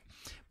can block.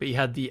 But he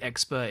had the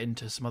expert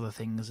into some other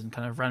things and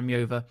kind of ran me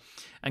over.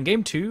 And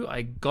game 2,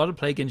 I got a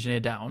Plague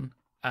Engineer down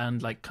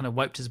and, like, kind of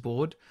wiped his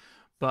board.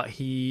 But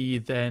he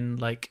then,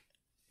 like,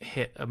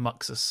 hit a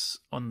Muxus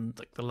on,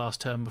 like, the last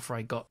turn before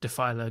I got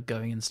Defiler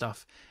going and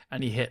stuff.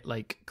 And he hit,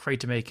 like,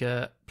 Crater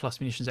Maker plus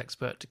Munitions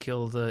Expert to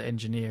kill the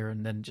Engineer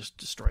and then just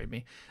destroyed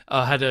me.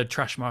 I had a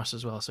Trash Master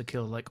as well, so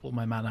killed, like, all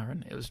my mana.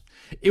 And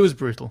it was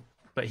brutal.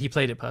 But he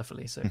played it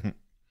perfectly, so...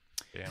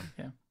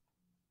 Yeah.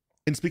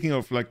 And speaking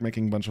of, like,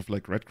 making a bunch of,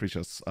 like, red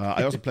creatures,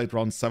 I also played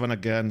round 7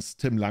 against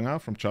Tim Langer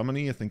from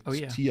Germany. I think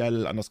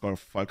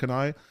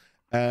TL_Falconeye.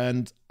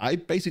 And I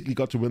basically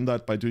got to win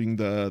that by doing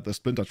the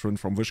Splinter Twin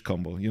from Wish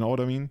combo. You know what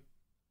I mean?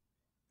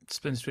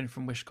 Splinter Twin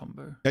from Wish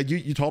combo. Yeah, you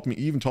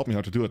even taught me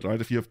how to do it, right?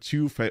 If you have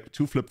two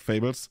flipped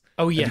Fables.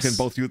 Oh, yes. You can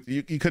both use,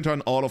 you can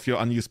turn all of your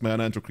unused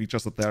mana into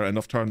creatures at their end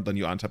of turn, then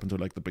you untap into,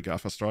 like, the big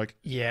Alpha Strike.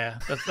 Yeah,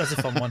 that's a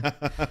fun one.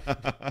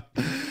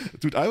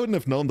 Dude, I wouldn't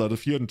have known that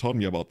if you hadn't taught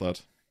me about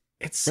that.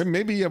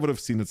 Maybe I would have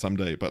seen it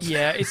someday, but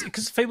yeah, it's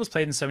because Fable's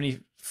played in so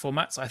many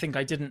formats. I think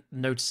I didn't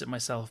notice it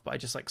myself, but I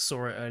just, like,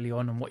 saw it early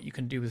on what you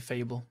can do with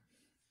Fable.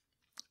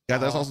 Yeah,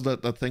 there's also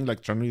that thing, like,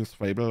 generally with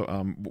Fable,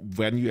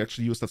 when you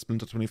actually use that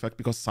Splinter Twin effect,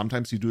 because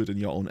sometimes you do it in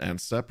your own end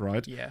step,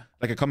 right? Yeah.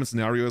 Like, a common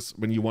scenario is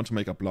when you want to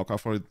make a blocker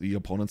for the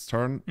opponent's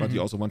turn, but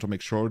you also want to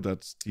make sure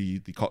that the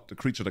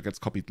creature that gets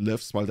copied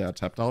lives while they are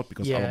tapped out,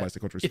 because otherwise they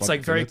could respond. It's, like,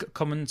 very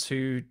common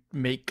to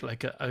make,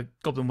 like, a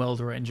Goblin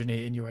Welder or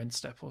Engineer in your end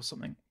step or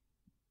something.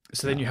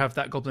 So then you have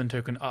that Goblin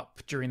token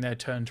up during their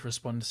turn to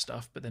respond to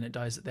stuff, but then it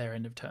dies at their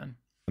end of turn.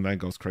 And then it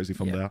goes crazy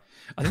from there.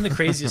 I think the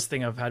craziest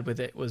thing I've had with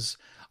it was,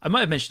 I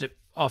might have mentioned it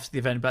after the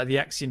event, but at the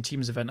Axion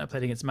Teams event, I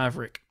played against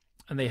Maverick,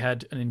 and they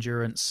had an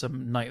Endurance,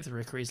 some Knight of the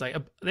Rickeries. Like,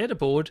 they had a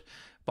board,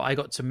 but I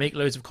got to make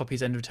loads of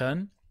copies end of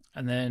turn,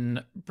 and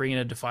then bring in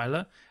a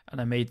Defiler, and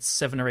I made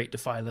 7 or 8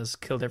 Defilers,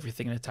 killed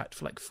everything, and attacked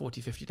for, like,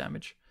 40-50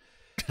 damage.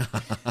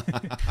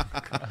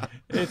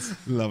 It's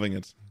loving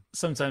it.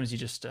 Sometimes you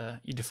just,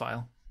 you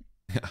defile.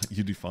 Yeah,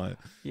 you defile.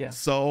 Yeah.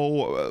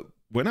 So,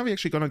 when are we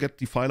actually going to get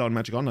Defiler on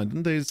Magic Online?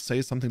 Didn't they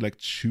say something like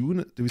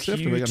June? Do we still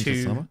have to wait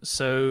until summer?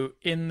 So,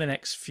 in the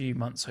next few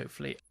months,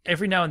 hopefully.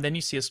 Every now and then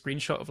you see a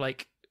screenshot of,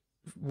 like,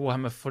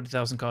 Warhammer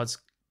 40,000 cards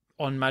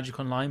on Magic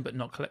Online, but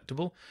not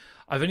collectible.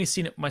 I've only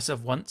seen it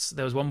myself once.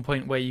 There was one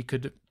point where you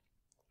could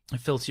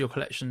filter your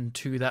collection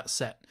to that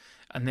set.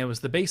 And there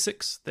was the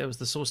basics, there was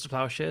the Source to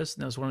Plowshares,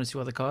 and there was 1 or 2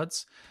 other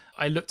cards.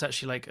 I looked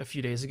actually, like, a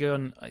few days ago,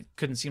 and I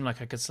couldn't seem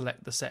like I could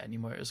select the set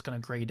anymore. It was kind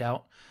of grayed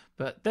out,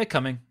 but they're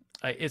coming.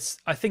 I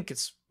think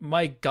it's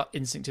my gut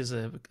instinct is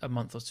a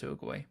month or 2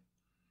 away.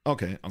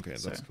 Okay,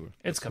 that's cool.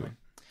 It's coming.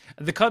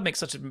 Cool. The card makes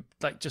such a,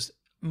 like, just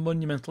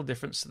monumental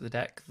difference to the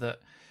deck that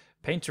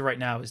Painter right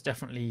now is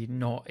definitely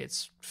not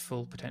its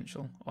full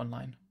potential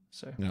online.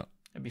 So yeah,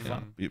 it'd be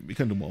fun. We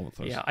can do more with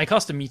those. Yeah, I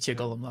cast a Meteor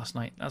Golem last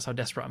night. That's how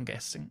desperate I'm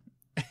guessing.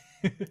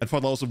 And for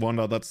those who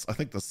wonder, that's, I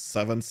think, the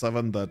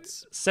 7/7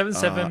 that's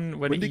 7/7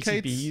 when it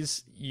indicates...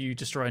 ETBs, you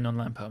destroy a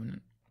non-land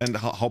permanent. And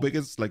how big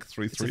is it? Like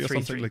 3/3 or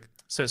something? Like...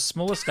 So it's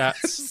smaller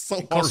stats, so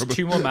it costs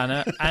 2 more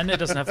mana, and it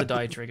doesn't have the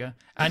die trigger,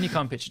 and you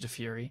can't pitch it to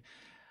Fury,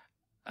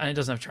 and it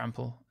doesn't have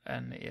trample,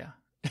 and yeah.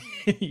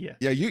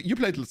 Yeah, you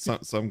played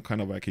some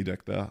kind of wacky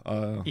deck there.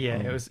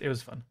 It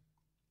was fun.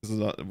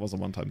 It was a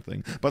one-time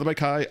thing. By the way,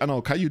 Kai,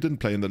 you didn't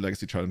play in the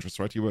Legacy Challenges,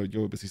 right? You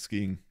were busy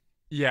skiing.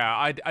 Yeah,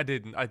 I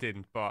didn't,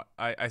 but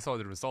I saw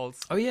the results.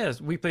 Oh yeah,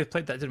 we played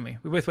that, didn't we?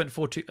 We both went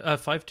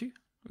 5-2,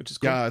 which is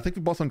cool. Yeah, I think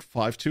we both went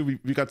 5-2.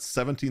 We got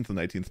 17th and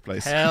 18th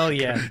place. Hell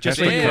yeah,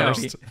 just like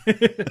first.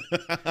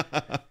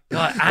 God,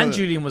 And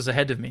Julian was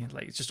ahead of me.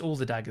 Like, it's just all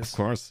the daggers. Of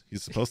course,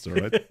 he's supposed to,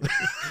 right?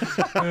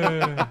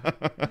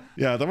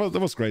 Yeah, that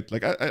was great.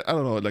 Like, I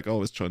don't know. Like, I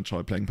always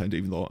enjoy playing Painter,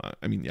 even though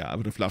I mean, yeah, I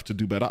would have loved to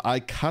do better. I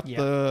cut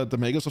the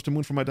Magus of the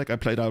Moon from my deck. I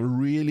played a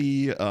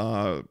really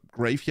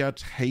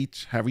graveyard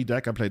hate heavy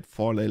deck. I played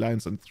 4 ley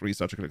lines and 3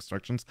 surgical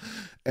extractions,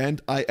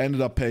 and I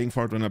ended up paying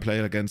for it when I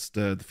played against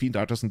the Fiend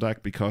Artisan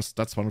deck, because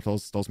that's one of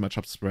those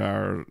matchups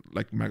where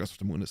like Magus of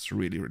the Moon is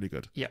really, really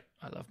good. Yeah,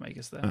 I love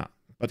Magus there. Yeah.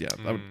 But yeah,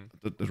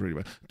 that's really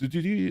well. Do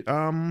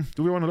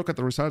we want to look at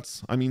the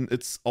results? I mean,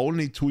 it's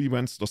only 2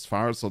 events thus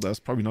far, so there's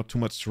probably not too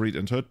much to read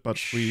into it. But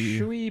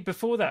should we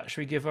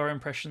give our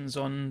impressions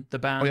on the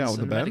bands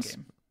and the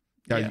metagame?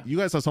 Yeah, you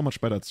guys are so much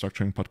better at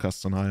structuring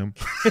podcasts than I am.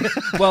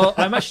 Well,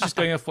 I'm actually just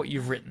going off what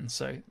you've written,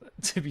 so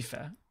to be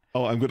fair.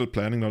 Oh, I'm good at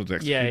planning, not at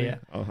executing. Yeah.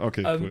 Oh,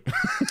 okay, cool.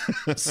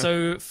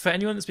 So for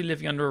anyone that's been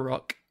living under a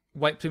rock,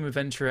 White Plume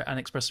Adventurer and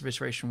Expressive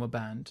Iteration were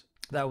banned.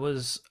 That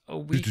was a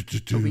week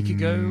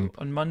ago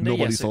on Monday.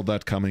 Nobody saw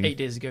that coming. 8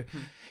 days ago.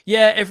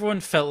 Yeah,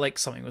 everyone felt like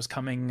something was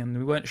coming, and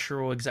we weren't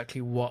sure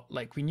exactly what.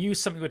 Like, we knew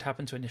something would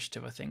happen to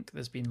Initiative, I think.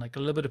 There's been like a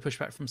little bit of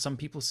pushback from some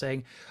people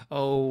saying,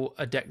 oh,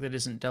 a deck that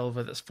isn't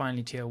Delver that's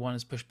finally tier 1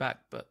 is pushed back,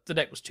 but the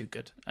deck was too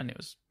good, and it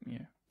was,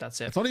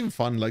 that's it. It's not even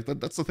fun. Like,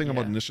 that's the thing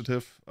about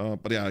Initiative.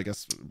 But yeah, I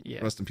guess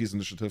rest in peace,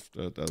 Initiative.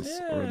 There's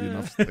already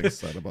enough things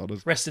said about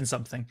it. Rest in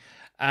something.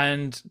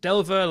 And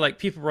Delver, like,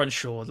 people were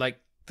unsure. Like,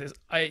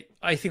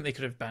 I think they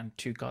could have banned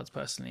 2 cards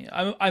personally.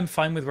 I'm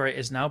fine with where it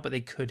is now, but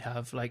they could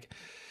have, like,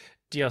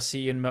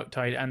 DRC and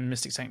Murktide and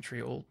Mystic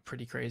Sanctuary all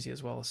pretty crazy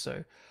as well.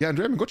 So yeah, and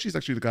Raymond is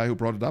actually the guy who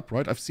brought it up,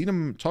 right? I've seen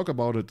him talk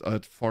about it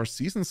at 4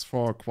 Seasons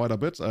for quite a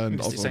bit, and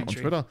Mystic also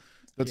Sanctuary. On Twitter.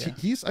 That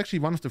he's actually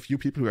one of the few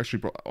people who actually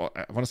brought,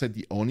 I want to say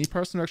the only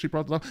person who actually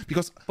brought it up,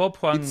 because Bob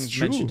Huang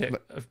mentioned it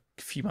a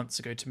few months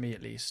ago to me,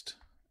 at least.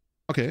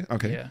 Okay.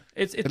 Yeah,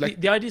 it's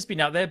like, the idea's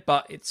been out there,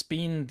 but it's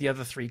been the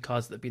other 3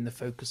 cards that have been the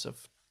focus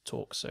of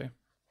talk. So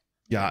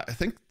yeah, I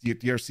think the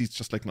DRC is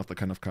just like not the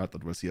kind of card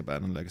that we'll see a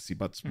ban in Legacy,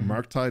 but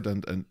Murktide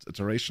and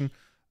Iteration.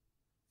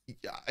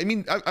 Yeah, I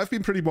mean, I've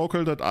been pretty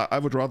vocal that I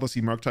would rather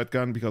see Murktide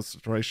gun, because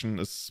Iteration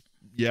is,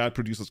 it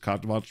produces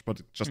card advantage, but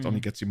it just only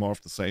gets you more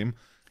of the same.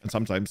 And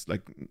sometimes,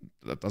 like,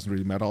 that doesn't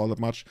really matter all that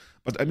much.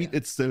 But I mean,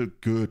 it's still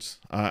good.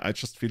 I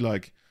just feel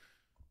like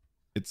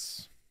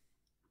it's,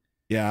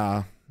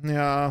 like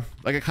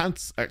I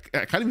can't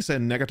even say a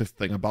negative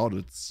thing about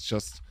it. It's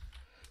just,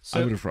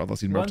 I would have rather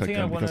seen Murktide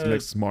gun because it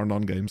makes more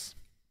non-games.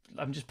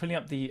 I'm just pulling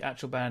up the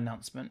actual ban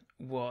announcement.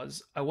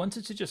 I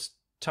wanted to just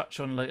touch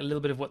on like a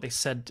little bit of what they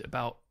said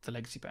about the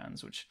legacy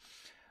bans, which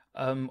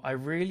I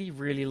really,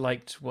 really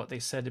liked what they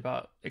said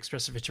about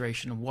Expressive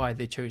Iteration and why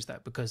they chose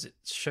that, because it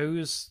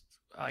shows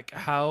like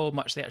how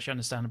much they actually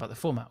understand about the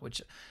format,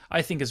 which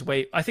I think is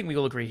I think we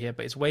all agree here,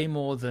 but it's way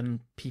more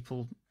than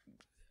people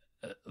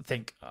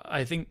think.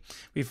 I think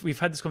we've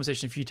had this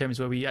conversation a few times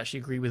where we actually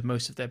agree with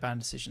most of their ban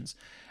decisions,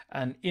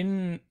 and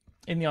in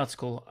the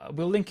article,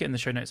 we'll link it in the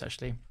show notes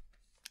actually,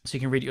 so you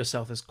can read it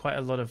yourself. There's quite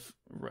a lot of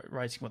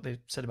writing what they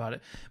said about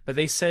it. But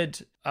they said,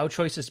 our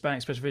choice is to ban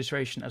Expressive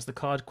Iteration as the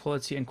card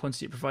quality and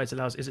quantity it provides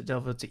allows Izzet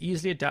Delver to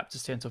easily adapt to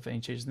stay on top of any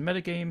changes in the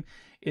metagame.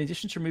 In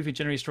addition to removing a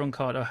generally strong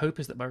card, our hope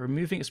is that by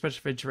removing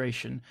Expressive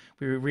Iteration,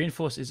 we will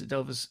reinforce Izzet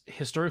Delver's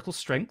historical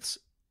strengths,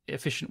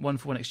 efficient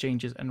 1-for-1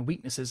 exchanges, and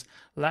weaknesses,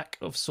 lack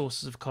of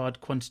sources of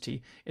card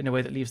quantity, in a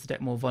way that leaves the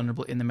deck more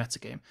vulnerable in the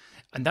metagame.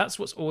 And that's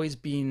what's always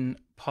been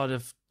part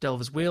of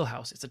Delver's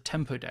wheelhouse. It's a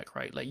tempo deck,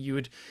 right? Like you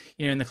would,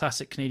 in the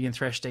classic Canadian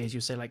Thresh days, you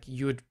would say like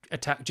you would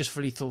attack just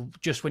for lethal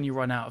just when you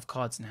run out of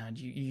cards in hand.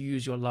 You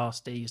use your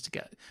last days to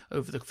get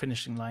over the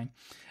finishing line.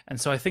 And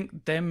so I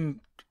think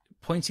them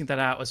pointing that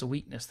out as a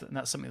weakness, and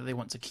that's something that they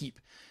want to keep,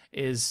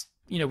 is,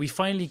 we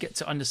finally get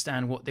to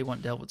understand what they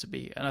want Delver to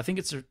be. And I think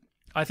it's a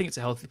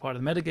healthy part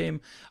of the metagame.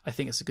 I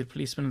think it's a good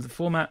policeman of the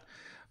format.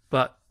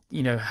 But,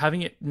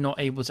 having it not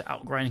able to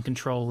outgrind and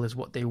control is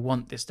what they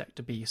want this deck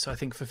to be. So I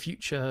think for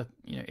future,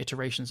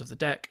 iterations of the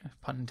deck,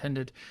 pun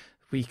intended,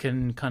 we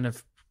can kind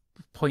of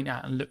point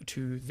out and look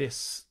to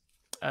this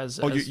as...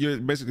 you're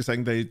basically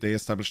saying they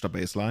established a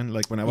baseline.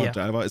 Like whenever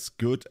Delver is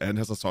good and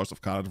has a source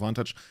of card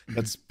advantage,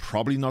 that's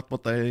probably not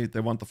what they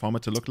want the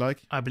format to look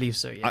like. I believe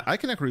so, yeah. I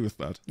can agree with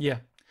that. Yeah.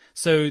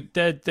 So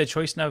their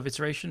choice now of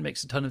Iteration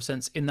makes a ton of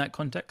sense in that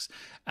context.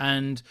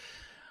 And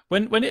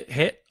when it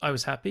hit, I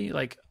was happy.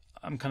 Like,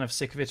 I'm kind of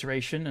sick of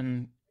Iteration,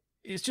 and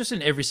it's just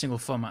in every single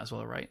format as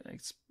well, right?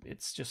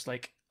 It's just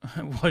like,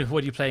 what are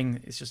you playing?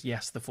 It's just,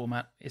 the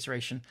format,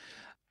 Iteration.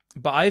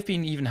 But I've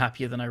been even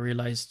happier than I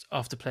realized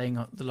after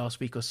playing the last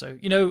week or so.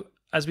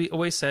 As we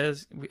always say,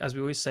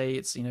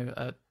 it's,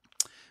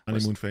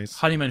 honeymoon phase.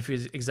 Honeymoon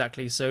phase,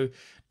 exactly. So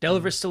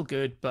Delver is still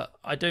good, but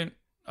I don't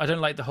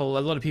like a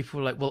lot of people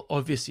are like, well,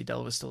 obviously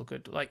Delver's still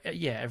good. Like,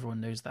 everyone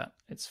knows that.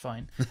 It's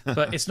fine.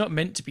 But it's not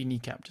meant to be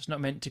kneecapped. It's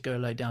not meant to go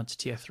like down to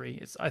tier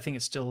 3. I think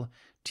it's still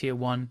tier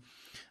 1.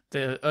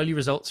 The early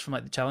results from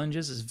like the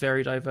challenges is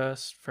very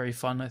diverse, very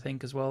fun, I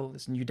think, as well.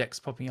 There's new decks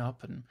popping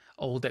up and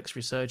old decks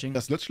resurging.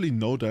 There's literally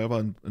no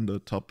Delver in the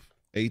top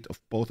 8 of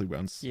both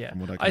events. Yeah,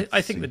 from what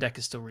I think the deck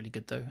is still really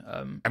good though.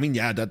 I mean,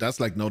 yeah, that's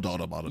like no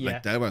doubt about it. Yeah.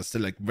 Like Delver is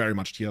still like very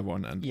much tier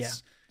 1, and Yeah.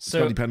 it's So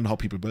gonna depend on how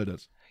people build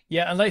it.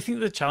 yeah, and I think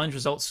the challenge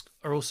results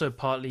are also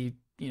partly,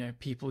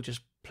 people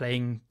just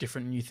playing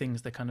different new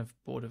things. They're kind of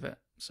bored of it.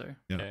 So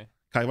Yeah. Okay.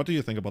 Kai, what do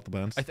you think about the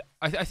bans?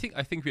 I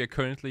think we are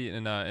currently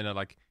in a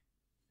like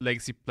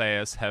legacy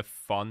players have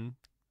fun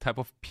type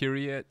of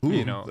period. Ooh.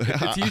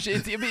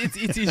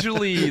 It's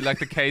usually like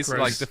the case Gross.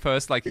 like the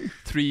first like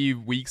 3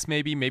 weeks,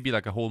 maybe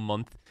like a whole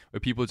month,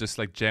 where people just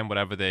like jam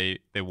whatever they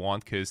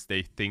want because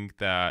they think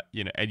that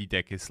any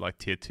deck is like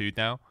tier 2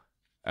 now,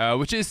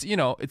 which is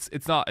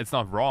it's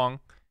not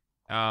wrong.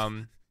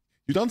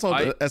 You don't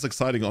sound as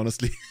exciting,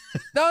 honestly.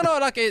 No,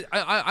 like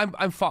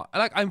I'm fine.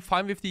 Like I'm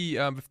fine with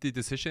the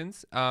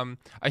decisions.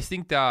 I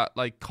think that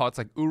like cards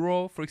like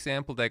Uro, for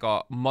example, they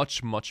got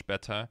much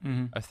better.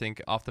 I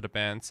think after the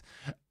bans.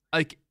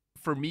 Like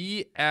for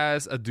me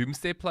as a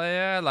Doomsday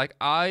player, like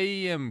I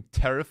am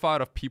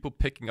terrified of people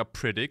picking up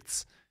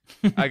predicts.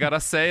 I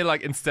gotta say,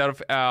 like instead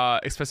of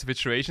expressive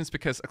iterations,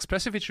 because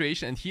expressive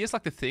iteration, and here's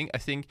like the thing. I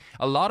think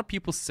a lot of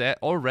people said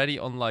already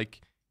on like.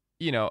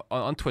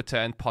 On Twitter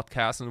and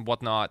podcasts and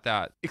whatnot,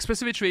 that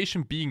expressive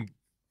iteration being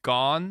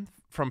gone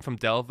from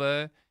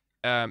Delver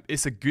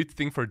is a good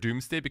thing for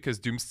Doomsday, because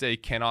Doomsday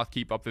cannot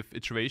keep up with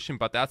iteration.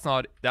 But that's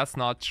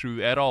not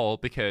true at all,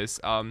 because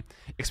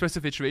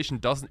expressive iteration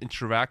doesn't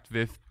interact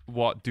with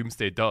what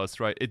Doomsday does,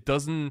 right?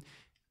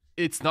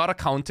 It's not a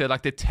counter.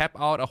 Like they tap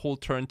out a whole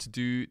turn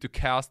to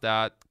cast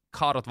that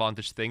card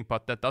advantage thing,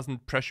 but that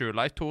doesn't pressure your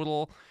life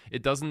total.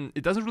 It doesn't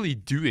really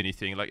do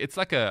anything. Like it's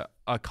like a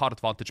card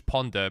advantage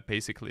ponder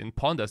basically, and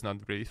ponder is not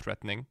really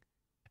threatening.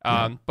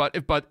 But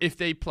if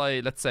they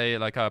play, let's say,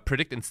 like a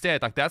predict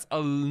instead, like that's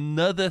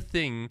another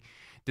thing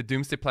the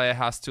Doomsday player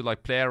has to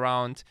like play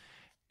around.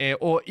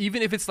 Or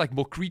even if it's like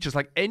more creatures,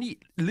 like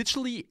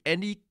literally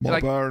any more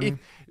like burn.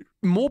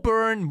 More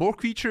burn, more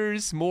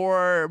creatures,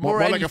 more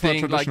like a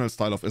anything. traditional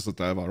style of Izzet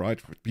Delver, right?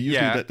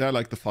 Usually they're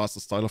like the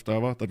fastest style of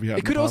Delver that we have.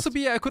 It could also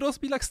be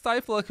like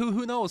Stifle, like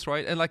who knows,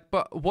 right? And like,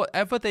 but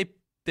whatever they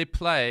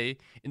play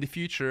in the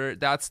future,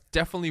 that's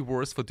definitely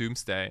worse for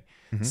Doomsday.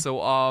 So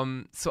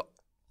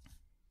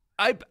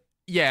like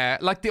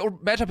the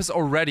matchup is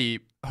already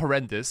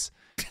horrendous.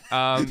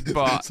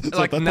 But so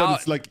like that now, point,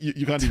 it's like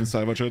you can't even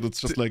salvage it. It's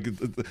just like, dude.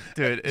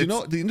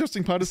 The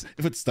interesting part is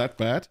if it's that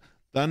bad,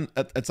 then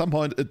at some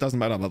point it doesn't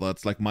matter whether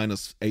it's like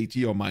minus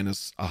 80 or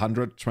minus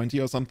 120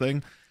 or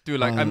something. Dude,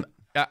 like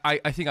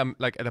I think I'm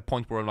like at a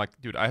point where I'm like,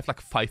 dude, I have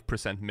like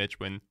 5% match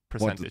win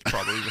percentage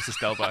probably versus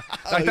Delver.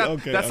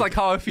 Like that's like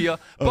how I feel.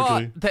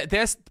 But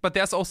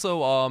there's also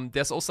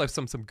like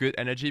some good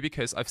energy,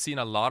 because I've seen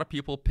a lot of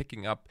people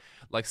picking up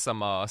like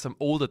some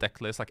older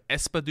deck lists, like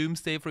Esper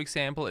Doomsday, for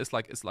example, is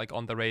like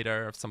on the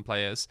radar of some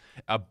players.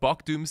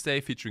 Bug Doomsday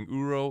featuring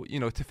Uro,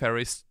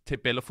 Teferis,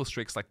 Baleful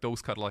Strix, like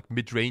those kind of like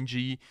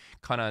mid-rangey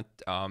kind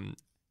of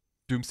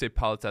Doomsday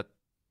palettes that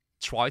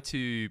try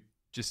to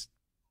just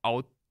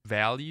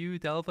outvalue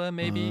Delver,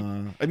 maybe.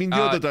 I mean,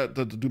 you're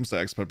the Doomsday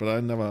expert, but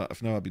I've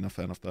never been a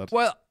fan of that.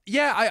 Well,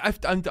 yeah,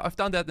 I've done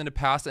that in the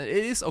past, and it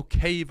is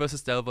okay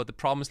versus Delver. The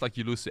problem is like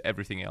you lose to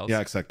everything else. Yeah,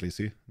 exactly.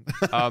 See.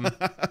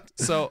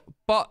 So,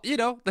 but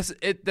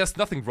there's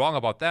nothing wrong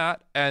about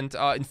that, and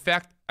in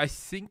fact, I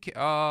think.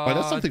 But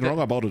there's something wrong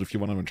about it if you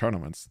want to win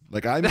tournaments.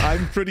 Like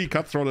I'm pretty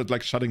cutthroat at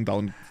like shutting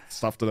down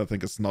stuff that I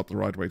think is not the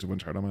right way to win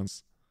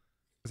tournaments.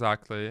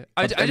 Exactly.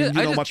 You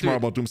know much more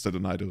about Doomsday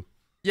than I do.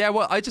 Yeah,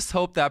 well, I just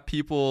hope that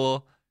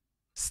people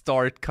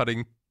start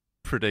cutting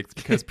predicts,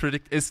 because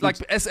predict is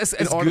like as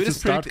in order good to as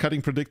start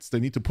cutting predicts, they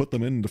need to put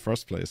them in the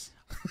first place.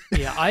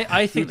 Yeah,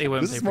 I think they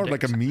won't. This is more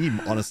predict. like a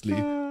meme, honestly.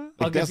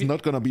 Like there's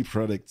not gonna be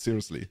predict,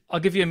 seriously.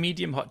 I'll give you a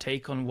medium hot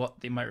take on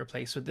what they might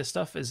replace with this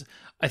stuff. Is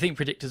I think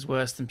predict is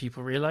worse than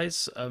people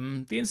realize.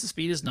 The instant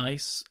speed is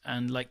nice,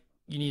 and like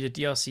you need a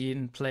DRC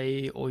in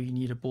play, or you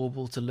need a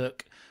bauble to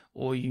look,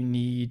 or you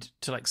need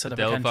to like set up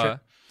a cantrip.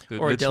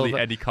 Or literally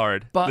any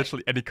card.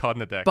 Literally any card in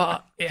the deck.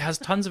 But it has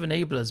tons of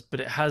enablers, but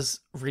it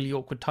has really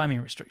awkward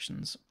timing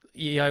restrictions.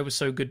 EI was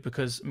so good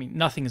because, I mean,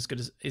 nothing is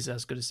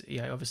as good as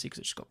EI, obviously, because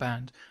it just got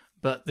banned.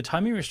 But the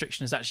timing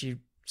restriction is actually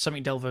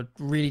something Delver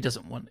really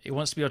doesn't want. It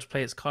wants to be able to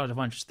play its card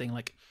advantage thing,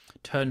 like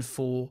turn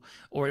 4,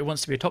 or it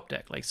wants to be a top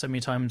deck, like so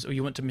many times, or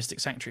you want to Mystic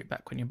Sanctuary it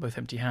back when you're both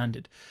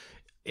empty-handed.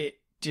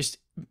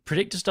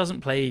 Predict just doesn't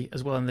play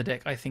as well in the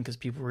deck, I think, as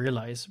people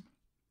realize.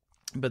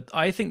 But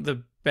I think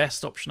the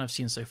best option I've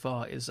seen so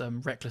far is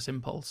Reckless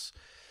Impulse,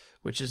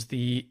 which is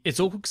it's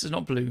awkward because it's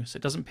not blue, so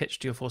it doesn't pitch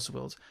to your Force of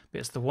Wills, but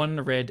it's the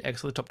 1 red,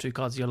 exile the top 2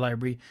 cards of your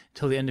library.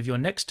 Until the end of your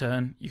next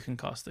turn, you can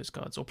cast those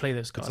cards or play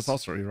those cards. It's a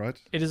sorcery, right?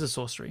 It is a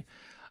sorcery.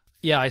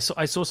 Yeah, I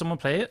saw someone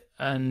play it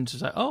and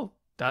was like, oh,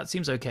 that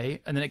seems okay.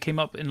 And then it came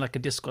up in like a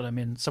Discord I'm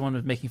in, someone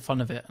was making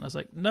fun of it, and I was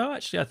like, no,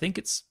 actually, I think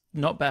it's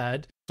not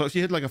bad. So if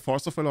you hit like a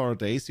Force of Will or a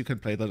Daze, you can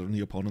play that on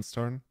the opponent's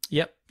turn?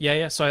 Yep.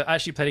 Yeah. So I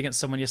actually played against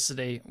someone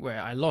yesterday where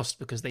I lost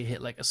because they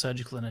hit like a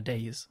Surgical and a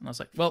Daze. And I was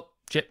like, well,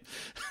 shit.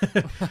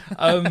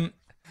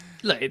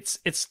 Look,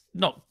 it's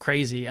not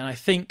crazy. And I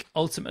think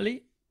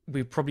ultimately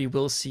we probably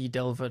will see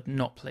Delver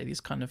not play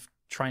these kind of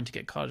trying to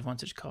get card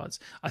advantage cards.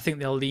 I think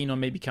they'll lean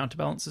on maybe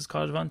counterbalances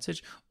card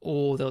advantage,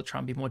 or they'll try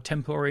and be more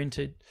tempo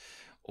oriented,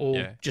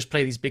 or just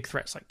play these big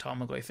threats like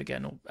Tarmogoyf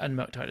again, and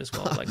Murktide as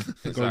well. Like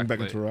going back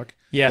into rock.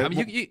 Yeah, I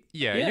mean,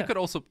 you could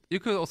also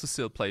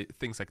still play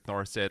things like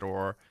Norset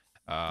or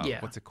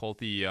what's it called,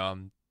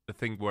 the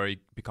thing where you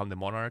become the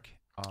monarch.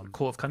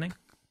 Court of Cunning.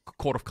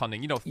 Court of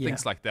Cunning,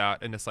 things like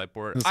that in the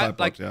sideboard.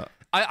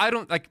 I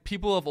don't like,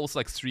 people have also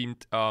like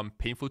streamed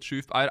Painful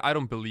Truth. I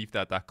don't believe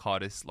that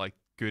card is like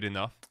good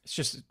enough. It's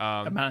just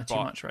a mana too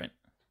much, right?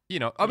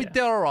 I mean,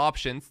 there are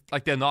options.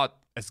 Like, they're not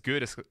as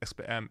good as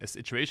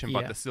Iteration,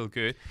 but they're still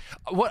good.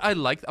 What I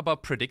liked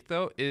about Predict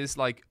though is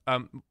like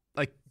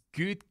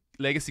good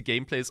legacy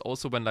gameplay is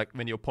also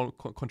when your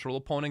control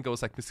opponent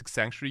goes like Mystic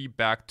Sanctuary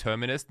back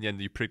Terminus, and then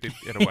you predict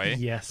it away.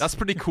 Yes, that's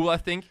pretty cool, I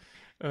think.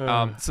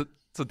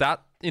 So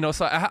that,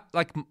 so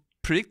like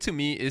Predict to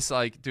me is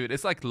like, dude,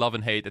 it's like love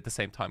and hate at the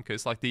same time,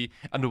 because like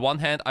on the one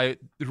hand, I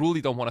really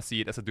don't want to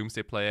see it as a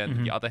Doomsday player, and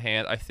on the other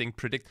hand, I think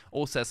Predict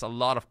also has a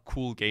lot of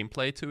cool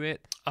gameplay to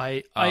it.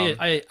 I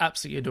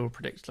absolutely adore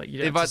Predict. Like,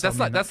 you don't but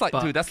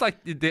that's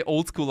like the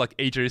old school like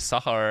AJ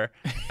Sahar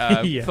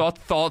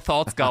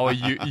thoughts Gower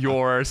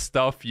your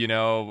stuff,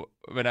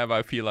 whenever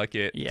I feel like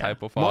it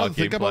type of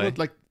think gameplay. About it,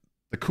 like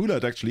the cooler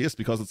it actually is,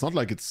 because it's not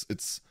like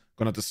it's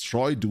gonna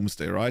destroy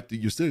Doomsday, right?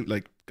 You still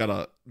like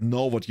gotta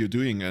know what you're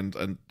doing,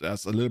 and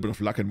there's a little bit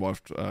of luck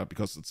involved,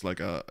 because it's like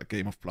a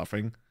game of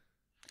bluffing.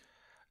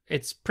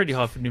 It's pretty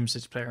hard for Doomsday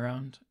to play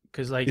around,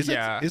 because like is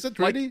it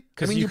really?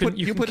 Because you can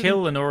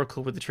kill an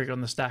Oracle with the trigger on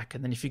the stack,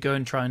 and then if you go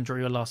and try and draw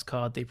your last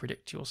card, they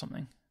predict you or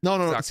something.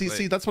 No. Exactly.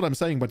 See, that's what I'm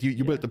saying. But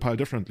you build the pile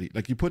differently.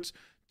 Like, you put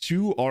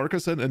 2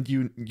 Oracles in, and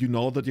you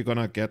know that you're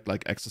gonna get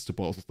like access to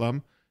both of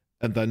them,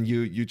 and then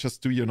you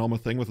just do your normal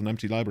thing with an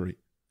empty library.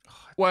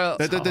 Well,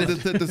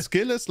 the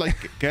skill is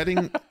like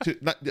getting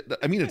to.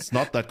 I mean, it's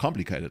not that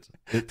complicated.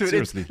 Dude,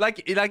 seriously,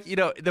 like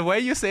the way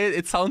you say it,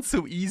 it sounds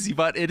so easy,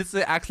 but it is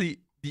actually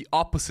the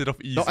opposite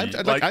of easy. No,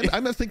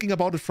 I'm thinking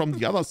about it from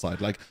the other side.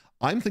 Like,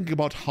 I'm thinking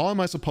about how am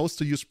I supposed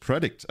to use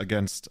Predict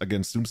against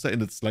Doomsday,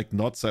 and it's like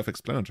not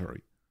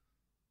self-explanatory.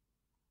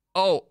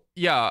 Oh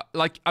yeah,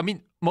 like, I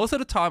mean, most of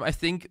the time, I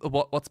think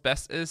what's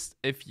best is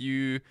if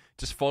you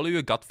just follow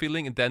your gut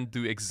feeling and then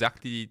do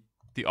exactly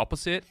the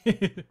opposite.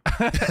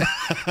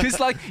 Because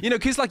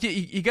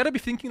you gotta be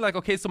thinking like,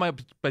 okay, so my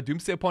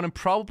Doomsday opponent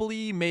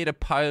probably made a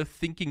pile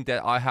thinking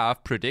that I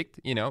have Predict,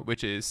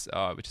 which is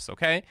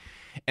okay,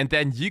 and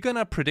then you're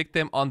gonna predict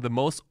them on the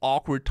most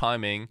awkward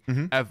timing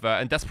ever,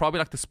 and that's probably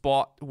like the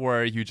spot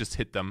where you just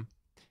hit them.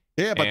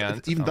 Yeah,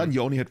 but even then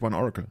you only hit 1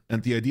 Oracle,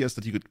 and the idea is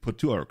that you could put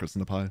 2 Oracles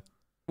in the pile.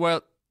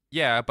 Well,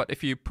 yeah, but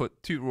if you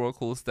put 2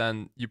 Oracles,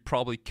 then you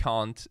probably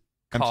can't.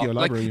 Empty your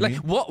library,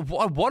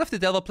 what if the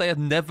Delver player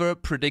never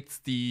predicts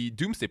the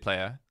Doomsday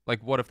player?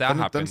 Like, what if that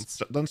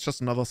happens? Then it's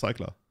just another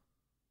cycler.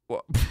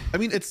 I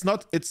mean, it's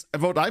not. It's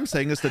what I'm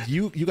saying is that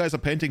you guys are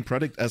painting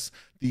Predict as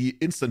the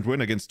instant win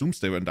against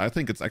Doomsday, and I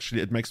think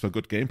it makes for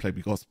good gameplay,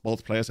 because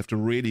both players have to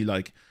really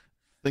like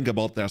think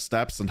about their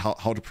steps and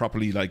how to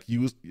properly like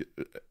use.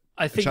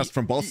 I think just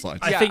from both sides.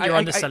 I think you're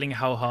underselling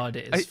how hard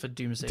it is for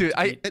Doomsday. Dude,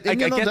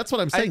 that's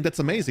what I'm saying. That's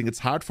amazing. It's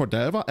hard for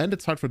Delver and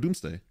it's hard for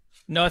Doomsday.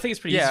 No, I think it's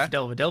pretty easy for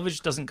Delver. Delver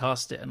just doesn't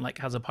cast it and like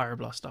has a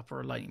Pyroblast up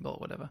or a Lightning Bolt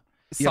or whatever.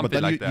 Yeah, but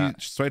then you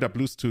straight up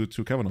lose to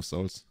Cavern of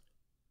Souls.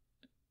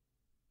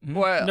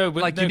 Well, no,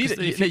 but like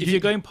if you're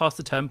going past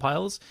the turn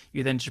piles,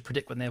 you then just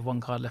predict when they have 1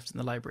 card left in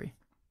the library.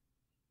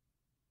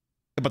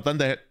 But then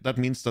that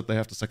means that they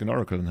have the second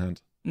Oracle in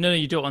hand. No,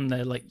 you do it on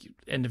their like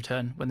end of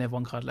turn when they have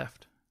 1 card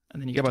left.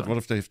 And then you get but what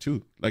if they have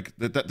 2? Like,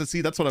 see,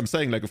 that's what I'm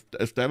saying. Like,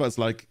 if Delver is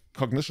like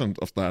cognizant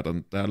of that,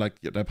 and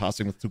they're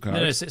passing with 2 cards.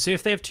 No. So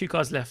if they have 2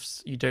 cards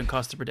left, you don't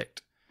cast to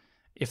predict.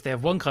 If they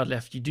have 1 card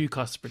left, you do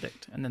cast to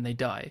predict, and then they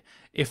die.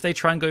 If they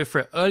try and go for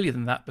it earlier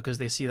than that because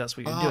they see that's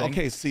what you're doing,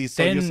 okay. See,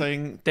 so you're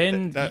saying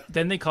then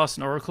they cast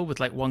an Oracle with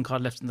like 1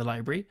 card left in the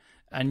library,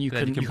 and you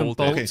can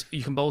bolt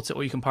it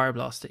or you can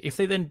Pyroblast it. If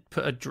they then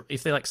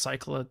if they like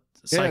cycle at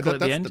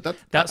the end,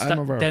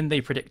 then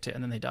they predict it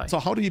and then they die. So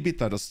how do you beat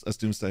that as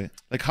Doomsday?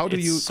 Like, how do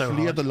you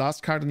clear the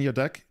last card in your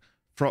deck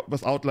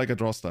without like a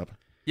draw step?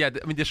 Yeah,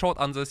 I mean, the short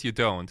answer is you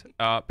don't,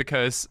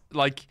 because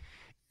like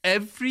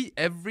every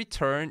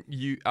turn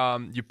you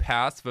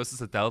pass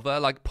versus a Delver,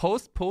 like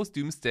post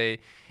Doomsday,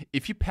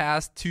 if you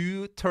pass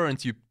 2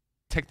 turns, you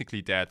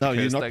technically dead. No,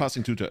 you're not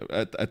passing 2 turns.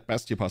 At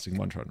best, you're passing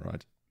 1 turn,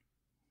 right?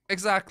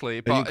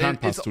 Exactly, but you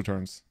can't pass 2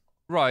 turns.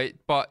 Right,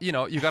 but you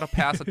gotta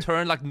pass a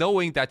turn, like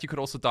knowing that you could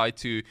also die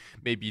to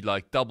maybe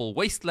like double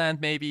Wasteland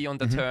maybe on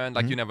the turn,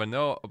 like you never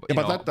know.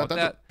 But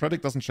that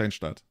Predict doesn't change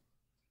that.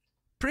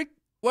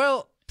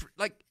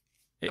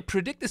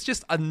 Predict is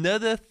just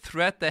another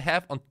threat they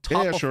have on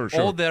top of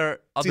all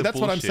their other See, that's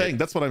bullshit. what I'm saying.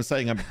 That's what I'm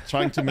saying. I'm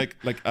trying to make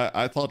like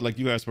I thought like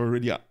you guys were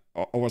really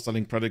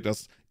overselling Predict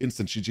as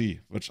instant GG,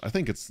 which I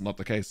think it's not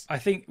the case. I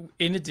think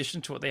in addition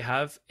to what they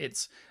have,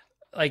 it's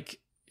like,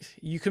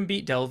 you can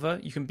beat Delver,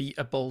 you can beat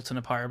a Bolt and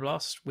a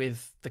Pyroblast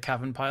with the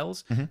Cavern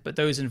piles, but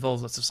those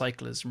involve lots of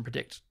cyclers, and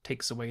Predict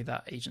takes away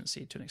that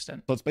agency to an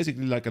extent. So it's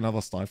basically like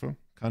another Stifle,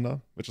 kinda,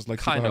 which is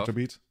like super hard to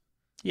beat.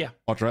 Yeah.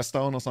 Or dress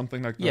down or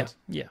something like that.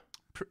 Yeah.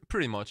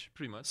 Pretty much.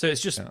 So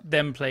it's just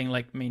them playing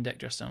like main deck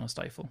dress down or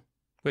Stifle.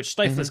 Which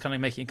Stifle is kind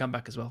of making a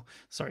comeback as well.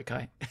 Sorry,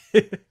 Kai.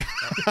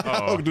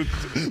 Oh, dude,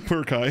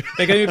 poor Kai.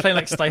 They're going to be playing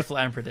like Stifle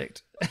and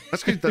Predict.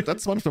 Actually,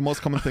 that's one of the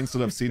most common things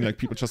that I've seen, like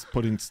people just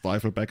putting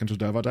Stifle back into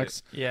Delver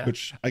decks. Yeah.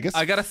 Which I guess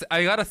I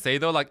gotta say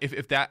though, like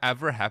if that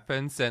ever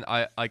happens, then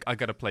I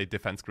gotta play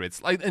defense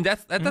grids. Like, and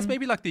that's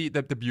maybe like the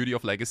beauty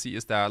of Legacy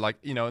is that, like,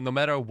 you know, no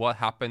matter what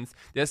happens,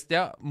 there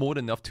are more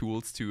than enough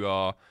tools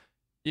to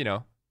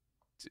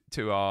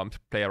to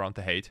play around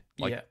the hate.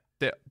 Like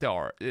there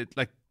are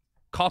like.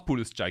 Card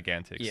pool is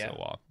gigantic,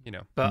 so you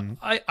know. But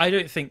I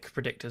don't think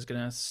Predictor's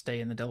gonna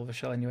stay in the Delver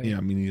shell anyway. Yeah,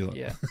 me neither.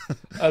 Yeah.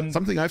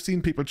 Something I've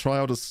seen people try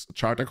out is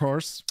Charter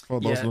Course. For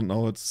those who don't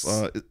know, it's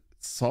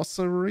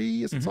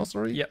sorcery. Is it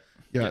sorcery? Yep.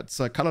 Yeah, it's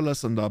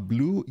colorless and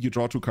blue. You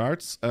draw 2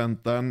 cards, and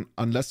then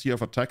unless you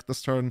have attacked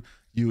this turn,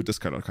 you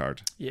discard a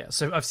card. Yeah,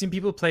 so I've seen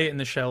people play it in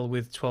the shell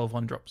with 12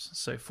 1-drops.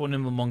 So 4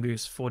 Nimble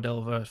Mongoose, 4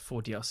 Delver,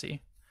 4 DRC.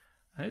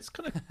 And it's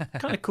kind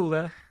of cool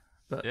there.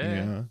 But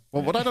yeah.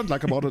 Well, what I don't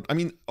like about it, I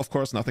mean, of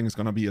course, nothing is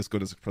going to be as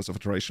good as Expressive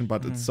Iteration,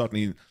 but it's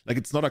certainly, like,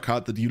 it's not a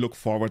card that you look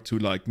forward to,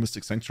 like,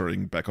 Mystic Sanctuary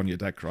back on your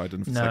deck, right?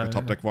 And if it's like a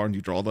top deck war and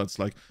you draw that, it's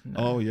like,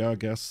 oh, yeah, I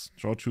guess,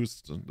 draw 2.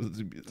 It's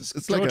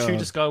draw like 2,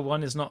 discard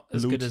 1 is not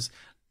as good as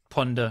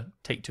Ponder,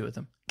 take 2 of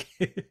them.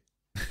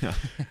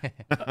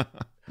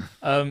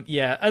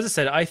 As I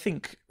said, I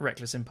think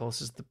Reckless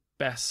Impulse is the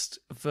best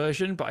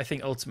version, but I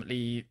think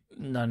ultimately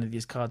none of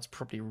these cards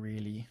probably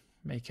really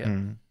make it.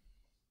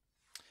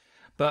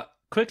 But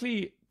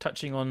quickly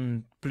touching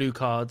on blue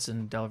cards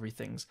and Delvery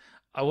things,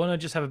 I want to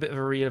just have a bit of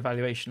a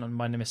reevaluation on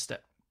Minor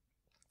Misstep,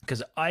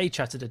 because I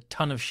chatted a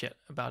ton of shit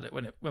about it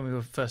when we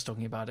were first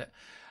talking about it,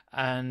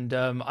 and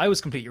I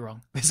was completely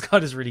wrong. This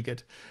card is really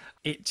good.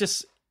 It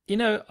just,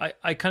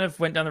 I kind of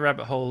went down the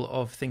rabbit hole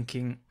of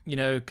thinking,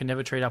 can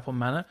never trade up on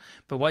mana,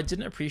 but what I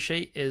didn't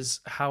appreciate is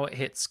how it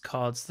hits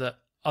cards that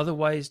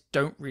otherwise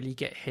don't really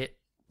get hit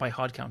by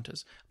hard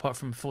counters, apart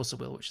from Force of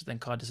Will, which is then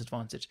card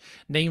disadvantage.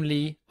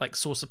 Namely, like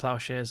Source of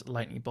Plowshares,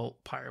 Lightning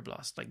Bolt,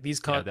 Pyroblast. Like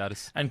these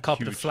cards, and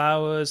Carpet of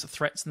Flowers,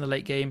 threats in the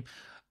late game.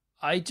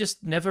 I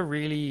just never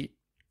really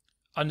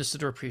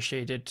understood or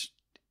appreciated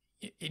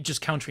it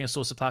just countering a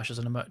Source of Plowshares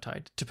on a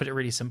Murktide, to put it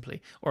really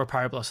simply, or a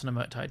Pyroblast on a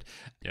Murktide.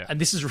 Yeah.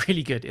 And this is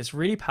really good. It's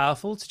really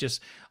powerful to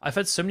just... I've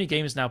had so many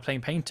games now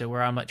playing Painter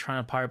where I'm like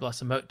trying to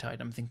Pyroblast a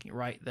Murktide. I'm thinking,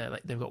 right,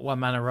 they've got 1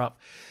 mana up.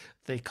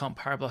 They can't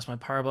Pyroblast my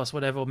Pyroblast,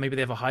 whatever. Or maybe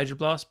they have a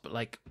Hydroblast, but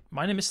like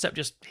Minor Misstep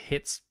just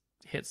hits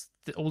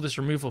all this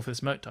removal for this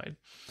Murktide.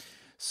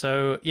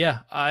 So yeah,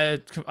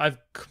 I've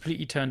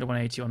completely turned a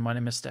 180 on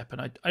Minor Misstep,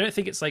 and I don't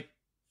think it's like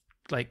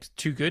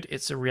too good.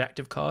 It's a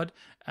reactive card,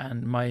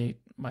 and my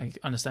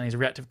understanding is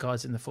reactive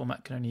cards in the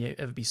format can only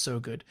ever be so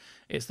good.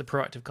 It's the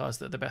proactive cards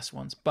that are the best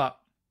ones. But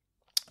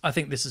I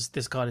think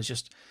this card is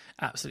just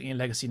absolutely in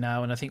Legacy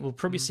now, and I think we'll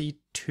probably see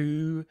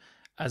 2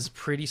 as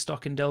pretty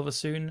stock in Delver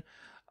soon.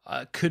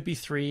 Could be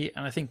 3,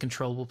 and I think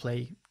Control will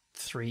play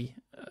 3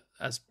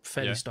 as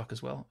fairly stock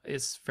as well.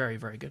 It's very,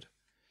 very good.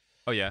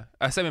 Oh yeah,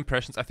 same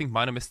impressions. I think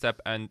Minor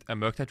Misstep and a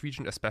Murktide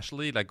region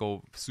especially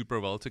go super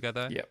well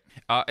together.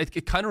 Yeah.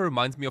 It kind of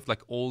reminds me of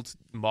like old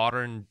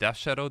modern Death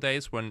Shadow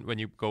days when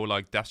you go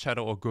like Death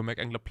Shadow or Gurmag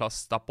Angler plus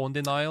Stubborn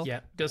Denial. Yeah.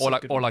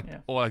 Or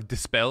like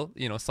Dispel,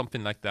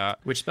 something like that.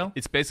 Which spell?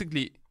 It's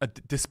basically a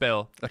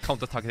Dispel, a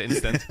counter target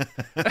instant.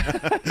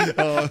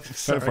 Oh,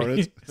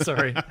 sorry.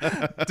 Sorry.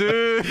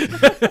 Dude.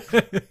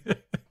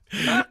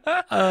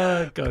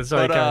 God,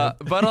 sorry,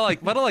 but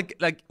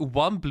like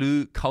 1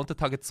 blue counter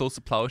target Source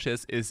of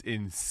Plowshares is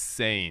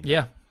insane.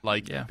 Yeah.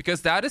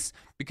 Because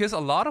a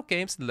lot of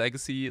games in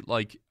Legacy,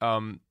 like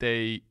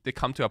they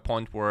come to a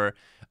point where,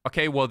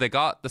 okay, well, they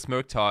got the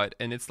Murktide,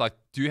 and it's like,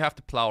 do you have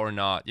to plow or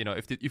not?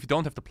 If you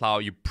don't have to plow,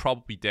 you're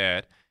probably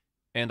dead.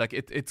 And like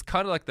it's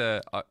kind of like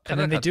the and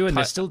then they do, and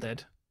they're still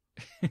dead.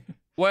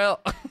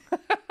 Well,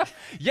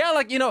 yeah,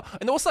 like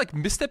and also like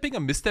misstepping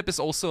a misstep is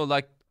also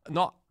like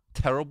not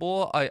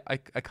terrible. I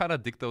kind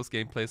of dig those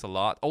gameplays a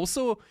lot.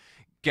 Also,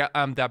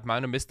 that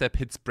Minor Misstep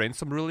hits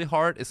Brainstorm really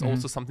hard is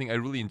also something I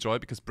really enjoy,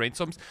 because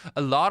Brainstorms,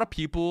 a lot of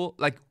people,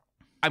 like,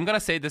 I'm gonna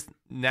say this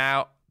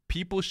now,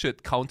 people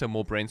should counter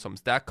more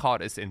Brainstorms. That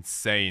card is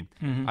insane.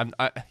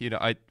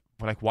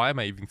 Why am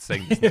I even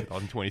saying this in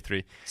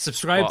 2023?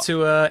 Subscribe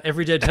to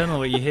Everyday Eternal,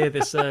 where you hear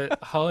this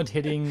hard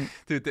hitting.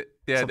 Dude,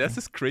 that's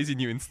this crazy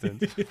new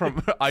instant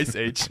from Ice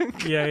Age.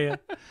 Yeah.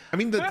 I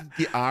mean,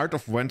 the art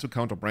of when to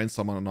counter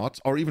Brainstorm or not,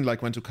 or even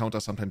like when to counter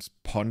sometimes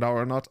Ponder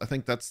or not, I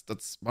think that's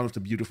one of the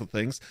beautiful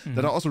things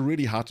that are also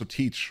really hard to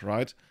teach,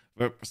 right?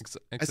 Where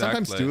Exactly. I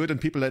sometimes do it,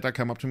 and people later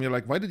come up to me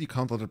like, why did you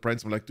counter the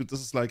Brainstorm? Like, dude, this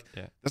is like,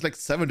 there's like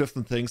 7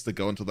 different things that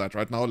go into that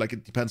right now. Like,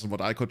 it depends on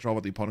what I could draw,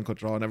 what the opponent could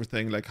draw, and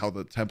everything, like how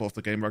the tempo of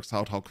the game works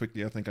out, how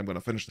quickly I think I'm going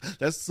to finish.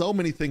 There's so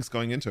many things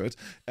going into it,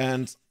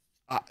 and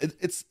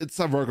it's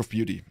a work of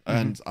beauty.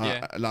 And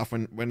I love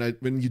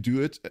when you do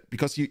it,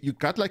 because you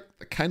got like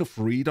a kind of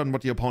read on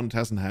what the opponent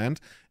has in hand,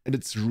 and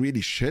it's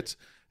really shit.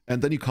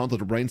 And then you counter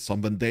the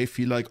Brainstorm, when they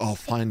feel like, oh,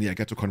 finally I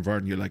get to convert,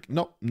 and you're like,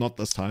 no, not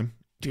this time.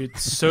 Dude,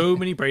 so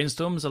many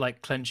brainstorms are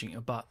like clenching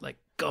your butt. Like,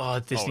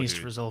 God, this needs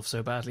to resolve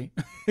so badly.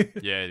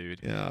 Yeah, dude.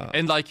 Yeah.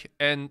 And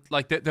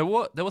there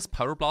was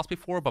Pyroblast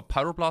before, but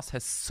Pyroblast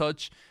has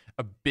such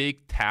a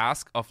big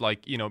task of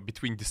like, you know,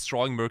 between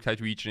destroying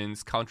Murktide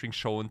regions, countering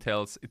show and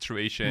tells,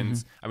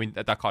 iterations. I mean,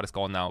 that card is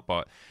gone now,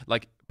 but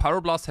like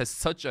Pyroblast has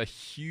such a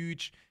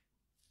huge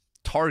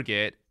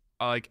target,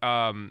 like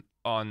on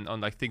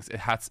like things it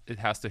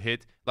has to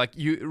hit. Like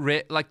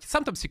like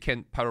sometimes you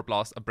can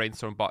Pyroblast a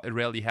brainstorm, but it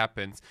rarely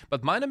happens.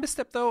 But Minor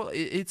Misstep though,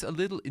 it's a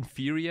little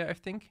inferior, I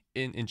think,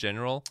 in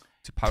general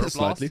to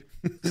Pyroblast.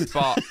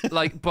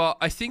 but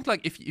I think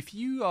like if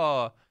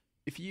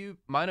you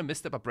Minor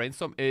Misstep a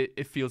brainstorm,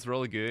 it feels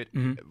really good.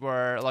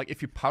 Where like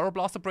if you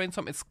Pyroblast a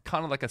brainstorm, it's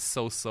kind of like a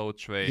so-so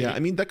trade. Yeah, I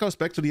mean that goes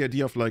back to the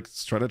idea of like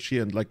strategy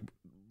and like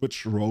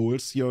which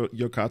roles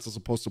your cards are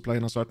supposed to play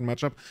in a certain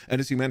matchup.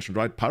 And as you mentioned,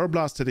 right,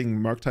 Pyroblast hitting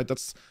Murktide,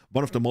 that's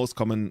one of the most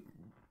common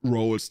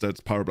roles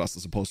that Pyroblast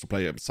is supposed to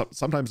play.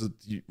 Sometimes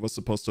it was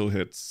supposed to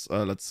hit,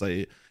 let's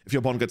say, if your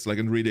opponent gets like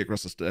a really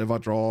aggressive Delver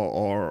draw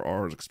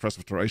or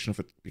Expressive Iteration if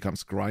it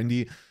becomes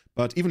grindy.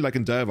 But even like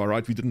in Delver,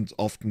 right, we didn't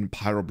often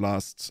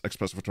Pyroblast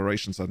Expressive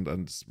Iterations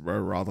and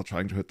were rather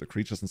trying to hit the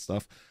creatures and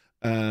stuff.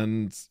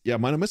 And yeah,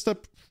 Minor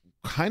Misstep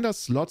kind of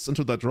slots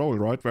into that role,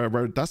 right,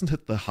 where it doesn't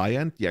hit the high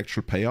end, the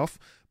actual payoff,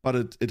 but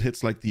it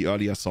hits like the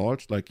early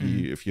assault, like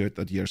if you hit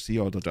the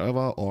DRC or the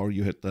Delver, or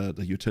you hit the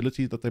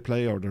utility that they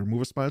play or the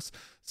remover spells.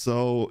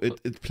 So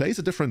it plays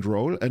a different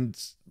role. And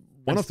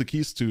one of the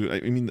keys to,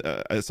 I mean,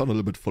 I sound a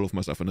little bit full of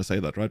myself when I say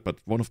that, right? But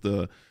one of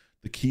the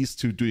keys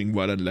to doing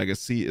well in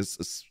Legacy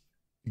is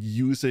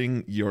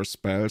using your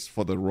spells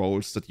for the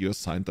roles that you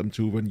assigned them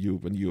to when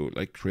you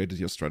like created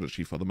your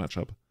strategy for the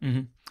matchup.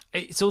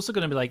 It's also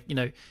going to be like, you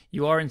know,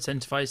 you are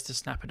incentivized to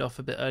snap it off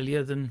a bit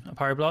earlier than a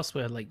Pyroblast,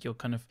 where like you're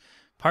kind of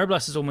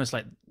Pyroblast is almost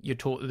like you're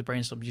taught with the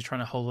brainstorm, you're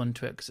trying to hold on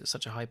to it because it's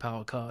such a high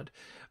power card,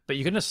 but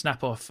you're going to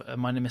snap off a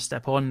Minor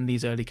Misstep on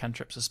these early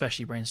cantrips,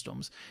 especially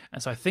brainstorms.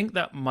 And so I think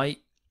that might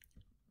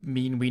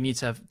mean we need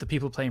to have the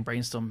people playing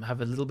brainstorm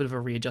have a little bit of a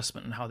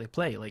readjustment on how they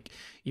play. Like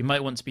you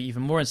might want to be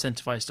even more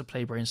incentivized to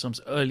play brainstorms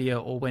earlier,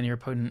 or when your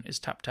opponent is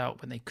tapped out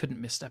when they couldn't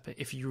misstep it,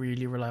 if you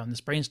really rely on this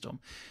brainstorm.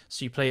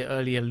 So you play it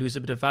earlier, lose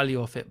a bit of value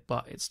off it,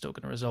 but it's still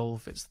going to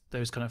resolve. It's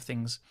those kind of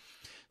things.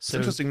 So,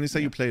 it's interesting when you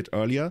say you play it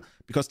earlier,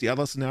 because the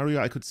other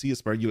scenario I could see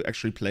is where you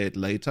actually play it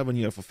later when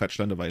you have a fetch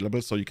land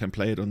available, so you can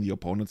play it on the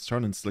opponent's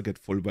turn and still get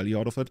full value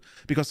out of it.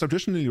 Because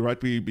traditionally,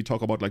 right, we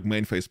talk about like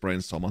main phase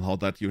brainstorm and how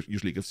that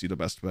usually gives you the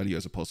best value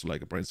as opposed to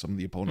like a brainstorm on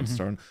the opponent's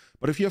turn.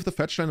 But if you have the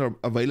fetch land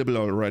available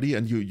already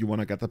and you want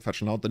to get that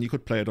fetch land out, then you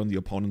could play it on the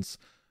opponent's,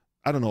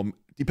 I don't know,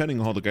 depending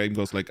on how the game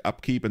goes, like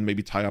upkeep and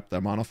maybe tie up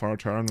their mana for a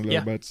turn a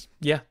little bit.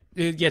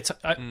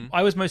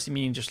 I was mostly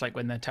meaning just like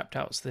when they're tapped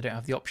out, so they don't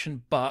have the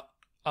option, but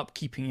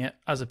upkeeping it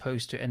as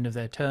opposed to end of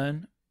their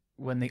turn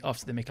when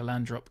after they make a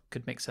land drop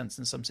could make sense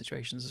in some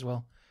situations as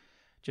well.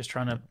 Just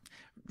trying to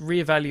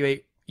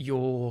reevaluate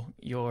your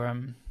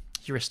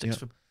heuristics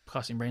for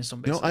casting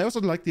brainstorm. Basically. You know, I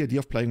also like the idea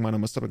of playing Minor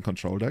Misstep in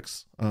control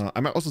decks.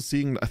 I'm also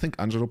seeing, I think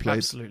Angelo played.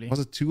 Absolutely. Was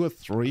it 2 or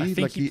 3? I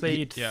think he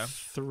played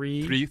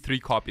three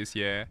copies.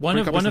 Yeah. One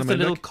of the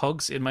little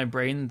cogs in my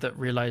brain that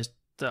realized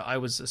that I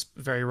was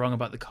very wrong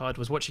about the card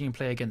was watching him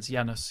play against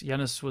Giannis.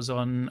 Giannis was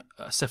on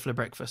Cephalo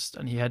Breakfast,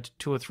 and he had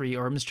 2 or 3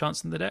 Ormus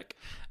Chants in the deck,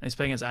 and he's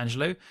playing against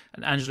Angelo,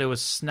 and Angelo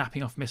was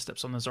snapping off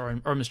missteps on those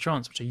Ormus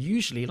Chants, which are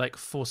usually like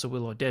Force of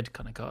Will or Dead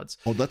kind of cards.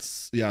 Oh,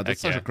 that's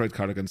such a great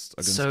card against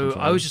So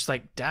control. I was just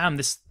like, damn,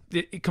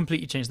 it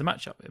completely changed the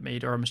matchup. It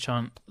made Ormus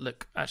Chant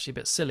look actually a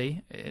bit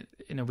silly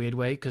in a weird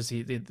way, because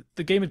the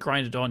game had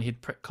grinded on, he'd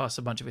cast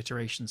a bunch of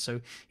iterations, so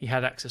he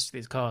had access to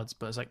these cards,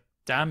 but it's like,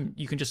 damn,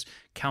 you can just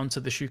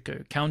counter the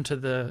Shuko, counter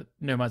the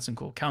Nomads and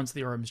Core, counter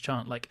the Ormus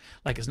Chant like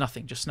it's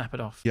nothing, just snap it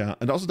off. Yeah,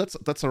 and also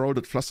that's a role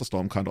that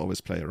Flusterstorm can't always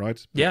play,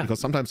 right? Yeah.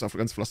 Because sometimes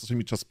against Flusterstorm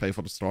you just play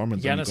for the storm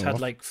and Giannis had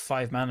off. like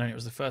 5 mana, and it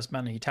was the first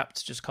mana he tapped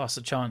to just cast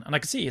a chant. And I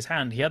could see his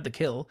hand, he had the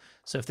kill,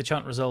 so if the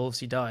chant resolves,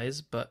 he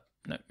dies, but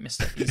no,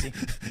 misstep easy.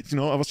 You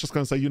know, I was just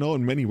going to say, you know,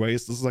 in many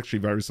ways, this is actually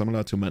very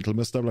similar to Mental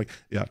Misstep. Like,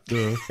 yeah,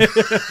 duh.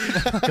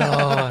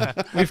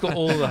 God, we've got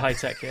all the high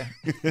tech here.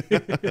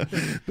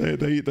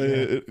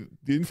 The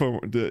info,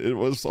 it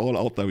was all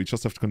out there. We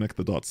just have to connect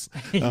the dots.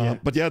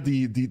 But yeah,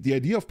 the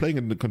idea of playing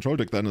in the control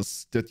deck then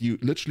is that you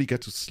literally get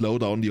to slow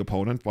down the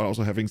opponent while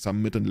also having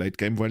some mid and late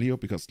game value,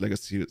 because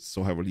Legacy is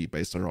so heavily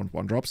based around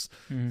 1-drops.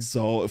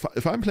 So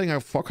if I'm playing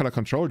a 4-color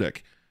control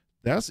deck,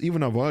 there's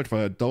even a world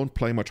where I don't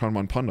play my turn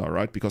 1 Ponder,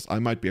 right? Because I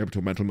might be able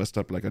to Mental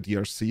Misstep like a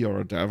DRC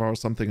or a Delver or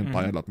something and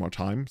buy a lot more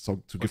time.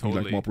 So to give me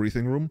like more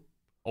breathing room.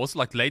 Also,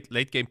 like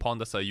late game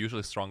Ponders are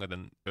usually stronger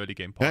than early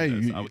game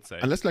Ponders, I would say.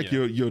 Unless like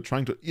you're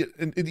trying to,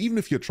 and even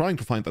if you're trying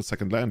to find that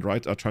second land,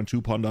 right? A turn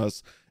 2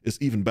 Ponders is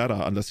even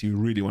better unless you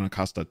really want to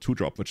cast that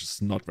 2-drop, which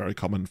is not very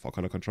common for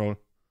color control.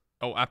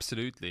 Oh,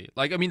 absolutely.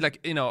 Like, I mean,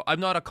 like, you know, I'm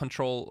not a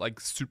control, like,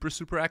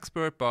 super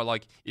expert, but,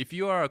 like, if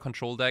you are a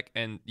control deck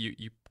and you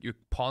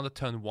pawn the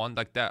turn 1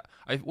 like that,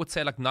 I would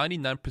say, like,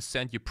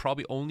 99% you're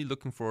probably only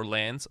looking for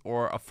lands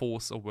or a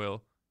Force of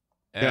Will.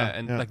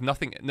 Like,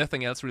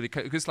 nothing else really.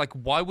 Because, like,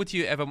 why would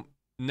you ever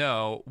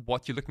know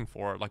what you're looking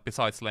for, like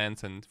besides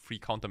lands and free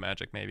counter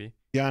magic, maybe.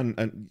 Yeah,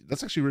 and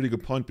that's actually a really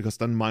good point, because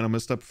then minor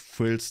misstep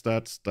fills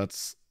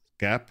that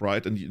gap,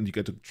 right? And you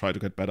get to try to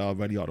get better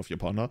value out of your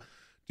ponder.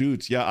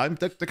 Dude, yeah,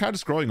 the card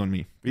is growing on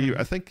me.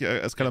 I think,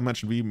 as Callum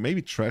mentioned, we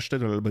maybe trashed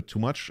it a little bit too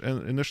much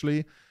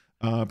initially,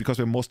 because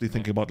we're mostly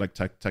thinking about like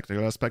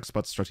tactical aspects,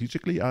 but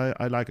strategically,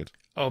 I like it.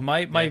 Oh,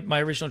 my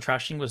original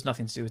trashing was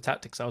nothing to do with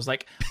tactics. I was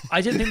like, I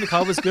didn't think the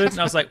card was good, and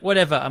I was like,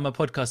 whatever. I'm a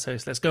podcast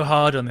host. Let's go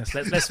hard on this.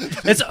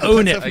 Let's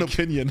own it. Have an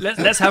opinion.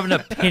 Let's have an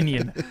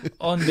opinion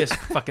on this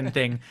fucking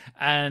thing.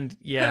 And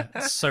yeah,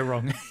 it's so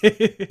wrong.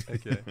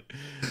 Okay.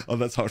 Oh,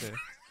 that's hard. Okay.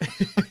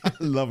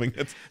 Loving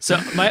it. So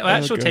my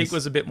actual take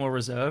was a bit more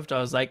reserved. I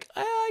was like,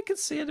 I could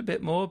see it a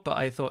bit more, but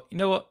I thought, you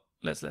know what?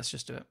 Let's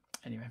just do it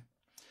anyway.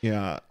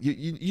 Yeah,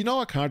 you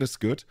know a card is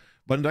good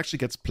when it actually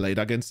gets played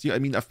against you. I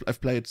mean,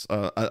 I've played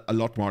a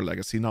lot more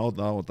Legacy now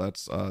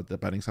that the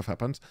bannings have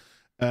happened.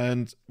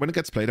 And when it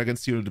gets played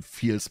against you, it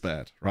feels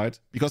bad, right?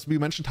 Because we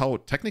mentioned how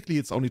technically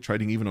it's only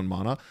trading even on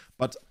mana,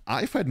 but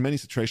I've had many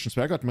situations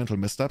where I got minor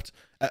misstepped,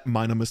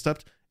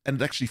 and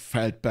it actually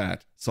felt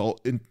bad. So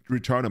in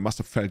return, it must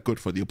have felt good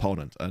for the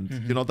opponent. And,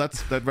 you know, that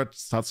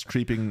starts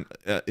creeping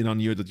in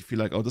on you, that you feel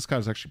like, oh, this card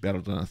is actually better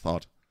than I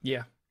thought.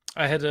 Yeah.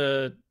 I had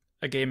a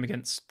game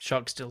against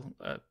Sharkstill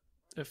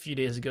a few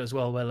days ago as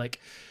well, where like,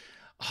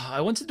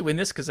 I wanted to win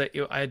this because I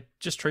had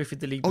just trophied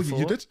the league before.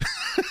 Oh, you did?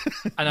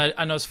 and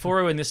I was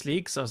 4-0 in this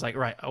league, so I was like,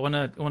 right, I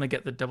want to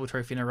get the double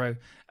trophy in a row.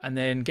 And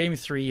then game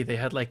 3, they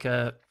had like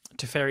a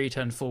Teferi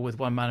turn 4 with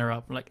 1 mana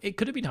up. I'm like, it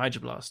could have been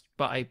Hydroblast,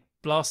 but I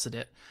blasted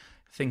it,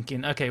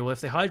 thinking, okay, well,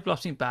 if they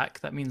Hydroblast me back,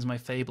 that means my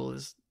Fable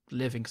is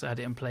living because I had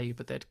it in play,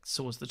 but they'd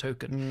source the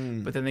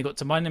token. But then they got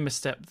to minor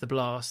misstep the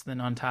blast, then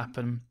untap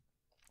and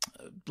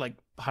like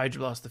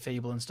Hydroblast the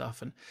Fable and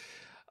stuff, and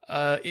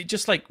it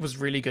just like was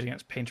really good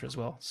against Painter as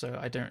well. So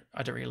I don't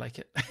really like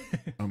it.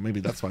 Oh, maybe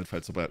that's why it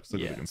felt so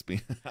good against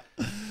me.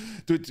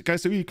 Dude,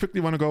 guys, do we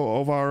quickly want to go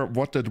over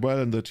what did well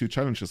in the 2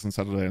 challenges on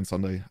Saturday and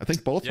Sunday? I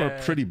think both were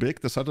pretty big.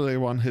 The Saturday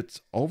one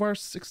hit over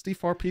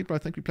 64 people. I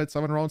think we played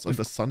 7 rounds, and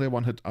the Sunday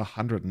one hit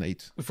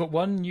 108. We've got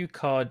one new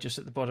card just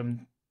at the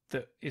bottom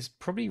that is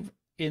probably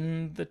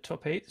in the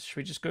top 8. Should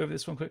we just go over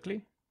this one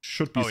quickly?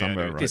 Should be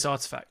somewhere, right? This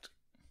artifact.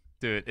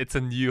 Dude, it's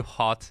a new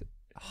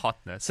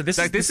hotness. So this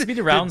has been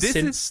around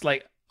since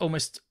like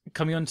almost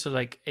coming on to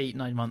like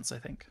 8-9 months, I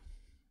think.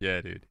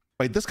 Yeah, dude.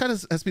 Wait, this card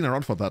has been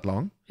around for that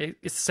long?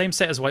 It's the same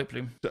set as White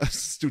Plume.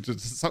 Dude,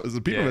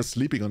 the people are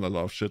sleeping on a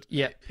lot of shit.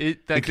 Yeah,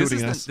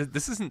 including us.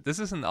 This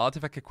is an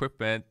artifact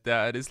equipment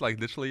that is like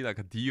literally like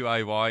a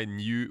DIY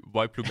new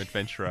White Plume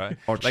adventurer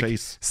or like,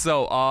 chase.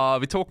 So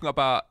we're talking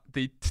about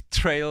the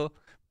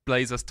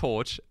Trailblazer's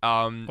Torch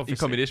in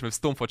combination with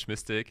Stoneforge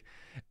Mystic,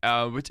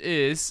 which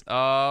is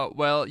your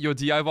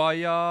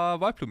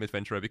DIY White Plume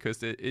adventurer,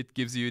 because it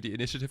gives you the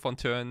initiative on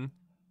turn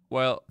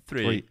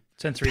 3.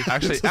 Turn 3.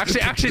 Actually,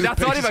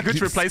 that's not even a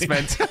good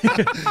replacement.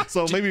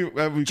 So maybe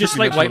we just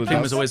like White Plume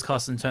was always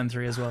cast in turn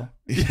 3 as well.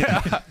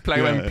 Yeah,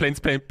 planes. As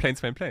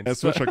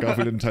Swisher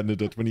Garfield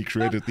intended it when he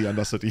created the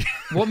Undercity.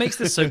 What makes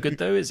this so good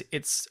though is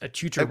it's a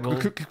tutorable.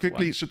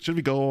 Quickly, should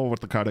we go over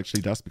what the card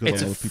actually does?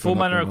 Because it's a 4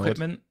 mana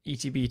equipment.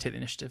 ETB, take the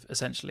initiative,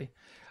 essentially.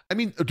 I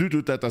mean,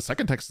 dude, that the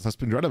second text has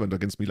been relevant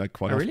against me like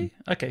quite often. Really?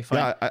 Okay, fine.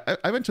 Yeah,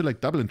 I went to like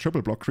double and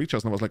triple block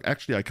creatures, and I was like,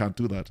 actually, I can't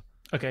do that.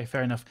 Okay,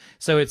 fair enough.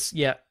 So it's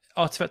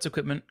artifact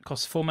equipment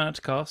costs 4 mana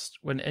to cast.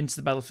 When it enters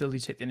the battlefield, you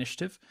take the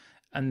initiative,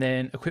 and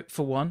then equip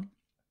for 1.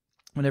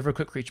 Whenever a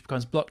equipped creature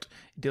becomes blocked,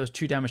 it deals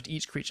 2 damage to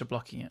each creature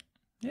blocking it.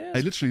 Yeah.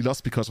 I literally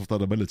lost because of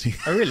that ability.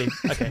 Oh, really?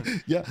 Okay.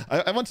 Yeah,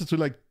 I wanted to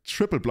like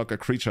triple block a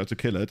creature to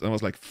kill it, and I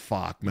was like,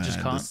 fuck, man,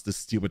 this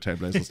stupid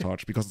Trailblazer's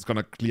Torch, because it's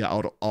gonna clear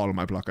out all of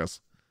my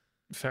blockers.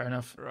 Fair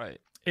enough. Right.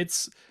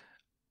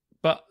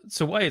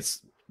 So why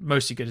it's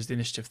mostly good is the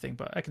initiative thing,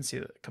 but I can see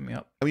that coming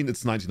up. I mean,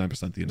 it's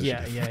 99% the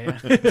initiative. Yeah.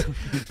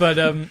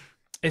 But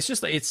it's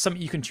just like it's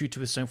something you can tutor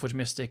with Stoneforge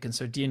Mystic, and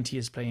so D&T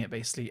is playing it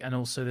basically, and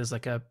also there's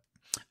like a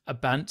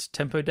Bant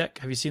tempo deck.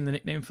 Have you seen the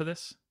nickname for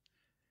this?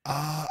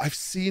 I've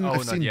seen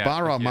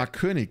Bara Mark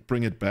Koenig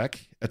bring it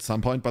back at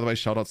some point. By the way,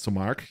 shout outs to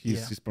Mark.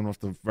 He's one of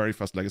the very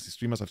first Legacy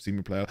streamers I've seen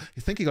me play. I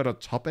think he got a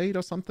top 8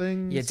 or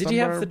something. Yeah, did he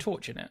have the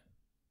torch in it?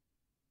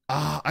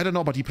 I don't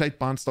know, but he played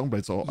Bant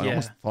Stoneblade, so I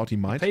almost thought he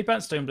might. He played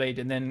Bant Stoneblade,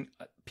 and then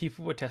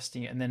people were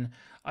testing it, and then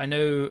I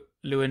know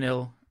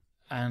Luanil,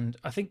 and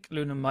I think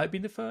Luna might be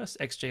the first.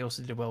 XJ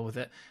also did well with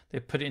it.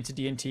 They put it into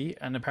D&T,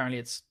 and apparently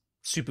it's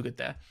super good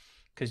there,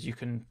 because you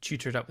can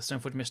tutor it up with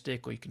Stoneforge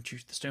Mystic, or you can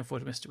tutor the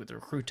Stoneforge Mystic with the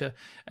Recruiter,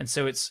 and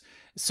so it's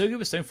so good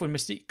with Stoneforge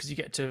Mystic because you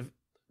get to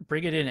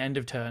bring it in end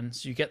of turn,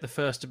 so you get the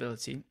first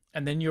ability,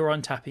 and then you're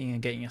untapping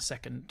and getting a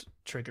second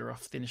trigger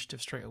off the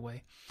initiative straight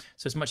away.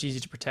 So it's much easier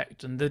to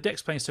protect. And the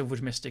decks playing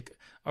Stoneforge Mystic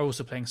are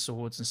also playing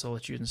Swords and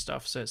Solitude and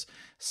stuff, so it's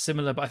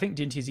similar, but I think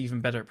D&T is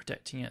even better at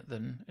protecting it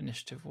than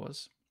Initiative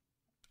was.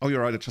 Oh,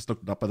 you're right. I just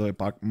looked it up. By the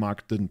way,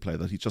 Mark didn't play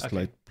that. He just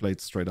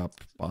played straight up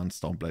Bant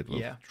Stoneblade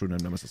with True Name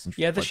Nemesis. And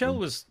the shell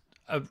was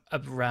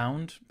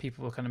around.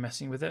 People were kind of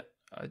messing with it.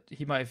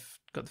 He might have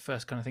got the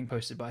first kind of thing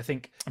posted, but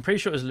I'm pretty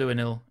sure it was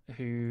Luanil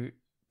who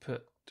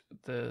put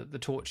the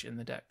torch in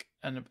the deck,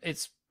 and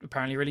it's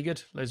apparently really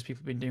good. Loads of people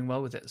have been doing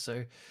well with it.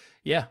 So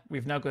yeah,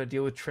 we've now got to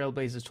deal with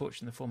Trailblazer's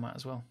torch in the format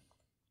as well.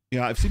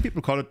 Yeah, I've seen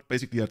people call it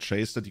basically a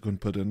chase that you can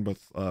put in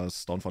with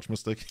Stoneforge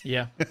Mystic.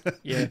 Yeah.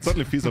 It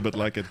certainly feels a bit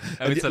like it.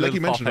 And it's like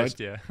you mentioned, right?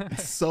 Yeah.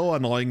 It's so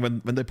annoying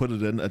when they put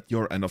it in at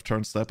your end of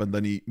turn step, and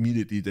then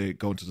immediately they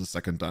go into the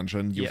second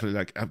dungeon. You feel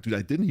like, dude,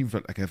 I didn't even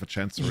feel like I have a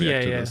chance to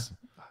react to this.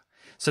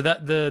 So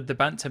that the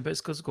Bant tempo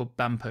is called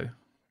Bampo,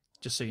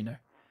 just so you know.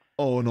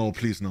 Oh no,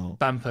 please no.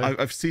 Bampo.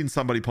 I've seen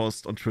somebody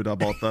post on Twitter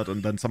about that,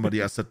 and then somebody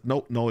has said,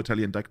 no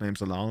Italian deck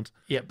names allowed.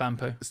 Yeah,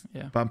 Bampo.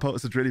 Yeah. Bampo?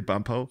 Is it really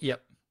Bampo?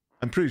 Yep.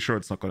 I'm pretty sure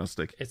it's not going to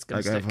stick. It's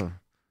going to stick.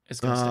 It's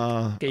going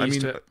to stick. Get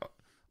used to it.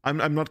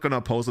 I'm not going to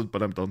oppose it,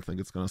 but I don't think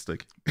it's going to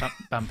stick.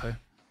 Bampo.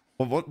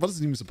 Well, what is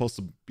it even supposed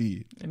to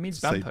be? It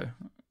means Bampo.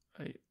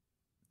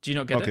 Do you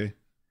not get it? Okay.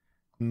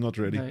 Not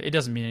really. No, it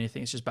doesn't mean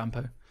anything. It's just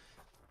Bampo.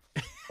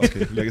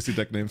 Okay, legacy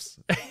deck names.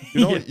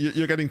 You know,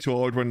 you're getting too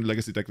old when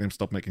legacy deck names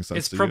stop making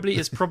sense.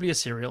 It's probably a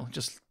cereal.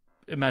 Just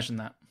imagine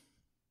that.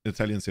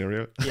 Italian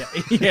cereal. Yeah,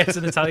 it's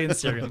an Italian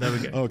cereal. There we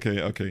go.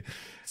 Okay.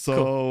 So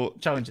cool.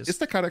 Challenges. Is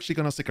the card actually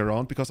gonna stick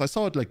around? Because I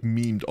saw it like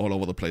memed all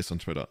over the place on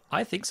Twitter.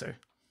 I think so.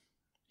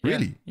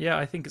 Really? Yeah,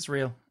 I think it's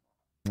real.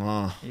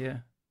 Yeah.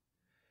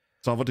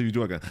 So what do you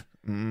do again?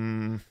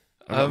 You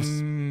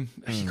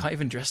can't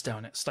even dress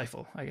down it.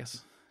 Stifle, I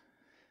guess.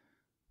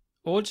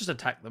 Or just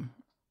attack them.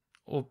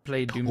 Or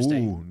play Doomsday.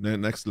 Ooh,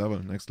 next level.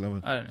 I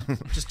don't know.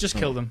 Just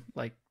kill them.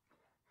 Like,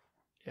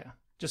 yeah.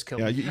 Just kill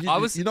them.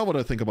 You know what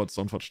I think about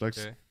Stoneforge decks?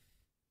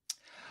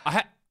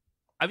 Okay.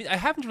 I mean, I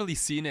haven't really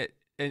seen it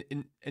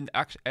in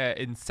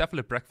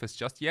Cephalid Breakfast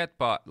just yet,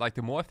 but like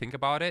the more I think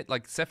about it,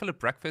 like Cephalid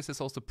Breakfast is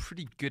also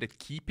pretty good at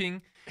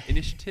keeping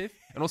initiative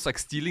and also like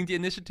stealing the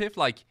initiative.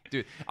 Like,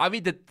 dude, I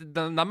mean,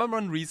 the number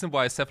one reason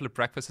why Cephalid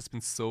Breakfast has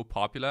been so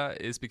popular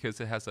is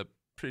because it has a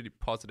pretty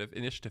positive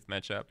initiative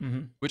matchup,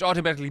 which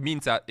automatically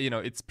means that, you know,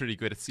 it's pretty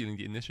good at stealing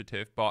the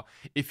initiative. But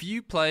if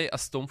you play a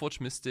Stoneforge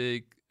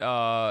Mystic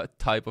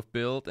type of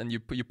build and you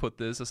put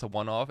this as a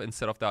one-off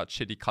instead of that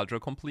shitty Caldra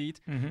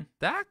Complete,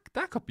 that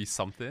could be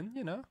something,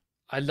 you know.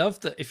 I love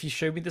that if you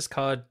showed me this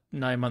card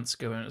 9 months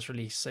ago when it was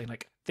released, saying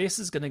like, this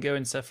is going to go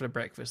in Cephalid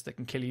Breakfast that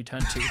can kill you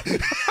turn 2.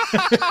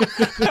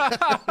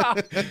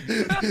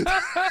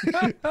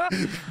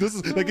 This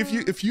is like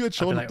if you had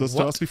shown this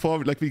to us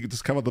before, like we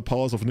discovered the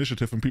powers of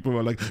initiative, and people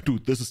were like,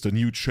 dude, this is the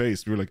new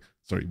chase. We were like,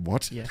 sorry,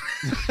 what? Yeah.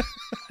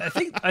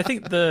 I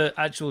think the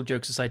actual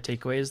jokes aside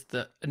takeaway is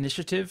that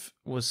initiative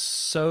was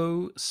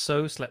so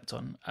slept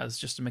on as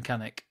just a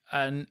mechanic,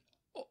 and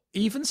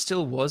even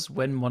still was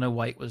when mono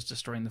white was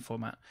destroying the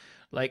format.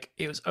 Like,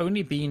 it was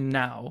only been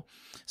now.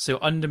 So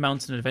Under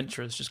Mountain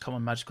Adventurers just come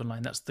on Magic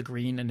Online. That's the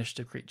green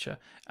initiative creature.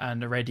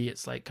 And already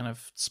it's like kind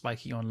of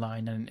spiking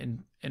online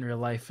and in real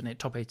life. And it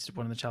top 8'd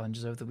one of the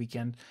challenges over the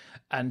weekend.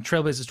 And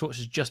Trailblazer's Torch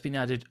has just been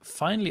added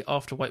finally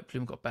after White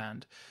Plume got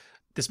banned.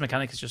 This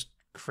mechanic is just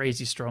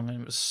crazy strong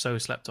and it was so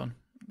slept on.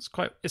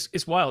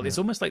 It's wild. Yeah. It's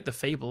almost like the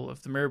Fable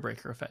of the Mirror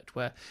Breaker effect,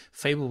 where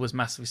Fable was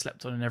massively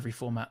slept on in every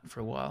format for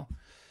a while.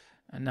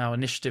 And now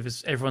initiative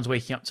is, everyone's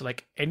waking up to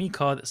like any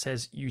card that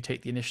says you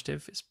take the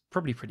initiative. It's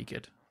probably pretty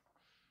good.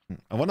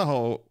 I wonder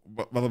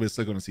whether we're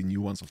still going to see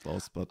new ones of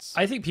those, but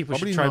I think people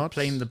should try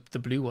playing the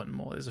blue one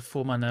more. There's a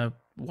 4-mana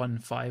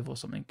 1/5 or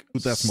something.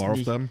 There's more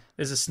of them.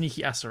 There's a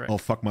sneaky Asurek. Oh,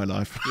 fuck my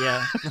life.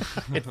 Yeah.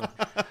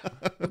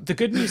 The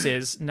good news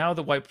is now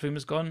that White Plume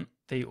is gone,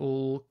 they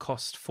all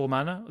cost 4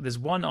 mana. There's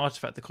one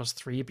artifact that costs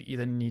 3, but you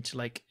then need to,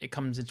 like, it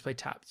comes into play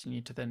tapped. You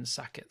need to then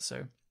sack it.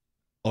 So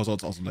also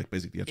it's also like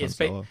basically a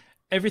transfer.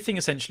 Everything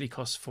essentially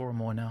costs 4 or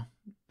more now.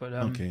 But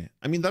okay,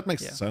 I mean that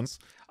makes sense.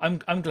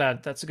 I'm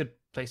glad. That's a good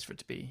place for it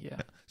to be. Yeah.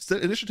 Still,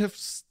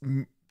 initiatives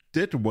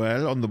did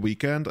well on the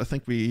weekend. I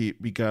think we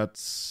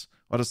got,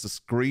 what is this,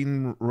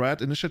 green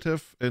red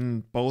initiative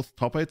in both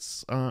top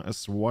 8s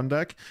as one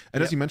deck.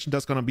 And as you mentioned,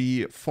 there's gonna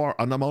be 4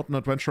 Under Mountain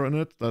Adventure in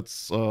it.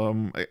 That's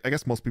I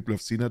guess most people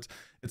have seen it.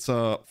 It's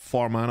a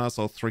 4 mana,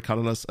 so 3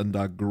 colorless and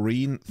a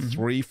green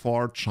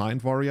 3/4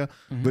 Giant Warrior.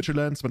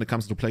 Vigilance. When it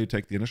comes to play, you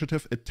take the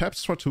initiative. It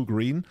taps for 2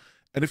 green.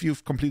 And if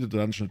you've completed the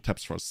dungeon, it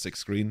taps for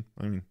 6 green.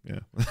 I mean, yeah.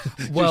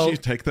 Well, you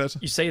take that.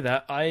 You say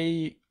that.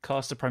 I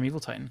cast a Primeval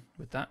Titan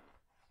with that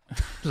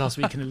last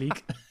week in the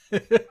league.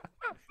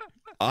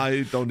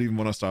 I don't even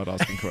want to start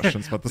asking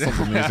questions, but this sounds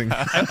amazing.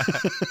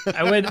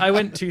 I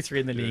went 2-3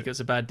 in the league. It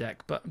was a bad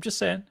deck, but I'm just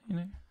saying, you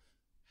know.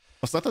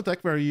 Was that the deck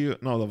where you...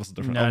 No, that was a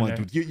different... No, oh my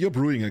dude, you're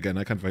brewing again.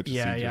 I can't wait to see.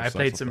 Yeah, I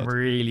played some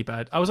really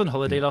bad... I was on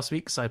holiday last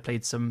week, so I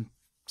played some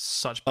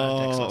such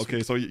bad decks last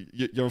week. So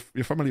your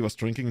family was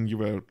drinking and you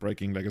were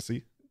breaking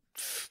Legacy?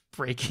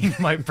 Breaking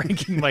my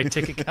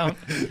tick account.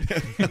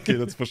 Okay,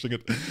 that's pushing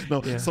it.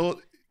 No, so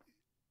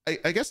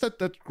I guess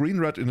that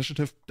green-red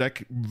initiative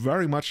deck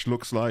very much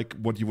looks like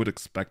what you would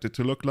expect it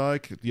to look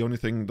like. The only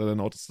thing that I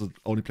noticed is the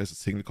only place a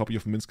single copy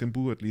of Minsc and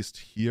Boo, at least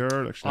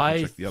here. Actually,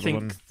 I check the other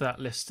one. That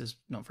list is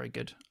not very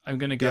good. I'm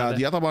going to go there.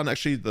 The other one,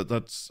 actually,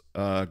 that's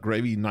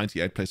Gravy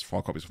 98 plays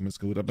 4 copies of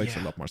Minsc and Boo. That makes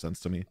a lot more sense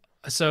to me.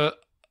 So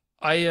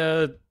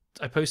I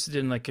posted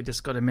in like a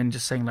Discord admin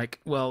just saying like,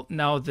 well,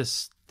 now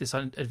this this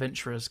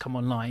adventurers come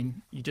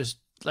online, you just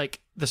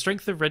like the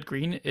strength of red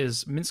green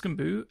is Minsk and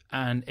Boo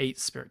and 8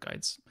 spirit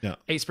guides. Yeah,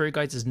 8 spirit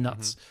guides is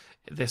nuts.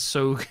 They're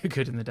so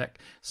good in the deck.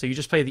 So you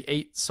just play the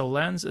 8 soul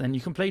lands, and then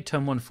you can play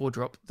turn 1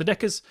 4-drop. The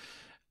deck is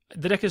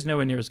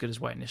nowhere near as good as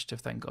White Initiative,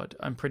 thank God.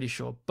 I'm pretty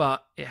sure,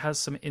 but it has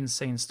some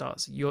insane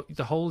starts.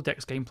 The whole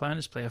deck's game plan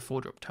is play a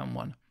 4-drop turn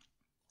 1.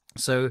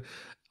 So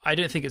I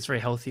don't think it's very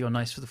healthy or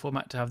nice for the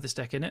format to have this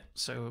deck in it.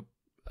 So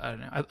I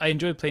don't know. I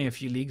enjoy playing a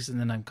few leagues, and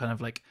then I'm kind of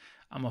like,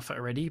 I'm off it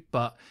already,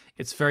 but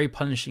it's very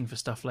punishing for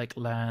stuff like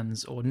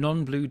lands or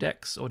non-blue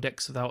decks or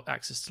decks without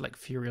access to like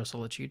Fury or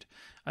Solitude.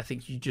 I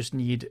think you just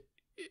need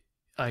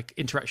like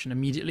interaction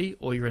immediately,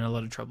 or you're in a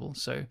lot of trouble.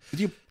 So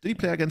did you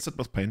play against it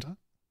with Painter?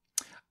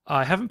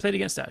 I haven't played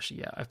against it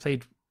actually yet. I've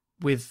played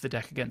with the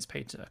deck against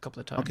Painter a couple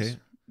of times. Okay,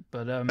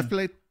 but I've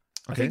played.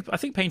 Okay. I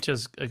think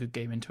Painter's a good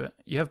game into it.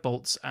 You have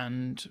bolts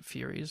and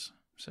Furies.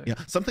 So yeah,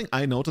 something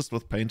I noticed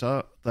with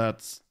Painter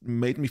that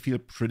made me feel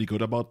pretty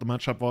good about the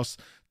matchup was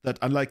that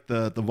unlike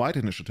the White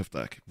Initiative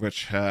deck,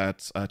 which had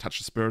Touch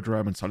the Spirit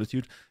Realm and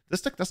Solitude,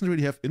 this deck doesn't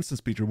really have instant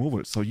speed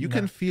removal. So you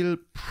can feel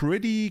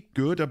pretty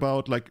good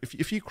about, like,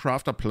 if you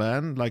craft a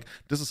plan, like,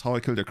 this is how I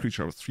kill the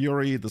creature with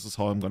Fury, this is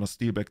how I'm going to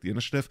steal back the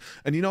initiative.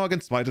 And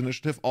against White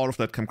Initiative, all of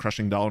that came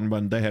crashing down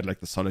when they had,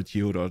 like, the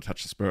Solitude or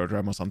Touch the Spirit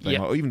Realm or something,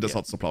 or even the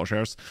Swords to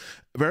Plowshares.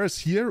 Whereas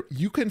here,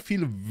 you can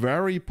feel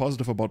very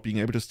positive about being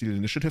able to steal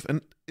initiative,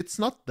 and it's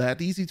not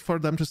that easy for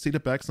them to steal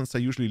it back since they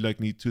usually,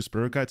 like, need 2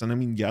 Spirit Guides. And I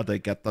mean, yeah, they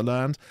get the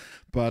land,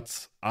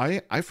 but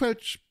I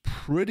felt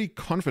pretty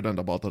confident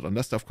about that,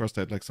 unless of course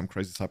they had like some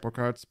crazy sideboard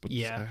cards. But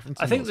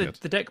I think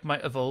the deck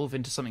might evolve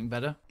into something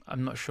better.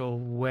 I'm not sure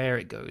where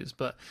it goes,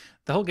 but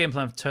the whole game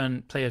plan of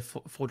play a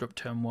 4-drop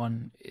turn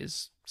 1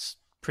 is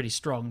pretty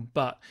strong.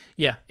 But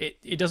yeah,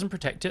 it doesn't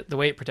protect it. The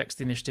way it protects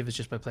the initiative is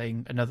just by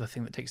playing another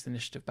thing that takes the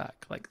initiative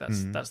back. Like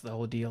that's the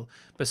whole deal.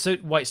 But so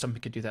White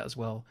Stomping could do that as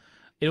well.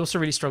 It also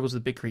really struggles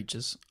with big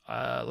creatures,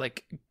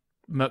 like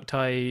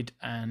Murktide,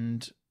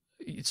 and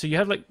so you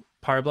have like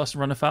Pyroblast and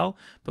Run Afoul,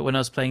 but when I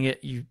was playing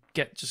it, you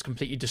get just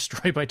completely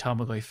destroyed by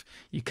Tarmogoyf.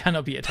 You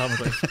cannot beat a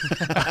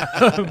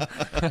Tarmogoyf.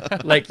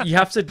 Like, you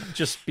have to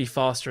just be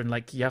faster, and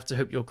like you have to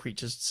hope your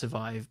creatures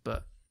survive.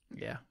 But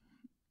yeah,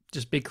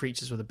 just big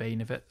creatures were the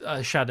bane of it.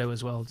 Shadow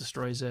as well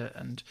destroys it,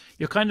 and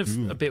you're kind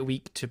of a bit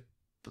weak to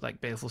like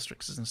Baleful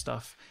Strixes and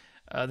stuff.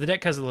 The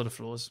deck has a lot of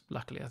flaws,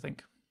 luckily, I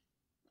think.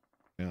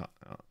 Yeah.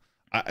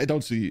 I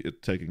don't see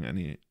it taking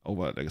any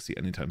over Legacy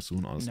anytime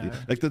soon, honestly. No.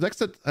 Like, the decks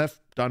that have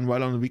done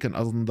well on the weekend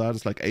other than that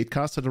is like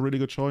 8cast had a really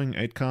good showing,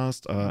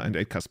 8cast and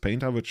 8cast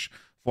Painter, which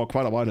for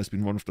quite a while has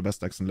been one of the best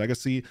decks in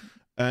Legacy.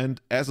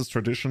 And as is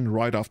tradition,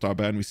 right after our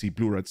ban, we see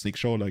Blue-Red Sneak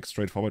Show, like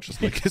straightforward,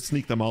 just like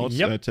sneak them out,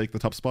 take the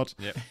top spot.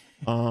 Yep.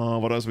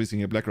 What else? We see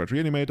a Black-Red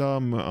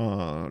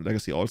Reanimator,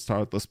 Legacy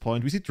All-Star at this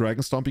point. We see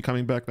Dragon Stompy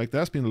coming back. Like,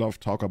 there's been a lot of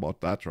talk about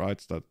that, right?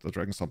 That the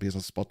Dragon Stompy has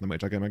a spot in the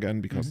major game again,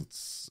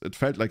 because it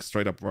felt like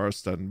straight up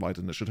worse than White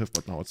Initiative,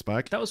 but now it's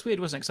back. That was weird,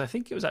 wasn't it? Because I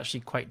think it was actually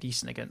quite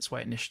decent against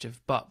White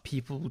Initiative, but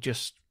people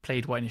just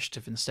played White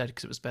Initiative instead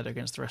because it was better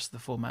against the rest of the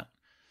format.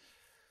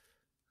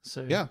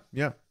 So yeah,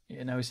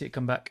 now we see it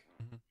come back.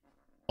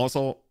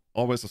 Also,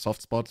 always a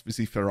soft spot. We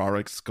see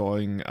Ferrarix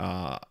going,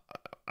 I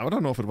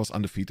don't know if it was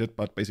undefeated,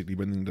 but basically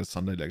winning the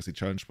Sunday Legacy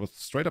Challenge with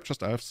straight up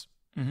just elves.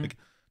 Like,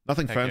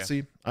 nothing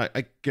fancy. Yeah.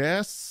 I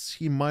guess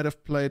he might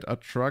have played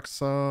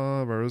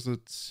Atraxa. Where is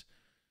it?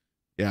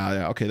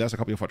 Yeah, okay, there's a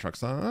copy of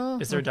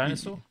Atraxa. Is there a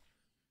dinosaur?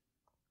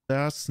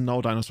 There's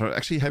no dinosaur.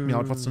 Actually, help me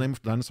out. What's the name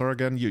of the dinosaur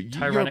again? You're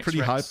pretty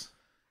hyped.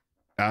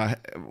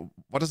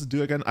 What does it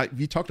do again?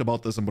 We talked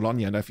about this in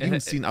Bologna, and I've even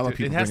seen other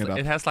people bring it up.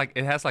 It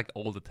has like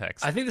all the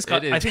text. I think this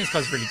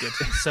card's really good.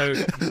 So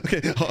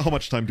okay, how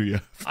much time do you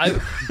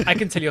have? I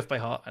can tell you off by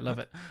heart. I love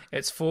it.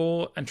 It's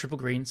 4 and triple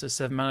green, so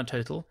 7 mana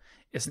total.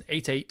 It's an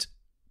 8/8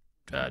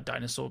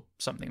 dinosaur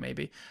something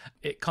maybe.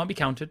 It can't be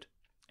countered.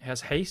 It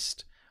has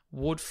haste,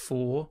 ward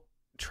 4,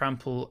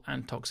 trample,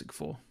 and toxic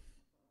 4.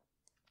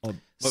 Oh,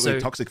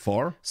 wait, toxic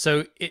 4?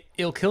 So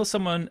it'll kill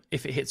someone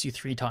if it hits you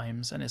 3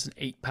 times, and it's an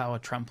 8 power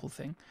trample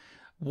thing.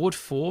 Ward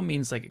 4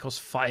 means like it costs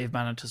 5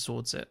 mana to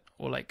swords it,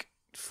 or like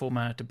 4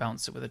 mana to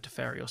bounce it with a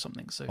Teferi or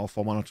something. So or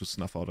 4 mana to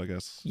snuff out, I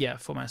guess. Yeah,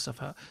 4 mana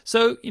snuff out.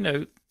 So,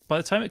 by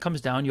the time it comes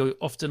down, you're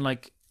often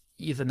like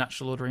either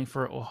natural ordering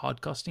for it or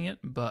hard casting it,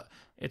 but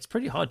it's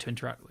pretty hard to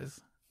interact with.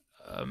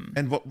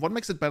 And what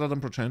makes it better than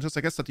Prochantis?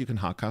 I guess that you can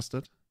hard cast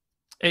it.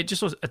 It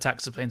just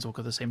attacks the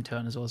Planeswalker the same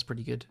turn as well. It's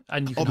pretty good.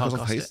 And you can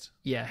hardcast haste?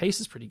 it. Yeah,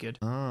 haste is pretty good.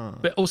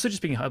 But also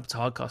just being able to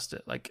hardcast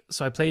it. Like,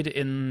 so I played it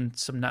in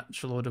some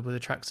natural order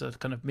with Atraxa,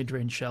 kind of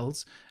mid-range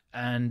shells,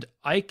 and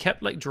I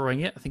kept like drawing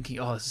it, thinking,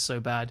 oh, this is so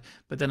bad.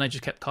 But then I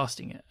just kept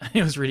casting it.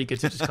 It was really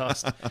good to just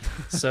cast.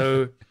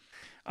 So,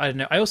 I don't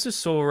know. I also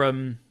saw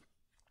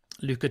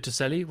Luca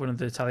Tosselli, one of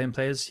the Italian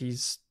players.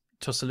 He's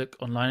Tosseluk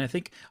online, I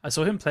think. I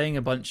saw him playing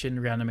a bunch in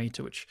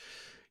Reanimator, which...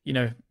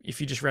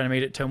 if you just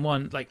reanimate it turn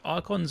 1, like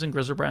Archons and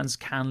Griselbrands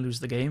can lose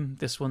the game.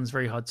 This one's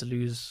very hard to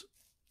lose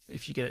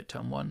if you get it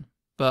turn 1.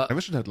 But I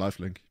wish it had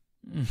lifelink.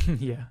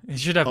 Yeah, it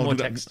should have more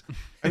text.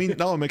 I mean,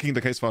 now I'm making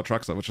the case for a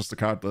Truxer, which is the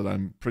card that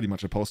I'm pretty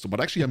much opposed to.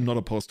 But actually, I'm not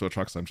opposed to a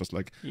Truxer. I'm just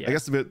like, I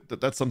guess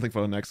that's something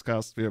for the next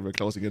cast. We're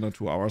closing in on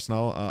 2 hours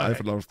now. I have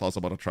a lot of thoughts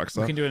about a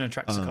Truxer. We can do an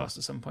Atraxa cast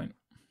at some point.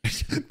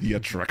 The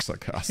Atraxa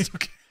cast.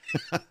 Okay.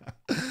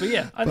 But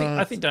yeah,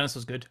 I think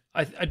Dinosaur's good.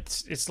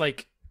 It's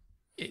like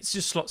it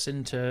just slots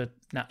into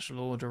natural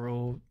order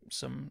or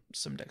some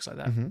decks like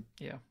that. Mm-hmm.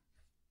 Yeah.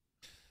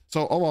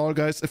 So overall,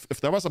 guys,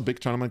 if there was a big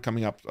tournament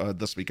coming up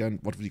this weekend,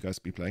 what would you guys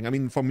be playing? I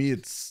mean, for me,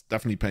 it's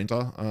definitely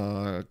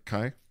Painter.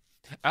 Kai?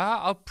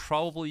 I'll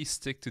probably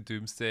stick to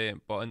Doomsday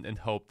and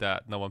hope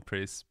that no one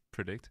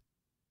predict.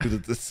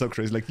 Dude, it's so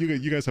crazy. Like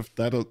you guys have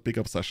that big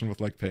obsession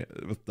with like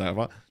with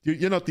Java.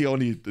 You're not the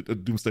only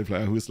Doomsday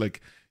player who is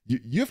like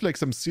you have like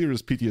some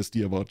serious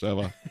PTSD about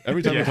Java.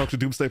 Every time you talk to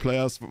Doomsday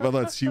players,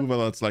 whether it's you,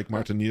 whether it's like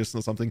Martin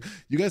Nielsen or something,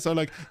 you guys are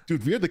like,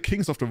 dude, we're the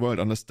kings of the world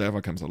unless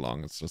Java comes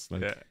along. It's just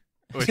like. Yeah.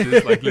 Which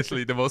is like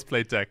literally the most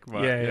played deck.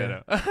 But,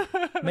 yeah.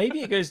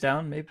 Maybe it goes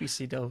down. Maybe we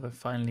see Delver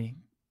finally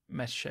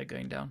meta share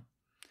going down.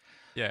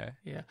 Yeah.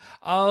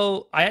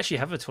 I actually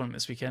have a tournament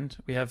this weekend.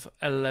 We have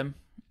LLM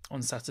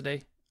on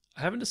Saturday.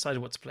 I haven't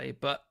decided what to play,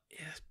 but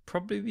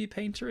probably be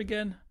Painter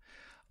again.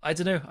 I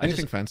don't know.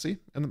 Anything fancy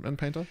in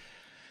Painter?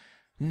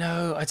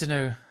 No, I don't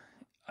know.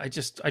 I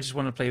just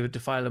want to play with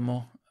Defiler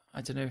more.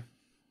 I don't know.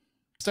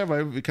 Is there a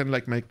way we can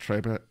like make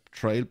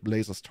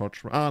Trailblazers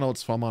Torch? No,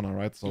 it's 4 mana,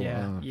 right? So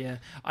yeah.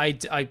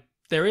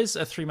 There is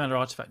a 3-mana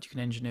artifact you can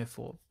engineer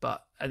for,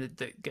 but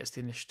that gets the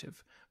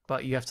initiative.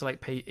 But you have to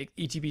like pay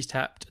ETB's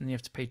tapped, and you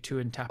have to pay 2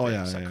 and tap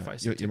it.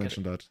 Sacrifice. You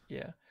mentioned that.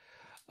 Yeah.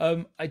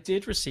 I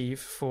did receive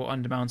 4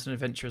 Undermountain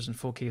Adventurers and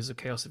 4 Keys of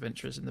Chaos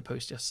Adventurers in the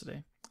post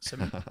yesterday. So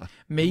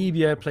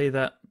maybe I play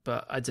that,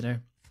 but I don't know.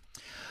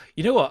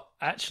 You know what?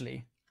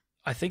 Actually,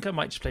 I think I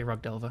might just play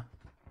Rug Delver.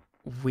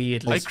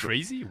 Weirdly. Like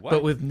crazy? What?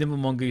 But with Nimble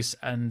Mongoose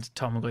and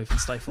Tarmogoyf and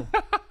Stifle.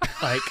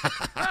 Like,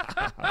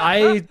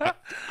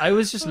 I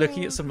was just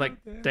looking at some like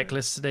deck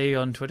lists today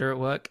on Twitter at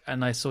work,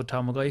 and I saw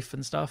Tarmogoyf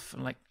and stuff.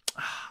 And like,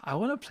 I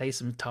want to play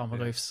some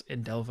Tarmogoyfs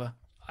in Delver.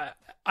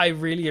 I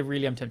really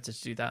am tempted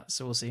to do that.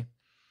 So we'll see.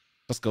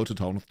 Just go to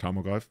town with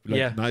Tarmogoyf.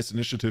 Like, nice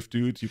initiative,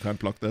 dude. You can't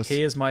block this.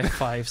 Here's my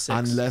 5/6.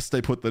 Unless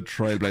they put the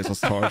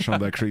Trailblazers Torch on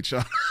their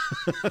creature.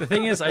 The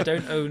thing is, I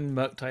don't own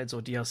Murktides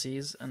or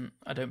DLCs, and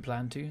I don't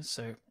plan to.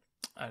 So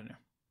I don't know.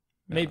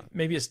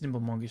 Maybe it's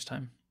Nimble Mongoose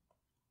time.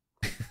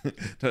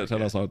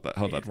 Tell us how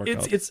that worked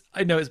out.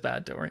 I know it's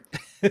bad. Don't worry.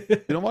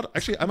 You know what?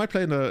 Actually, I might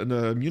play in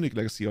the Munich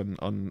Legacy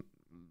on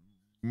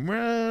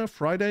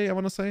Friday. I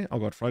want to say. Oh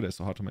god, Friday is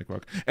so hard to make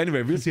work.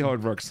 Anyway, we'll see how it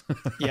works.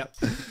 Yep.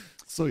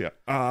 So yeah,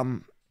 I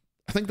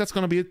think that's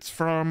gonna be it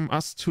from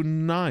us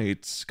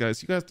tonight,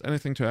 guys. You guys,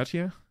 anything to add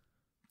here?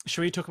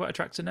 Should we talk about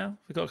Atraxa now?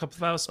 We've got a couple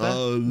of hours spare.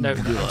 No,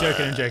 I'm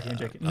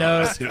joking.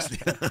 No, seriously.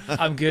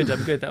 I'm good.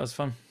 That was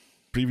fun.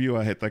 Preview,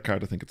 I hate that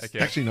card. I think it's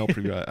actually no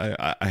preview.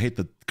 I hate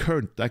the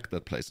current deck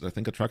that plays it. I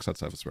think Atraxa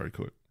itself is very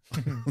cool.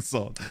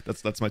 So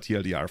that's my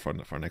TLDR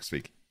for next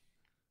week.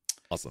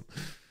 Awesome.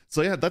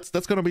 So yeah,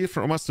 that's gonna be it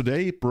from us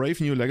today.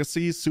 Brave new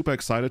Legacy. Super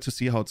excited to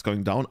see how it's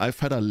going down. I've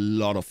had a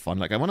lot of fun.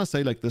 Like I want to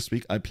say, like this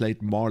week I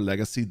played more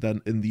Legacy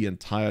than in the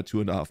entire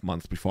 2.5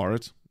 months before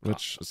it,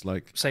 which is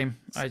like same.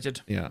 I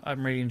did. Yeah,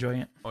 I'm really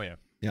enjoying it. Oh yeah.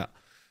 Yeah.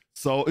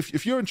 So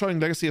if you're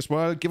enjoying Legacy as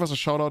well, give us a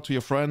shout out to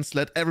your friends.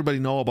 Let everybody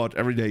know about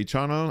Everyday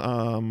Channel.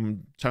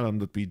 Tell them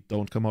that we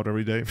don't come out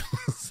every day.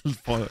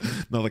 For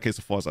another case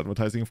of false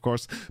advertising, of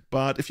course.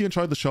 But if you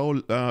enjoyed the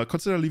show,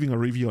 consider leaving a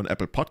review on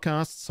Apple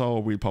Podcasts, so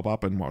we'll pop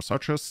up in more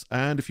searches.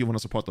 And if you want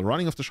to support the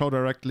running of the show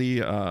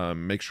directly,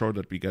 make sure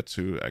that we get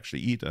to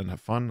actually eat and have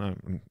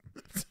fun.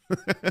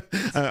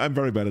 I'm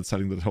very bad at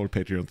selling the whole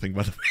Patreon thing,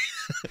 by the way.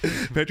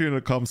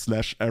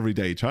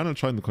 Patreon.com/everydaychannel.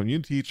 Join the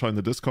community, join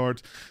the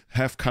Discord,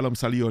 have Callum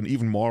sell you an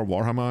even more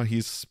Warhammer.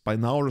 He's by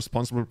now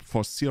responsible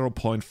for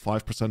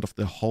 0.5% of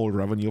the whole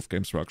revenue of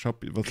Games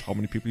Workshop with how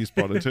many people he's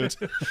brought into it.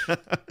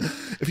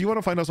 If you want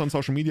to find us on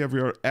social media, we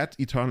are at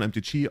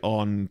EternalMTG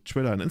on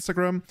Twitter and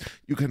Instagram.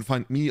 You can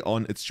find me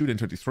on It's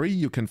Julian23.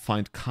 You can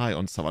find Kai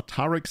on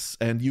Savatarix,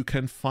 and you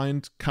can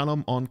find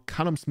Callum on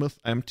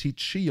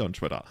CallumSmithMTG on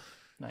Twitter.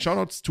 Nice.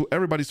 Shoutouts to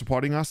everybody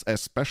supporting us,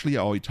 especially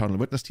our Eternal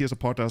Witness tier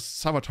supporters: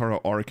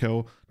 Salvatore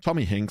Orico,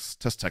 Tommy Hinks,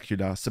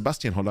 Testacular,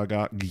 Sebastian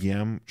Hollager,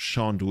 Guillaume,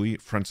 Sean Dewey,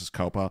 Francis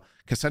Cowper,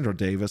 Cassandra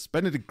Davis,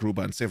 Benedict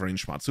Gruber, and Severin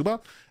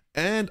Schwarzhuber.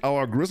 And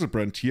our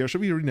Grizzlebrand tier,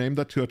 should we rename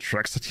that to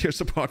Atraxa tier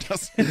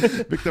supporters?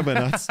 Victor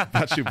Benatz,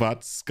 Pachi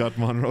Butt, Scott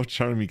Monroe,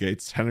 Jeremy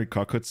Gates, Henry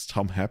Cockitz,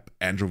 Tom Hepp,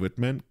 Andrew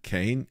Whitman,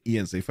 Kane,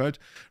 Ian Seefeld,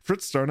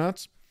 Fritz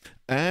Sternert,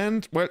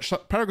 and well,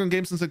 Paragon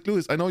Games in St.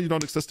 Louis. I know you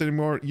don't exist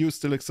anymore. You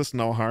still exist in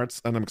our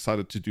hearts, and I'm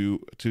excited to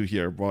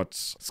hear what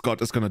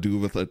Scott is going to do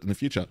with it in the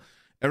future.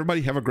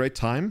 Everybody have a great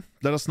time.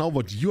 Let us know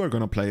what you are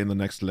going to play in the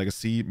next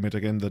Legacy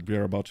mid-again that we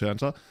are about to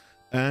enter.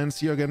 And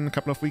see you again in a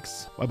couple of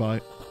weeks.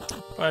 Bye-bye.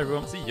 Bye,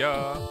 everyone. See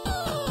ya.